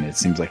Biden. It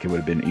seems like it would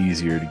have been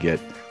easier to get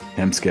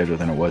him scheduled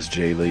than it was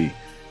Jay Lee.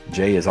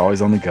 Jay is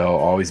always on the go,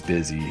 always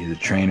busy. He's a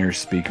trainer,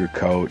 speaker,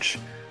 coach,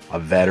 a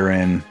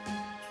veteran,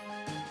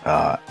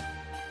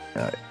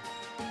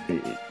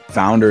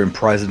 founder and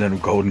president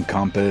of Golden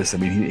Compass. I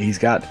mean, he's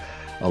got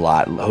a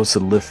lot. Host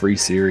of the Live Free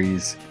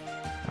series.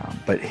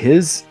 But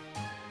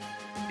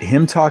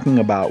him talking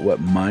about what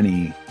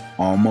money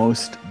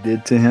almost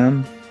did to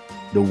him,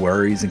 the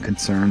worries and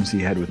concerns he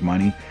had with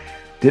money,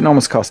 didn't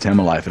almost cost him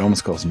a life. It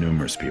almost cost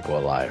numerous people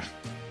a life.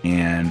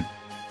 And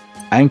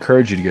I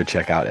encourage you to go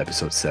check out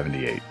episode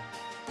 78,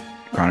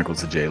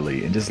 Chronicles of Jay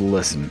Lee, and just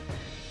listen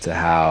to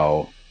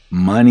how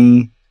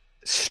money,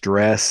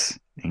 stress,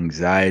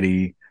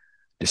 anxiety,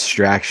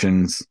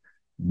 distractions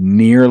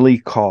nearly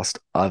cost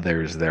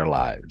others their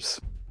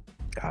lives.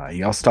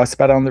 He also talks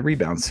about it on the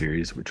Rebound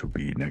series, which will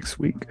be next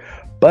week.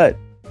 But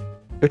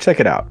go check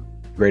it out.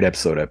 Great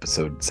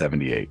episode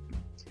 78.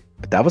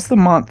 But that was the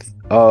month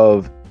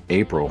of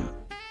April.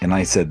 And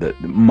like I said, the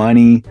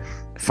money,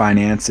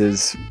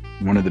 finances,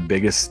 one of the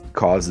biggest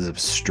causes of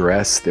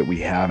stress that we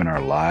have in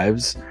our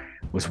lives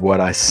was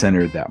what I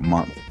centered that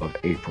month of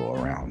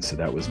April around. So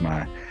that was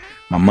my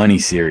money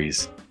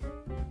series.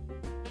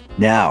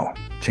 Now,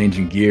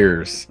 changing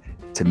gears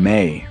to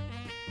May.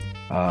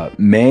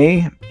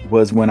 May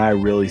was when I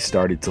really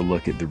started to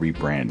look at the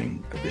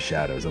rebranding of the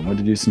Shadows. I wanted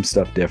to do some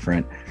stuff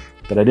different,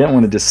 but I didn't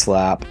want to just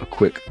slap a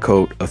quick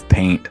coat of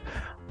paint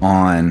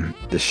on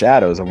the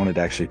Shadows. I wanted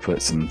to actually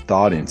put some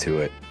thought into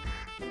it,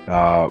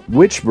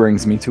 which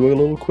brings me to a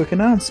little quick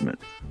announcement.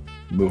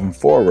 Moving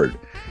forward,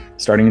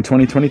 starting in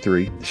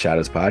 2023, the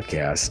Shadows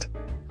podcast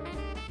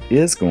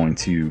is going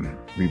to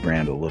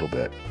rebrand a little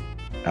bit.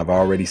 I've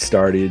already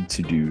started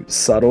to do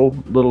subtle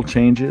little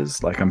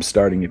changes, like I'm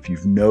starting, if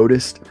you've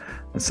noticed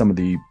on some of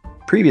the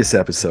previous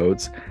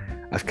episodes,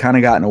 I've kind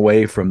of gotten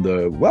away from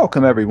the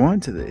welcome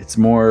everyone to it's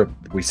more,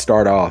 we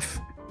start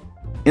off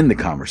in the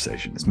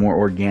conversation. It's more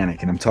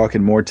organic, and I'm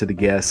talking more to the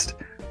guest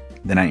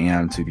than I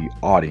am to the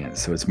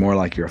audience. So it's more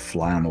like you're a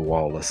fly on the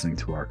wall listening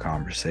to our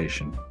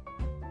conversation.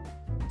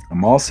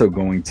 I'm also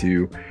going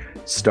to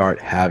start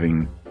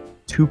having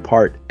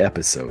 2-part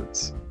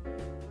episodes.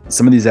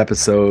 Some of these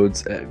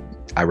episodes,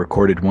 I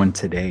recorded one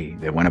today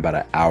that went about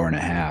an hour and a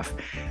half.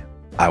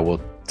 I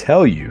will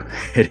tell you,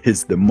 it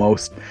is the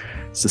most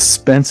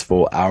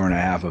suspenseful hour and a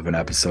half of an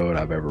episode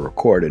I've ever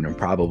recorded, and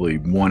probably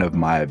one of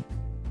my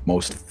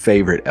most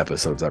favorite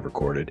episodes I've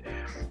recorded.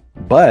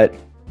 But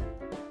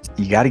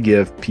you got to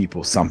give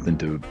people something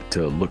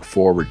to look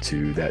forward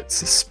to, that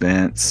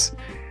suspense,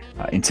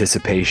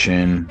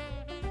 anticipation,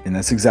 and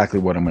that's exactly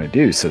what I'm going to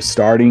do. So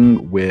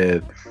starting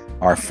with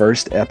our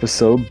first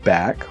episode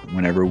back,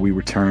 whenever we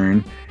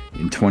return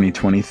in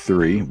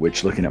 2023,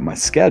 which, looking at my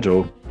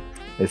schedule,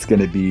 it's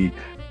going to be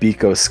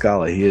Biko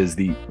Scala. He is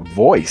the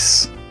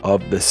voice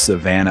of the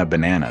Savannah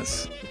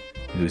Bananas.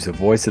 He was the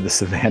voice of the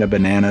Savannah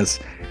Bananas.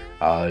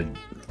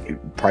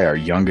 Probably our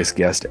youngest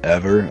guest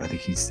ever. I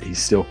think he's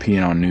still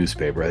peeing on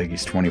newspaper. I think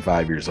he's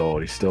 25 years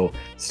old. He's still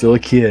a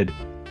kid.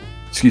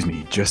 Excuse me,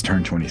 he just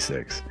turned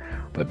 26.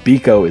 But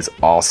Biko is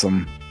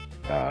awesome.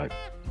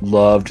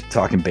 Loved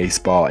talking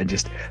baseball and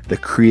just the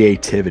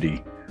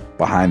creativity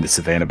behind the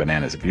Savannah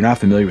Bananas. If you're not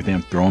familiar with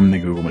them, throw them in the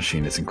Google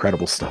machine. It's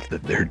incredible stuff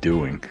that they're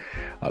doing.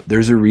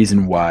 There's a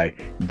reason why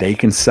they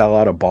can sell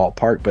out a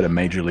ballpark, but a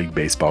Major League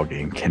Baseball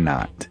game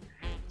cannot.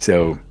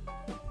 So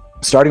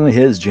starting with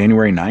his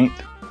January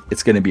 9th,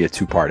 it's going to be a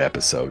 2-part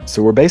episode.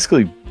 So we're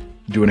basically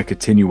doing a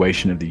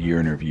continuation of the year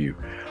in review.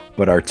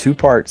 But our 2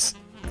 parts,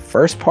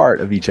 first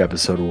part of each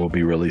episode will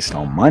be released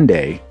on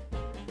Monday.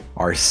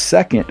 Our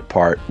second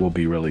part will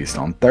be released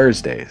on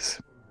Thursdays.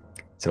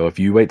 So if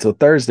you wait till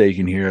Thursday, you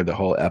can hear the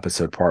whole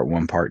episode, part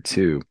 1, part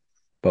 2.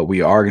 But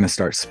we are going to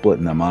start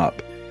splitting them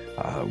up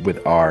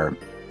with our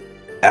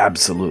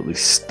absolutely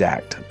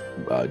stacked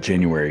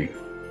January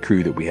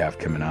crew that we have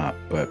coming up.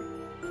 But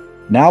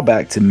now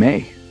back to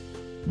May.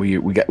 We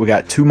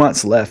got 2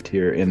 months left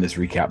here in this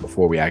recap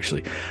before we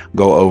actually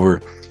go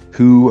over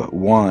who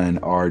won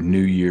our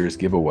New Year's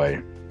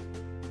giveaway.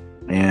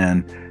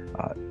 And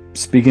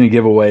speaking of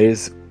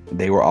giveaways,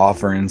 they were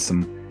offering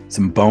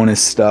some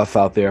bonus stuff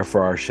out there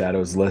for our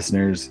Shadows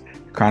listeners.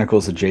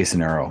 Chronicles of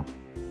Jason Earl.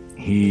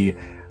 He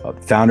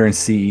founder and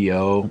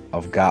CEO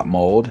of Got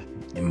Mold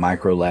in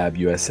Microlab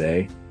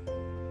USA.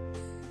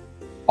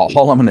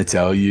 All I'm going to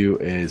tell you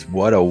is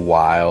what a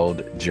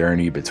wild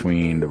journey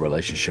between the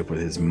relationship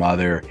with his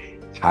mother,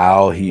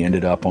 how he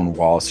ended up on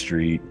Wall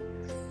Street,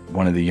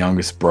 one of the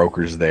youngest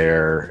brokers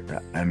there.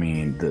 I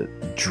mean, the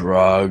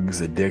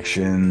drugs,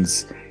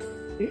 addictions.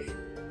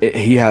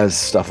 He has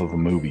stuff of a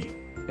movie.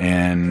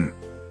 And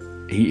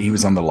he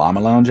was on the Llama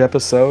Lounge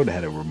episode,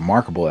 had a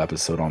remarkable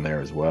episode on there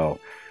as well.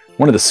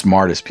 One of the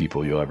smartest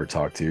people you'll ever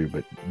talk to.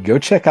 But go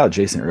check out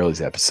Jason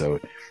Early's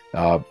episode.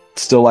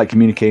 Still like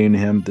communicating to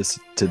him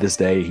to this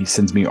day. He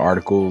sends me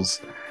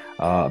articles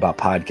about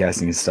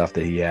podcasting and stuff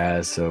that he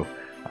has. So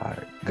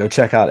go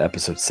check out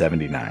episode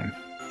 79.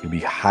 You'll be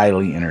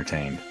highly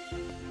entertained.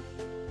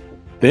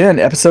 Then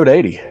episode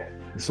 80.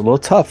 It's a little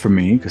tough for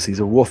me because he's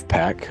a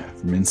Wolfpack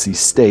from NC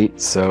State.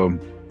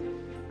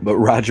 But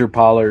Roger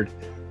Pollard,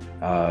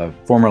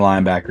 former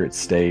linebacker at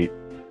State,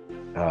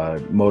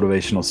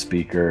 motivational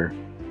speaker,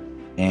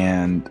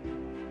 and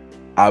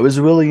I was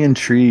really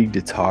intrigued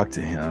to talk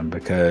to him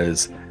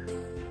because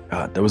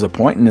there was a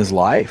point in his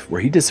life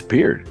where he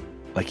disappeared.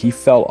 Like, he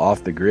fell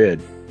off the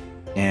grid.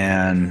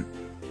 And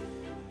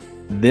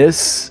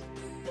this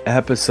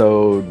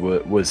episode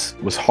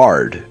was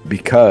hard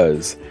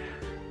because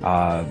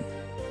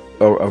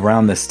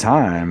around this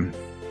time,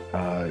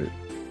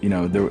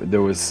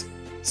 there was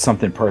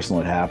something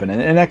personal that happened.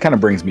 And that kind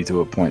of brings me to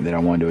a point that I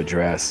wanted to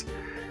address.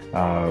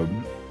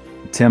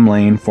 Tim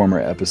Lane, former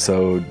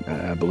episode,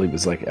 I believe it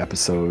was like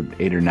episode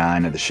 8 or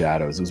 9 of The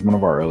Shadows. It was one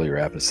of our earlier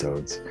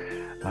episodes.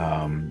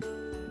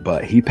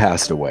 But he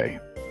passed away,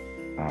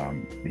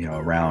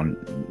 around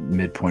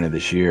midpoint of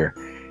this year.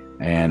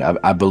 And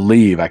I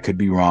believe, I could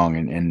be wrong,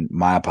 and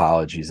my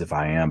apologies if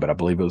I am, but I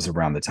believe it was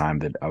around the time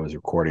that I was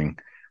recording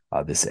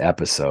this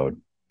episode.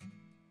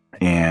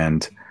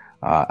 And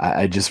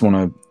I just want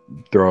to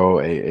throw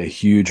a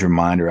huge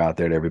reminder out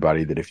there to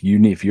everybody that if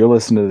you're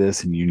listening to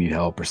this and you need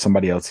help, or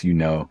somebody else you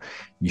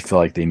feel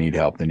like they need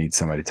help, they need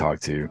somebody to talk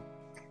to,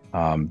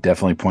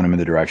 definitely point them in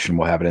the direction.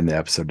 We'll have it in the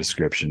episode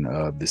description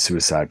of the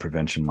suicide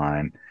prevention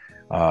line,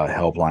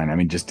 helpline. I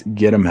mean, just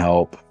get them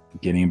help,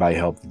 get anybody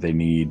help that they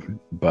need.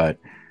 But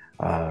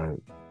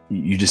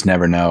you just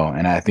never know.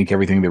 And I think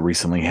everything that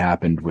recently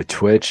happened with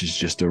Twitch is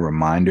just a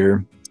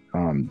reminder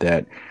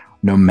that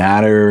no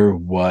matter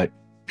what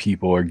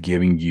people are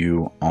giving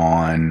you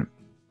on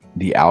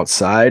the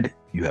outside,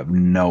 you have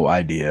no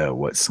idea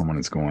what someone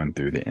is going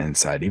through the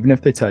inside, even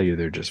if they tell you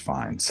they're just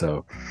fine.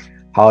 So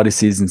holiday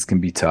seasons can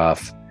be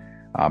tough,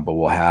 but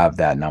we'll have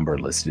that number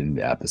listed in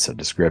the episode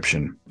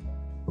description.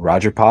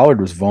 Roger Pollard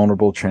was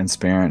vulnerable,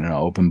 transparent, and an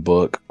open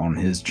book on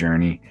his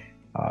journey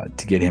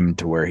to get him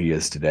to where he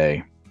is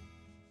today.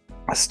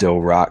 I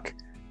still rock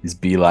his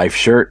Be Life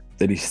shirt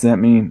that he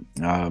sent me.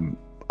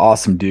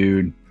 Awesome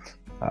dude.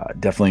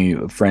 Definitely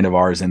a friend of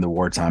ours in the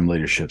wartime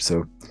leadership.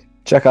 So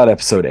check out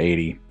episode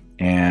 80.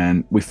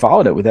 And we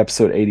followed it with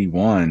episode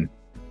 81.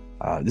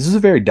 This is a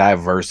very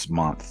diverse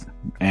month.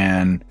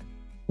 And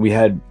we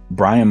had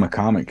Brian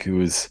McCormick,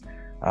 who is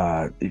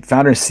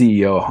founder and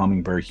CEO of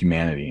Hummingbird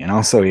Humanity. And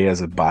also he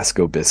has a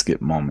Bosco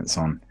Biscuit moments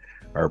on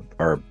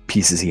or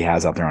pieces he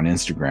has out there on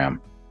Instagram.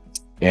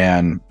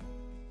 And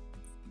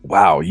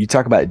wow, you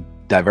talk about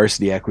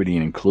diversity, equity,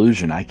 and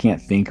inclusion. I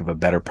can't think of a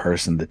better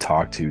person to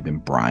talk to than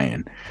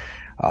Brian.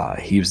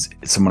 He was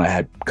someone I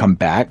had come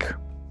back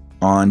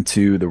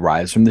onto the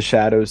Rise from the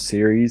Shadows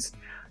series,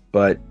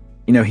 but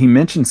he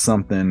mentioned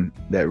something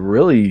that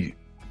really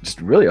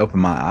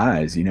opened my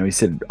eyes. He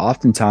said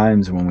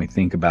oftentimes when we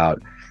think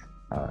about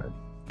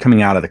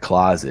coming out of the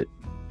closet,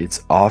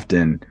 it's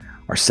often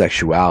our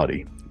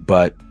sexuality,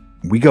 but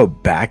we go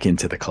back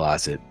into the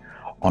closet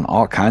on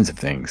all kinds of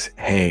things.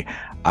 Hey,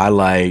 I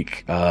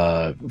like,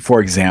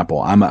 for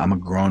example, I'm a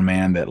grown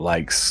man that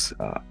likes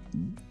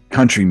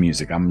country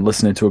music. I'm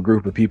listening to a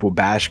group of people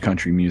bash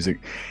country music,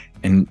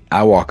 and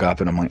I walk up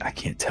and I'm like, I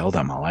can't tell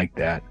them I like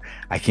that.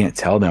 I can't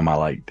tell them I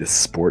like this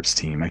sports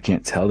team. I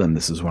can't tell them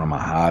this is one of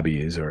my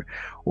hobbies, or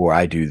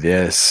I do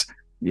this.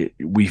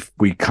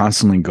 We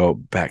constantly go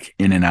back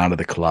in and out of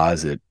the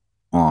closet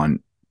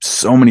on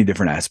so many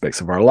different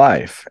aspects of our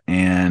life,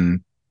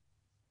 and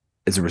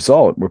as a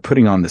result, we're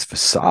putting on this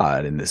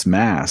facade and this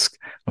mask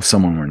of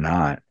someone we're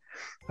not.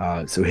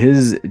 So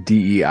his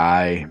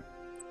DEI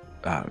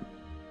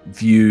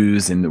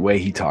views and the way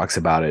he talks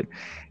about it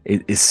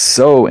is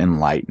so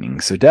enlightening.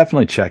 So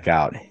definitely check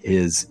out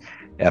his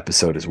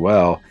episode as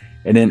well.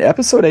 And then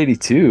episode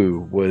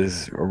 82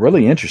 was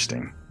really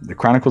interesting. The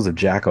Chronicles of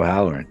Jack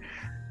O'Halloran.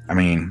 I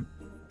mean,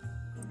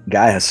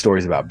 guy has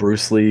stories about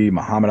Bruce Lee,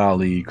 Muhammad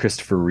Ali,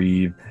 Christopher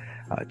Reeve,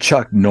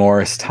 Chuck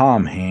Norris,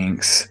 Tom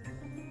Hanks,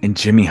 and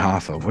Jimmy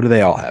Hoffa. What do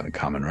they all have in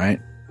common, right?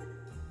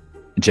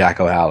 Jack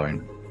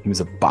O'Halloran. He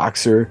was a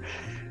boxer.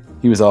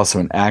 He was also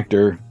an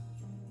actor.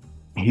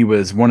 He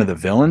was one of the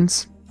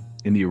villains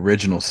in the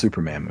original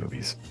Superman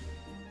movies.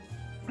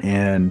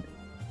 And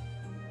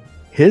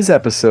his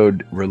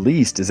episode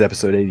released is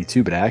episode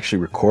 82, but I actually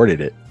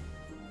recorded it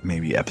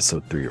maybe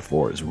episode 3 or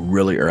 4. It was a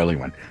really early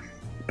one.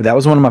 But that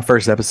was one of my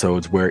first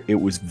episodes where it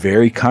was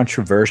very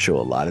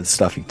controversial. A lot of the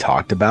stuff he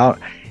talked about,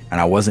 and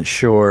I wasn't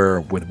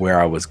sure with where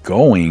I was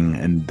going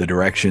and the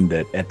direction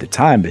that at the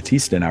time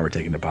Batista and I were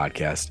taking the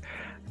podcast,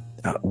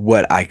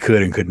 what I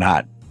could and could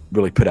not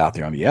really put out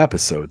there on the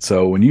episode.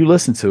 So when you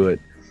listen to it,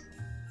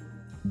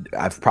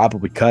 I've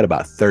probably cut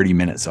about 30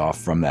 minutes off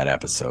from that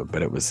episode,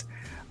 but it was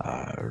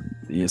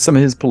some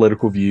of his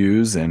political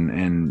views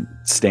and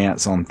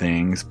stance on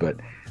things. But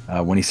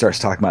when he starts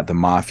talking about the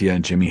mafia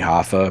and Jimmy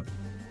Hoffa,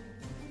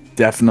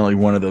 definitely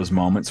one of those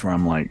moments where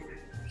I'm like,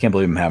 I can't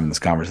believe I'm having this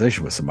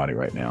conversation with somebody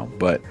right now.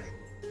 But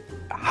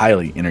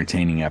highly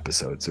entertaining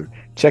episode. So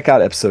check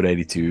out episode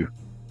 82,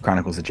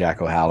 Chronicles of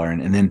Jack O'Halloran.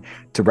 And then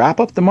to wrap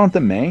up the month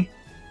of May,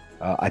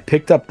 I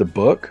picked up the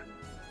book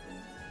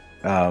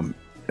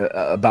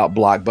about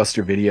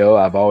Blockbuster Video.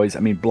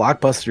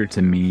 Blockbuster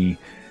to me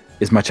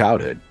is my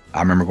childhood. I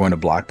remember going to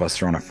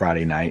Blockbuster on a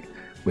Friday night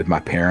with my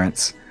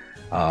parents.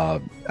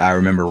 I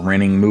remember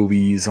renting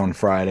movies on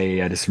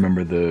Friday. I just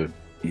remember the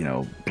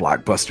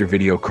Blockbuster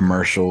Video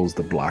commercials,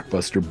 the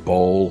Blockbuster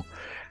Bowl.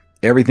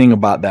 Everything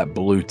about that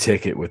blue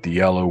ticket with the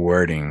yellow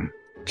wording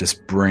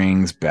just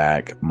brings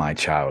back my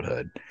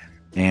childhood.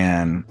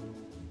 And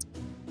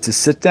to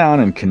sit down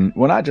and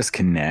not just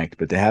connect,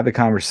 but to have a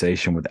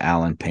conversation with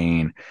Alan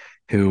Payne,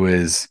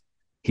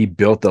 he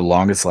built the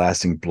longest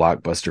lasting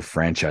Blockbuster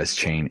franchise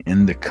chain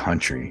in the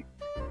country.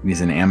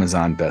 He's an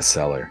Amazon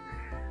bestseller.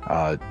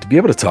 To be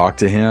able to talk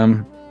to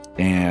him,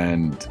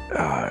 and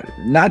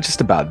not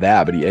just about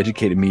that, but he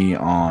educated me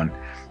on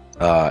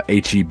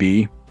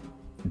HEB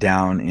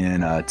down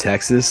in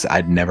Texas.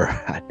 I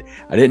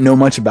didn't know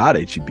much about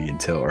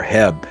HEB or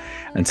HEB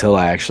until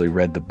I actually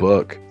read the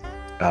book.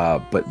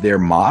 But their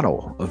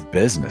model of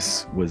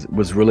business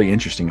was really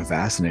interesting and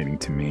fascinating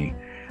to me.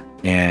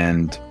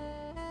 And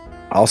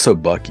also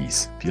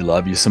Buc-ee's. If you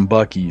love you some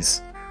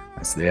Buc-ee's,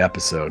 that's the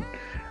episode.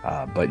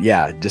 But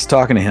yeah, just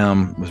talking to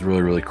him was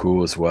really, really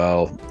cool as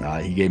well.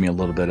 He gave me a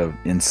little bit of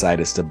insight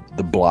as to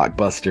the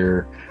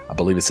Blockbuster. I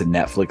believe it's a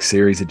Netflix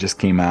series that just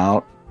came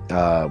out,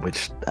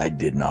 which I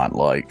did not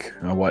like.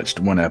 I watched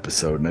one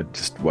episode and it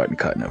just wasn't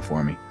cutting it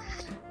for me.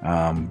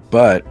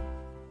 But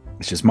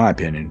it's just my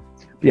opinion.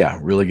 Yeah,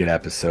 really good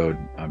episode.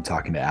 I'm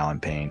talking to Alan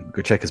Payne.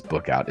 Go check his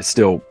book out. It's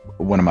still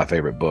one of my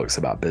favorite books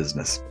about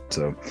business.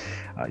 So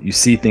you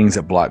see things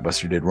that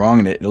Blockbuster did wrong,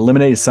 and it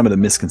eliminated some of the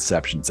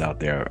misconceptions out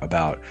there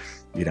about,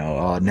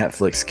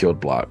 Netflix killed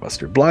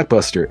Blockbuster.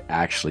 Blockbuster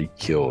actually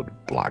killed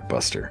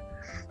Blockbuster.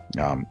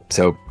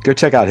 So go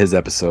check out his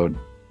episode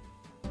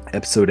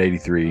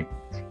 83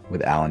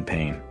 with Alan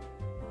Payne.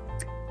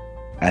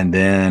 And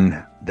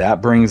then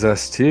that brings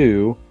us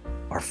to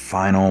our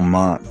final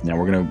month. Now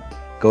we're going to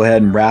go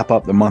ahead and wrap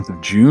up the month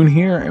of June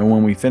here. And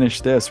when we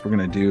finish this, we're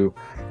going to do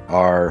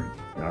our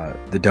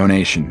the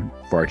donation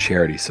for our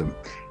charity. So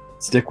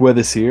stick with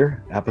us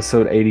here.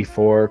 Episode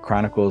 84,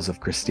 Chronicles of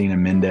Cristina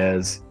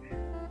Mendez.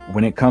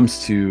 When it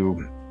comes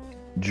to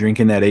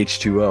drinking that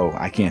H2O,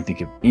 I can't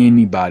think of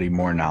anybody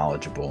more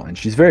knowledgeable. And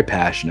she's very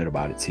passionate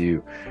about it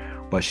too.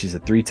 But she's a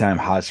 3-time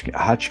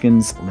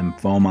Hodgkin's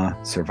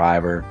lymphoma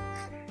survivor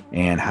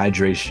and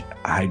hydration.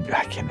 I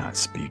cannot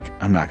speak.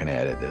 I'm not going to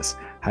edit this.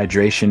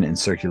 Hydration and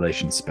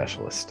circulation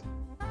specialist.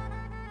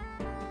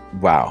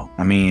 Wow.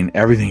 I mean,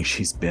 everything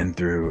she's been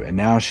through, and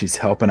now she's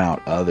helping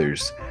out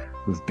others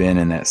who've been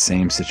in that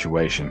same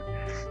situation.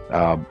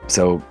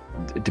 So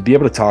to be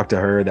able to talk to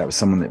her, that was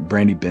someone that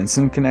Brandy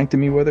Benson connected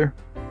me with her.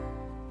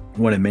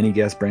 One of many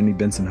guests Brandy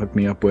Benson hooked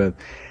me up with,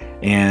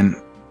 and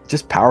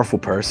just powerful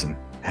person.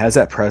 Has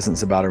that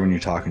presence about her when you're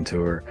talking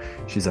to her.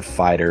 She's a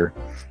fighter.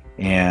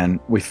 And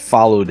we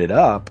followed it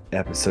up,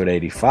 episode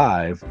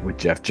 85, with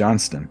Jeff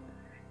Johnston.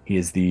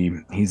 He's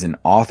an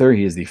author.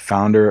 He is the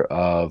founder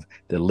of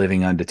the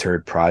Living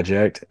Undeterred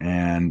Project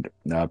and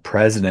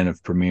president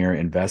of Premier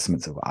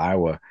Investments of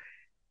Iowa.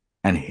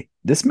 And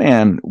this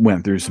man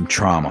went through some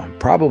trauma,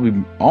 probably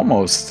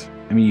almost,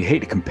 I mean, you hate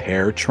to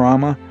compare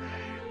trauma,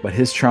 but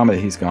his trauma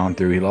that he's gone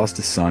through, he lost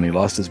his son, he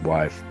lost his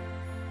wife.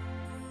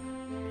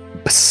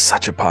 But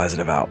such a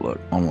positive outlook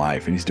on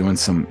life, and he's doing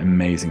some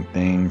amazing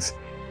things.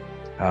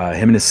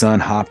 Him and his son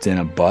hopped in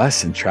a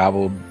bus and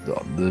traveled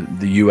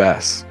the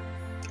U.S.,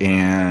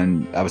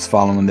 and I was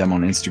following them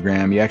on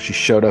Instagram. He actually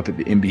showed up at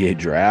the NBA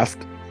draft.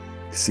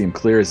 You see him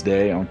clear as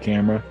day on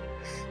camera.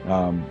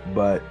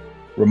 But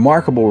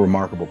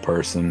remarkable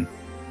person.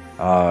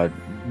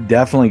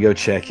 Definitely go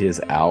check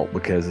his out,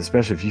 because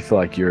especially if you feel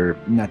like you're,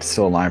 not to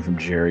steal a line from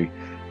Jerry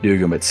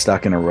Dugan, but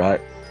stuck in a rut,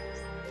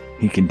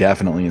 he can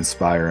definitely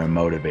inspire and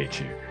motivate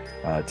you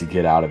to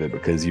get out of it,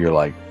 because you're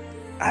like,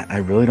 I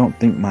really don't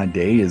think my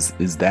day is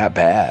that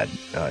bad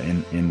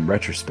in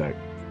retrospect.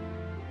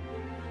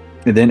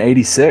 And then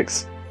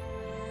 86,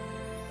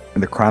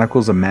 The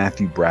Chronicles of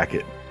Matthew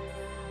Brackett.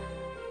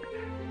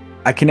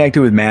 I connected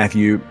with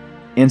Matthew,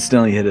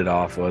 instantly hit it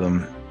off with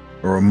him.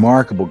 A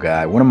remarkable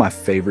guy, one of my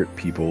favorite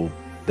people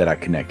that I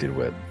connected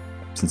with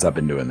since I've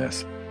been doing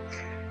this.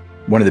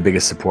 One of the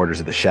biggest supporters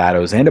of the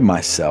Shadows and of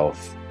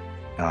myself.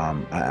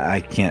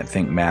 I can't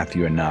thank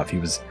Matthew enough. He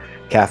was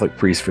Catholic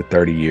priest for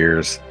 30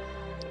 years,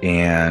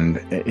 and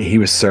he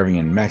was serving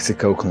in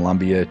Mexico,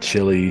 Colombia,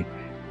 Chile,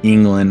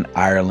 England,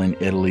 Ireland,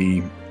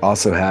 Italy.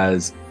 Also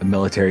has a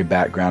military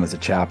background as a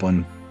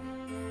chaplain.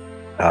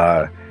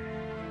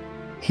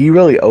 He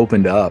really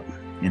opened up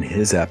in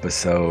his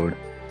episode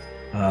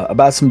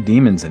about some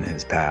demons in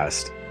his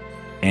past.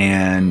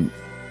 And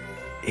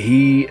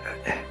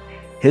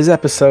his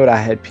episode, I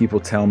had people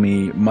tell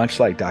me,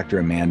 much like Dr.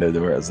 Amanda,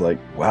 where I was like,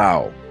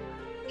 wow,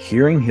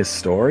 hearing his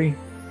story,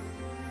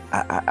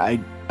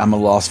 I'm a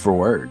loss for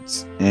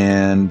words.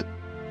 And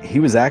he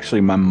was actually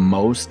my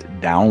most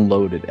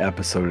downloaded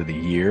episode of the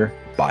year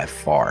by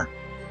far.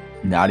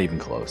 Not even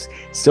close.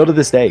 Still to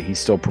this day, he's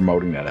still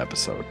promoting that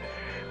episode.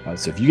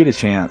 So if you get a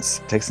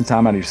chance, take some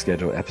time out of your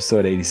schedule.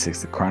 Episode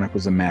 86, The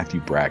Chronicles of Matthew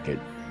Brackett.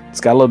 It's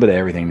got a little bit of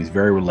everything. He's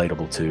very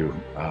relatable too.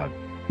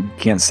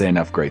 Can't say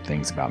enough great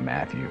things about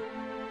Matthew.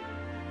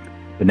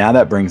 But now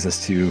that brings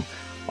us to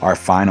our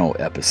final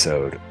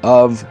episode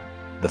of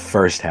the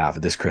first half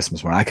of this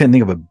Christmas one. I couldn't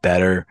think of a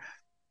better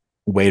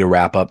way to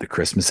wrap up the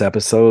Christmas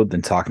episode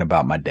than talking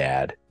about my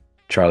dad,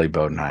 Charlie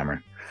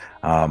Bodenheimer.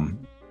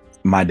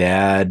 My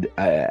dad,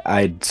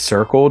 I'd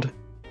circled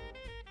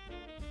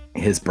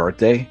his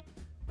birthday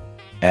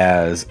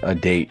as a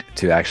date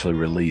to actually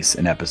release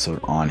an episode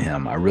on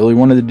him. I really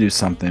wanted to do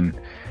something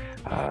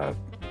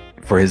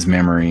for his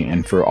memory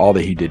and for all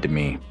that he did to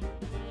me.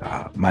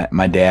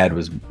 My dad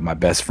was my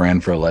best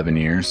friend for 11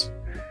 years.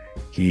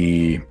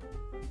 This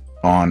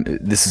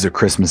is a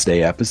Christmas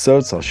Day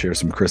episode, so I'll share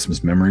some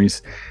Christmas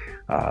memories.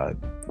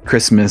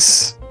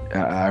 Christmas,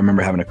 I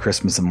remember having a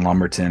Christmas in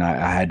Lumberton.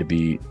 I had to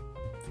be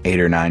 8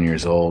 or 9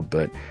 years old,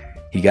 but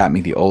he got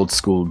me the old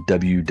school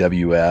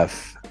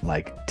WWF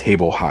like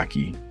table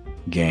hockey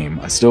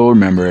game. I still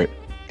remember it.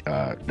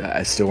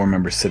 I still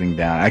remember sitting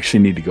down. I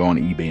actually need to go on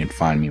eBay and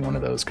find me one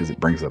of those, because it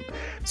brings up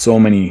so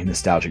many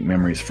nostalgic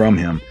memories from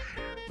him.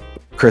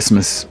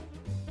 Christmas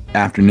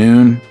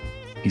afternoon,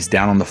 he's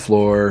down on the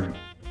floor.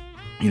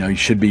 You know, you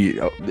should be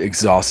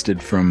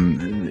exhausted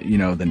from,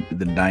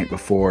 the night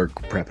before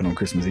prepping on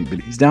Christmas Eve, but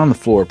he's down on the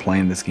floor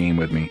playing this game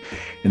with me.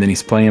 And then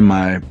he's playing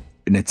my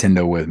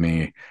Nintendo with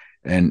me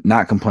and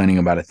not complaining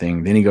about a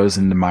thing. Then he goes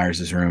into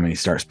Myers' room and he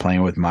starts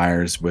playing with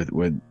Myers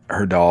with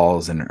her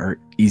dolls and her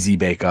Easy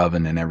Bake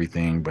Oven and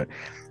everything. But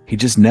he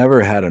just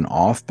never had an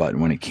off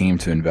button when it came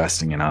to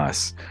investing in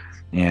us.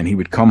 And he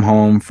would come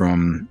home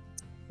from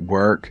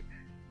work,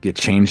 get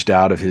changed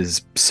out of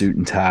his suit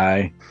and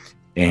tie,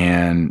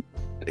 and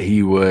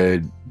he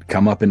would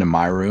come up into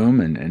my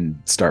room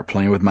and start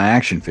playing with my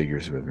action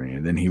figures with me.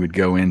 And then he would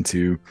go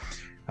into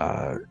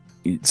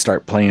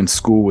start playing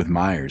school with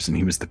Myers, and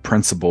he was the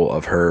principal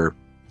of her,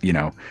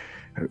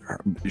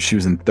 she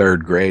was in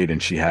 3rd grade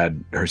and she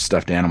had her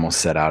stuffed animals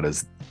set out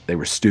as they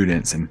were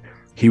students, and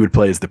he would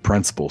play as the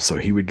principal. So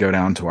he would go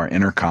down to our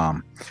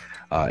intercom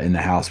in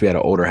the house. We had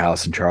an older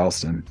house in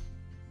Charleston,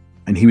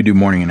 and he would do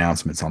morning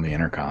announcements on the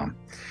intercom.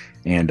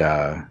 And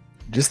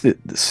just the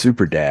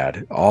super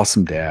dad,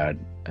 awesome dad,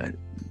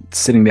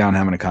 sitting down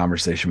having a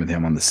conversation with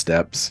him on the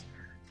steps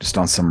just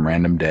on some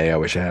random day. I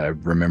wish I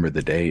remembered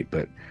the date,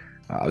 but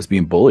I was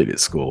being bullied at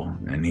school,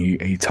 and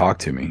he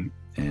talked to me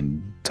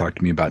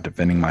about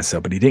defending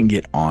myself, but he didn't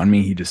get on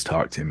me. He just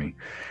talked to me,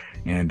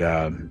 and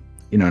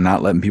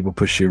not letting people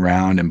push you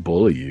around and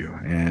bully you,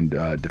 and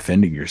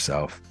defending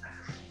yourself.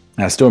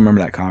 And I still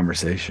remember that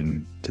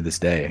conversation to this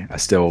day. I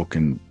still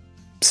can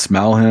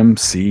smell him,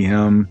 see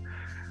him,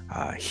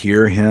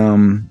 hear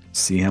him,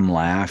 see him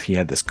laugh. He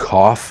had this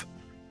cough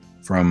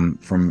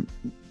from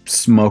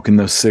smoking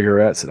those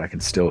cigarettes that I can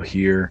still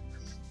hear.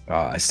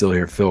 I still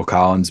hear Phil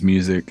Collins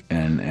music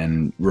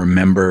and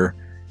remember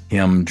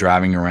him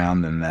driving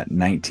around in that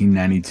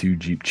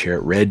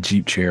 1992 red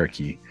Jeep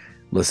Cherokee,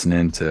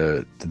 listening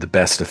to the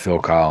best of Phil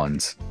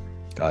Collins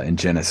in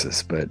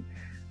Genesis. But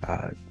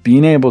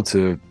being able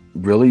to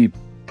really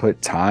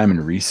put time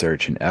and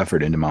research and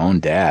effort into my own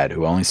dad,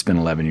 who I only spent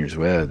 11 years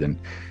with, and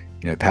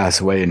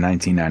passed away in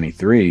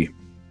 1993.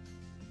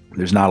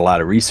 There's not a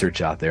lot of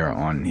research out there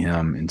on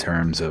him in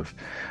terms of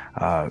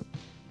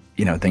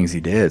things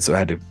he did. So I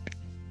had to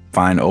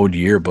find old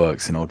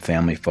yearbooks and old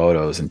family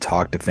photos and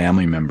talk to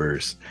family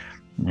members.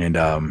 And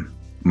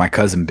my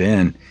cousin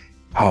Ben,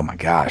 oh my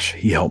gosh,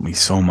 he helped me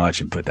so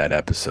much and put that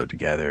episode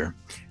together.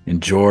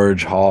 And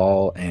George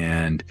Hall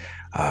and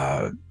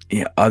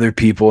other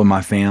people in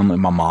my family.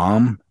 My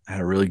mom, I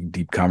had a really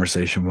deep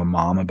conversation with my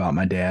mom about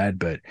my dad,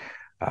 but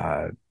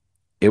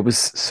it was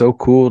so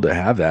cool to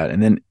have that.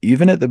 And then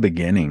even at the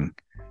beginning,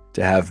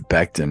 to have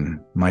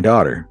Becton, my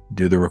daughter,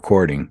 do the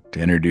recording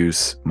to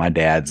introduce my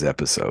dad's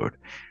episode.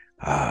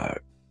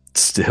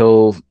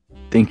 Still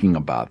thinking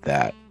about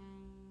that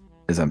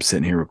as I'm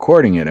sitting here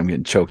recording it. I'm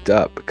getting choked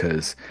up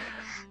because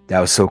that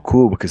was so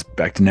cool, because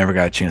Becton never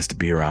got a chance to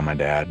be around my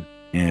dad.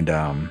 And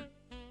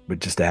but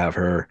just to have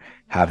her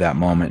have that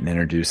moment and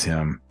introduce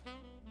him,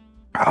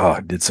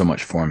 it did so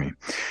much for me.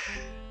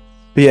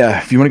 But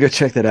yeah, if you want to go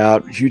check that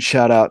out, huge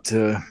shout out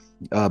to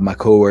my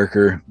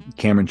coworker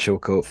Cameron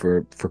Chilcote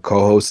for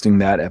co-hosting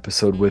that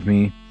episode with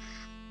me,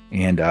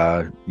 and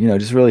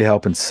just really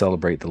helping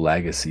celebrate the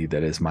legacy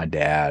that is my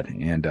dad.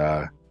 And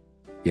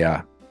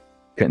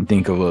couldn't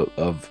think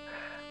of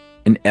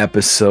an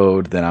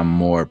episode that I'm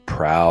more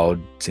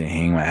proud to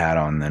hang my hat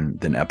on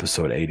than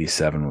episode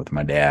 87 with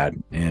my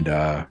dad.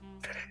 And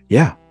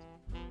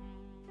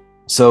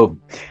so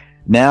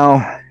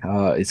now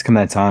it's come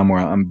that time where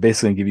I'm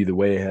basically gonna give you the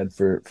way ahead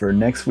for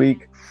next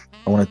week.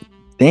 I want to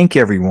thank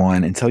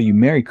everyone and tell you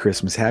Merry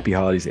Christmas, Happy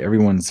Holidays to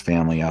everyone's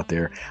family out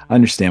there. I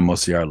understand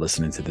most of you are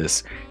listening to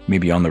this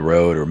maybe on the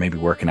road or maybe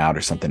working out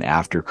or something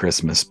after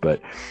Christmas,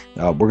 but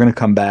we're going to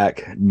come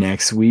back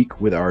next week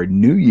with our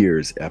New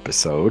Year's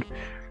episode.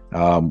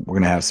 We're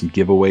going to have some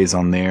giveaways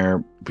on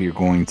there. We are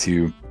going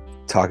to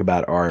talk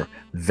about our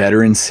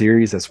Veteran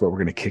Series. That's what we're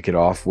going to kick it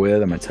off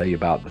with. I'm going to tell you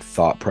about the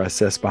thought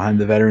process behind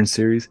the Veteran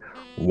Series,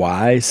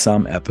 why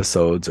some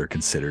episodes are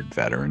considered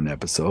veteran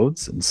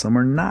episodes and some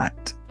are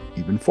not,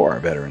 even for our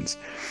veterans.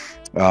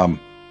 Then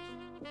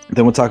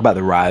we'll talk about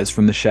the Rise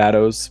from the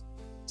Shadows.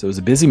 So it was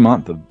a busy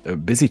month, a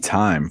busy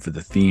time for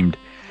the themed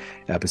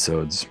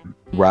episodes.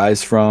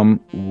 Rise From,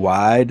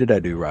 why did I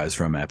do Rise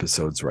From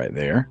episodes right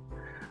there?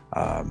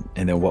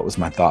 And then what was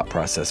my thought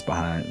process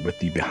behind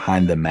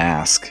the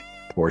mask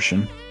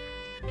portion.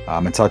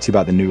 I'm going to talk to you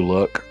about the new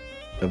look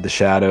of the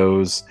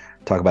Shadows,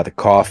 talk about the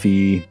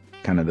coffee,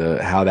 kind of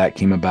how that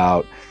came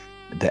about,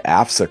 the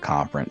AFSA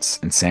conference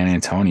in San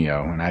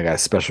Antonio, and I got a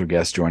special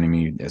guest joining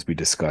me as we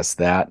discuss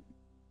that,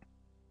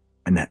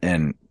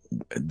 and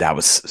that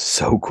was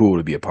so cool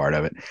to be a part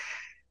of it.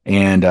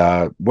 And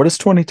what does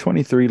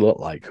 2023 look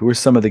like? Who are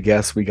some of the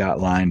guests we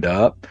got lined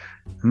up?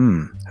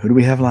 Who do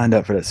we have lined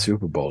up for that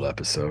Super Bowl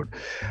episode?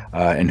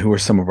 And who are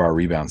some of our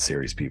Rebound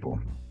Series people?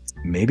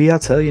 Maybe I'll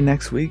tell you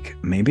next week.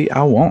 Maybe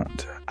I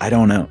won't. I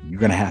don't know.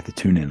 You're going to have to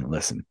tune in and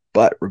listen.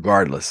 But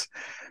regardless,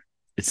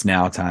 it's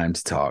now time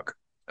to talk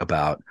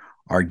about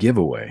our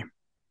giveaway.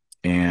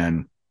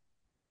 And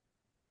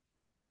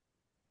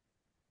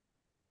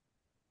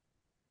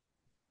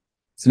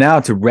so now,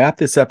 to wrap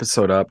this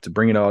episode up, to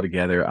bring it all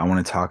together, I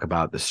want to talk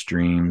about the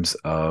streams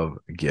of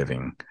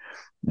giving.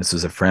 This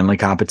was a friendly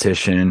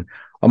competition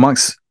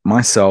amongst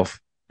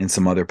myself and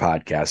some other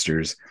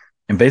podcasters.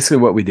 And basically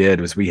what we did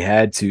was we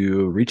had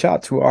to reach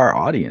out to our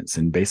audience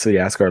and basically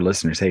ask our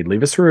listeners, hey,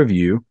 leave us a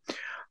review.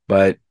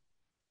 But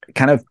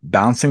kind of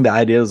bouncing the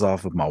ideas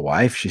off of my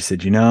wife, she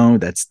said,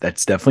 that's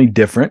definitely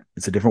different.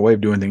 It's a different way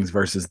of doing things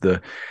versus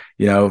the,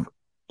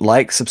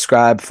 like,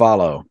 subscribe,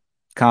 follow,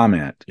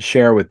 comment,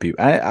 share with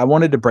people. I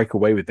wanted to break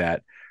away with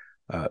that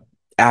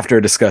after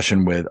a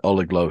discussion with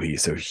Oleg Lohi.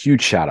 So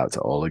huge shout out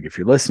to Oleg if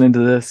you're listening to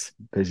this,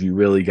 because you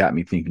really got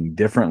me thinking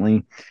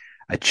differently.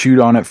 I chewed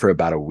on it for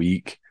about a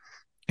week.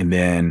 And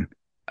then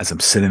as I'm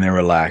sitting there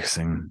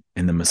relaxing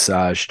in the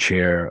massage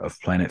chair of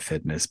Planet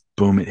Fitness,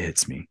 boom, it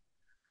hits me.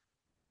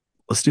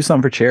 Let's do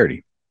something for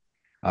charity.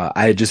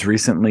 I had just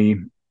recently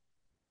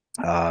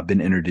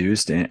been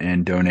introduced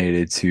and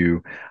donated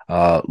to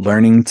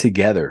Learning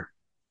Together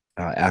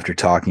after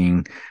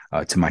talking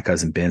to my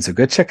cousin Ben. So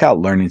go check out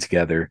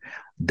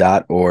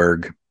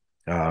learningtogether.org.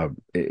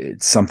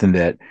 It's something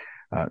that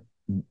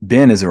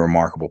Ben is a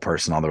remarkable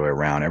person all the way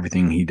around.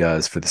 Everything he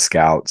does for the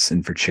Scouts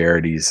and for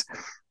charities.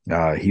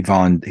 He's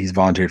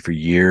volunteered for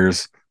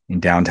years in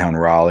downtown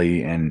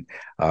Raleigh and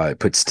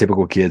puts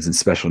typical kids and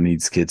special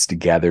needs kids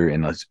together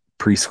in a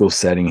preschool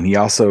setting. And he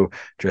also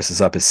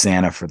dresses up as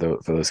Santa for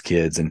those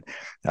kids. And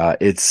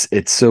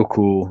it's so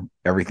cool,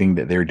 everything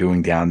that they're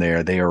doing down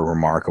there. They are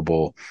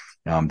remarkable.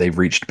 They've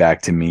reached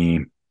back to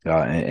me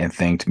and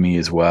thanked me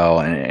as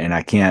well. And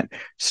I can't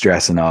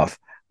stress enough,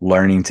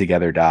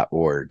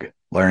 learningtogether.org.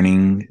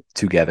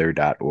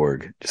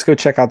 learningtogether.org. Just go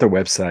check out their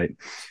website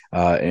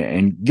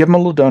and give them a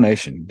little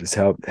donation. Just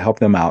help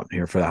them out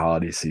here for the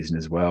holiday season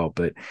as well.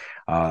 But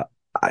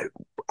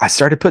I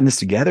started putting this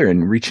together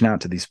and reaching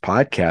out to these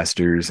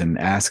podcasters and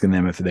asking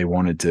them if they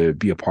wanted to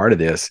be a part of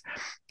this.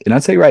 And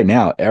I'll tell you right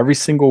now, every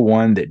single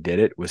one that did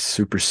it was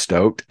super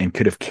stoked and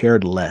could have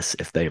cared less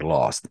if they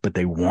lost, but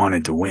they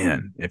wanted to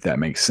win, if that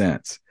makes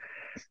sense.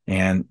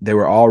 And they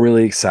were all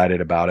really excited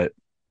about it.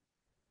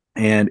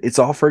 And it's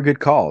all for a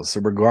good cause.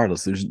 So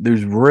regardless,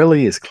 there's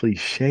really, as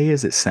cliche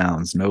as it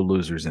sounds, no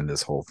losers in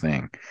this whole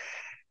thing.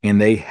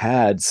 And they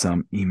had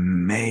some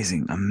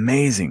amazing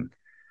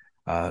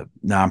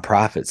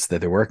nonprofits that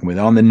they're working with.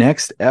 On the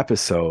next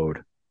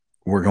episode,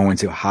 we're going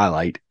to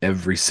highlight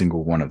every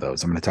single one of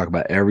those. I'm going to talk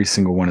about every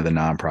single one of the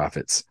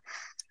nonprofits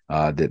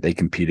that they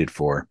competed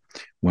for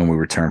when we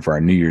return for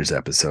our New Year's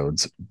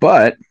episodes.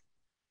 But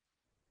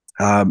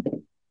the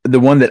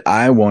one that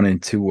I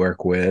wanted to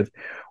work with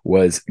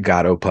was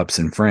Gatto Pups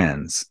and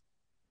Friends.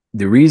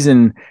 The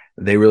reason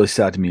they really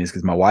stood out to me is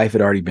because my wife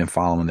had already been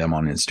following them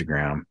on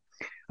Instagram.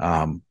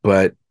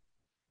 But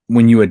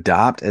when you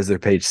adopt, as their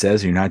page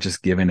says, you're not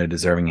just giving a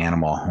deserving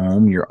animal a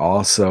home, you're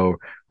also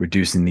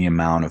reducing the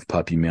amount of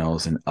puppy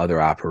mills and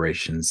other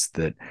operations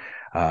that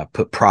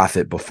put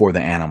profit before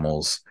the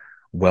animal's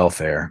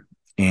welfare.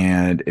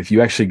 And if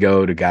you actually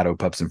go to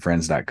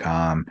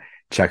gattopupsandfriends.com,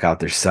 check out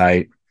their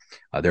site.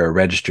 They're a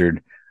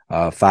registered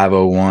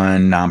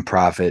 501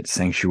 nonprofit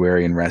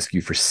sanctuary and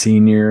rescue for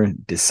senior,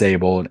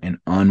 disabled, and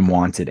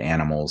unwanted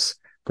animals,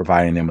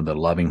 providing them with a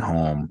loving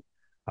home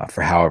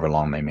for however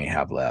long they may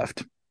have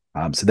left.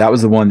 So that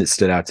was the one that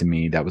stood out to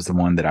me. That was the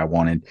one that I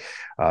wanted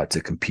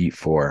to compete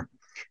for.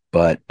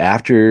 But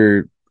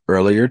after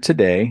earlier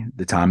today,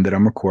 the time that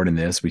I'm recording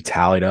this, we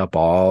tallied up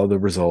all the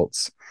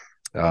results.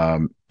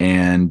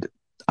 And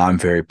I'm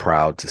very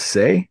proud to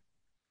say,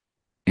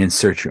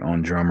 insert your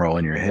own drum roll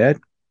in your head,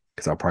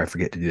 because I'll probably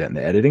forget to do that in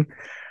the editing.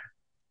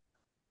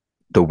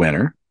 The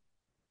winner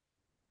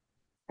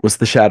was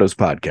the Shadows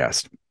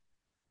Podcast.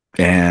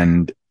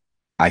 And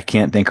I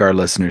can't thank our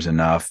listeners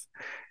enough.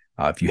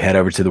 If you head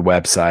over to the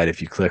website,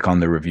 if you click on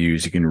the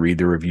reviews, you can read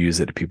the reviews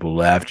that the people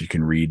left. You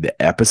can read the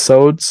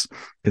episodes,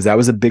 because that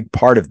was a big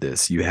part of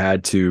this. You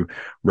had to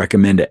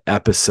recommend an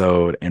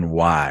episode and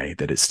why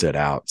that it stood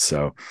out.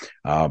 So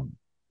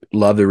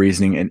love the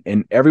reasoning.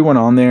 And everyone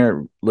on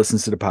there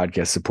listens to the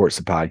podcast, supports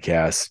the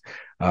podcast.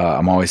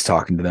 I'm always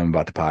talking to them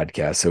about the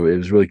podcast. So it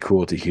was really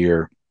cool to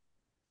hear,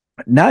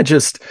 not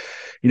just,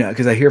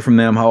 because I hear from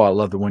them, oh, I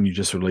love the one you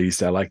just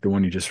released. I like the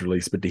one you just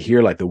released. But to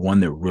hear like the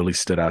one that really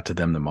stood out to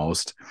them the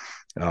most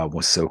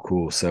was so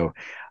cool. So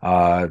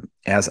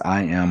as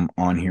I am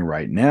on here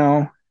right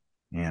now,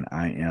 and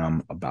I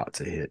am about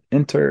to hit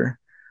enter,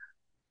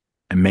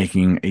 I'm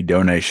making a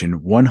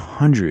donation.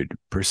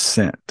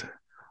 100%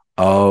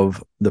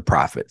 of the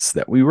profits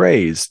that we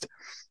raised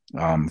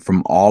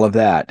from all of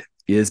that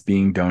is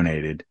being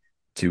donated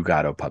to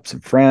Gatto Pups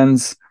and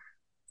Friends.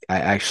 I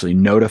actually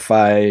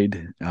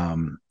notified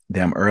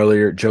them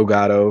earlier. Joe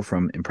Gatto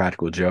from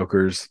Impractical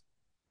Jokers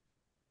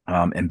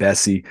and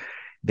Bessie,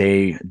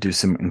 they do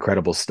some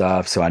incredible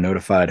stuff. So I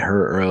notified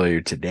her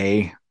earlier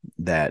today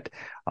that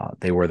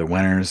they were the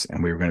winners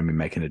and we were going to be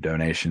making the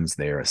donations.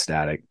 They are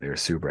ecstatic. They're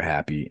super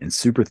happy and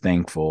super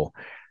thankful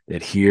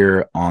that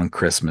here on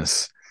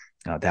Christmas,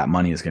 that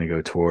money is going to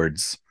go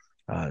towards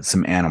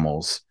some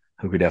animals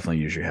who could definitely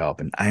use your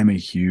help. And I am a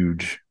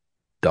huge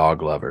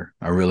dog lover.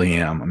 I really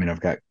am. I mean, I've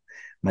got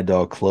my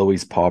dog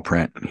Chloe's paw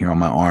print here on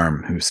my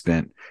arm, who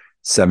spent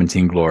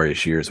 17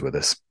 glorious years with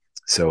us.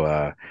 So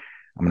I'm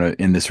going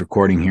to end this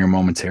recording here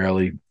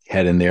momentarily,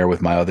 head in there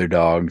with my other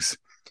dogs,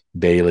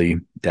 Bailey,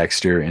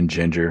 Dexter, and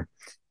Ginger.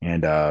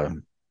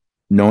 And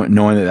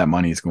knowing that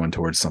money is going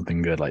towards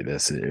something good like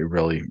this, it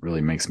really,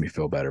 really makes me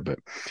feel better. But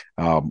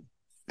like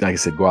I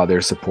said, go out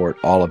there, support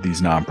all of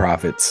these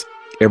nonprofits.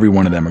 Every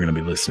one of them are going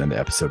to be listed in the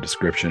episode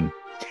description.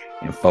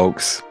 And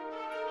folks,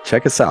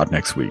 check us out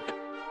next week.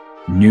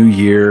 New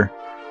year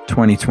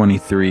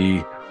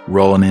 2023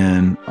 rolling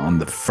in on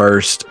the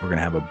 1st. We're going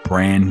to have a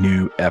brand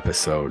new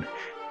episode.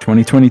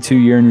 2022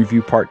 year in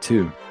review part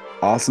 2.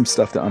 Awesome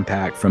stuff to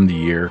unpack from the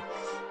year.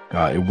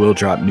 It will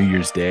drop New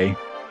Year's Day.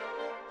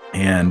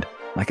 And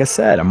like I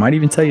said, I might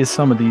even tell you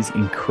some of these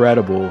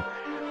incredible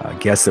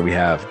guests that we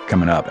have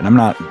coming up. And I'm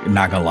not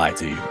gonna lie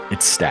to you,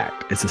 it's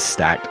stacked. It's a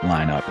stacked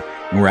lineup,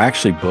 and we're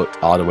actually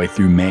booked all the way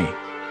through May,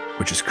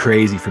 which is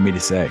crazy for me to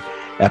say.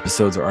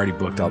 Episodes are already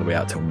booked all the way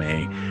out till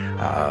May.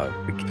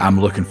 I'm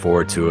looking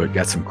forward to it.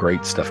 Got some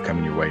great stuff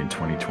coming your way in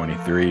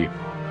 2023.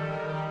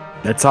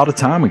 That's all the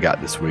time we got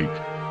this week.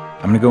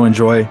 I'm gonna go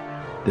enjoy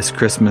this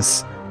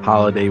Christmas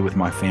holiday with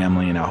my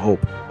family, and I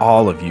hope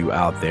all of you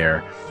out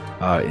there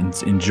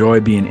enjoy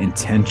being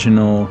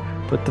intentional.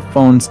 Put the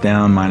phones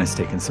down, minus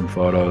taking some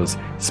photos.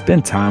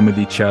 Spend time with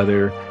each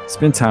other.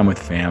 Spend time with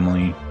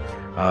family.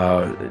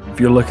 If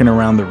you're looking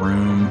around the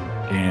room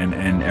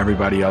and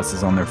everybody else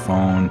is on their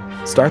phone,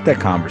 start that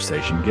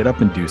conversation. Get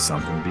up and do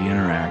something. Be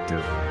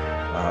interactive.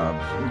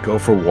 Go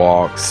for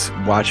walks.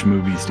 Watch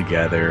movies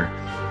together.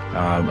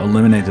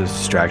 Eliminate those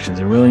distractions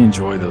and really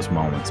enjoy those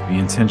moments. Be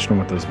intentional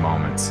with those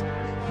moments.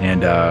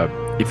 And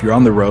if you're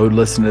on the road,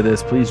 listen to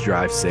this. Please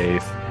drive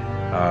safe.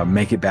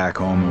 Make it back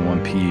home in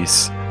one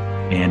piece.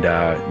 And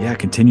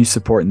continue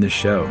supporting this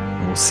show.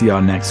 And we'll see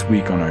y'all next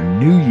week on our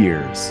New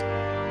Year's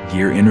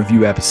year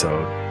interview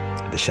episode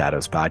of the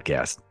Shadows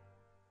Podcast.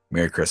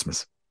 Merry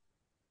Christmas.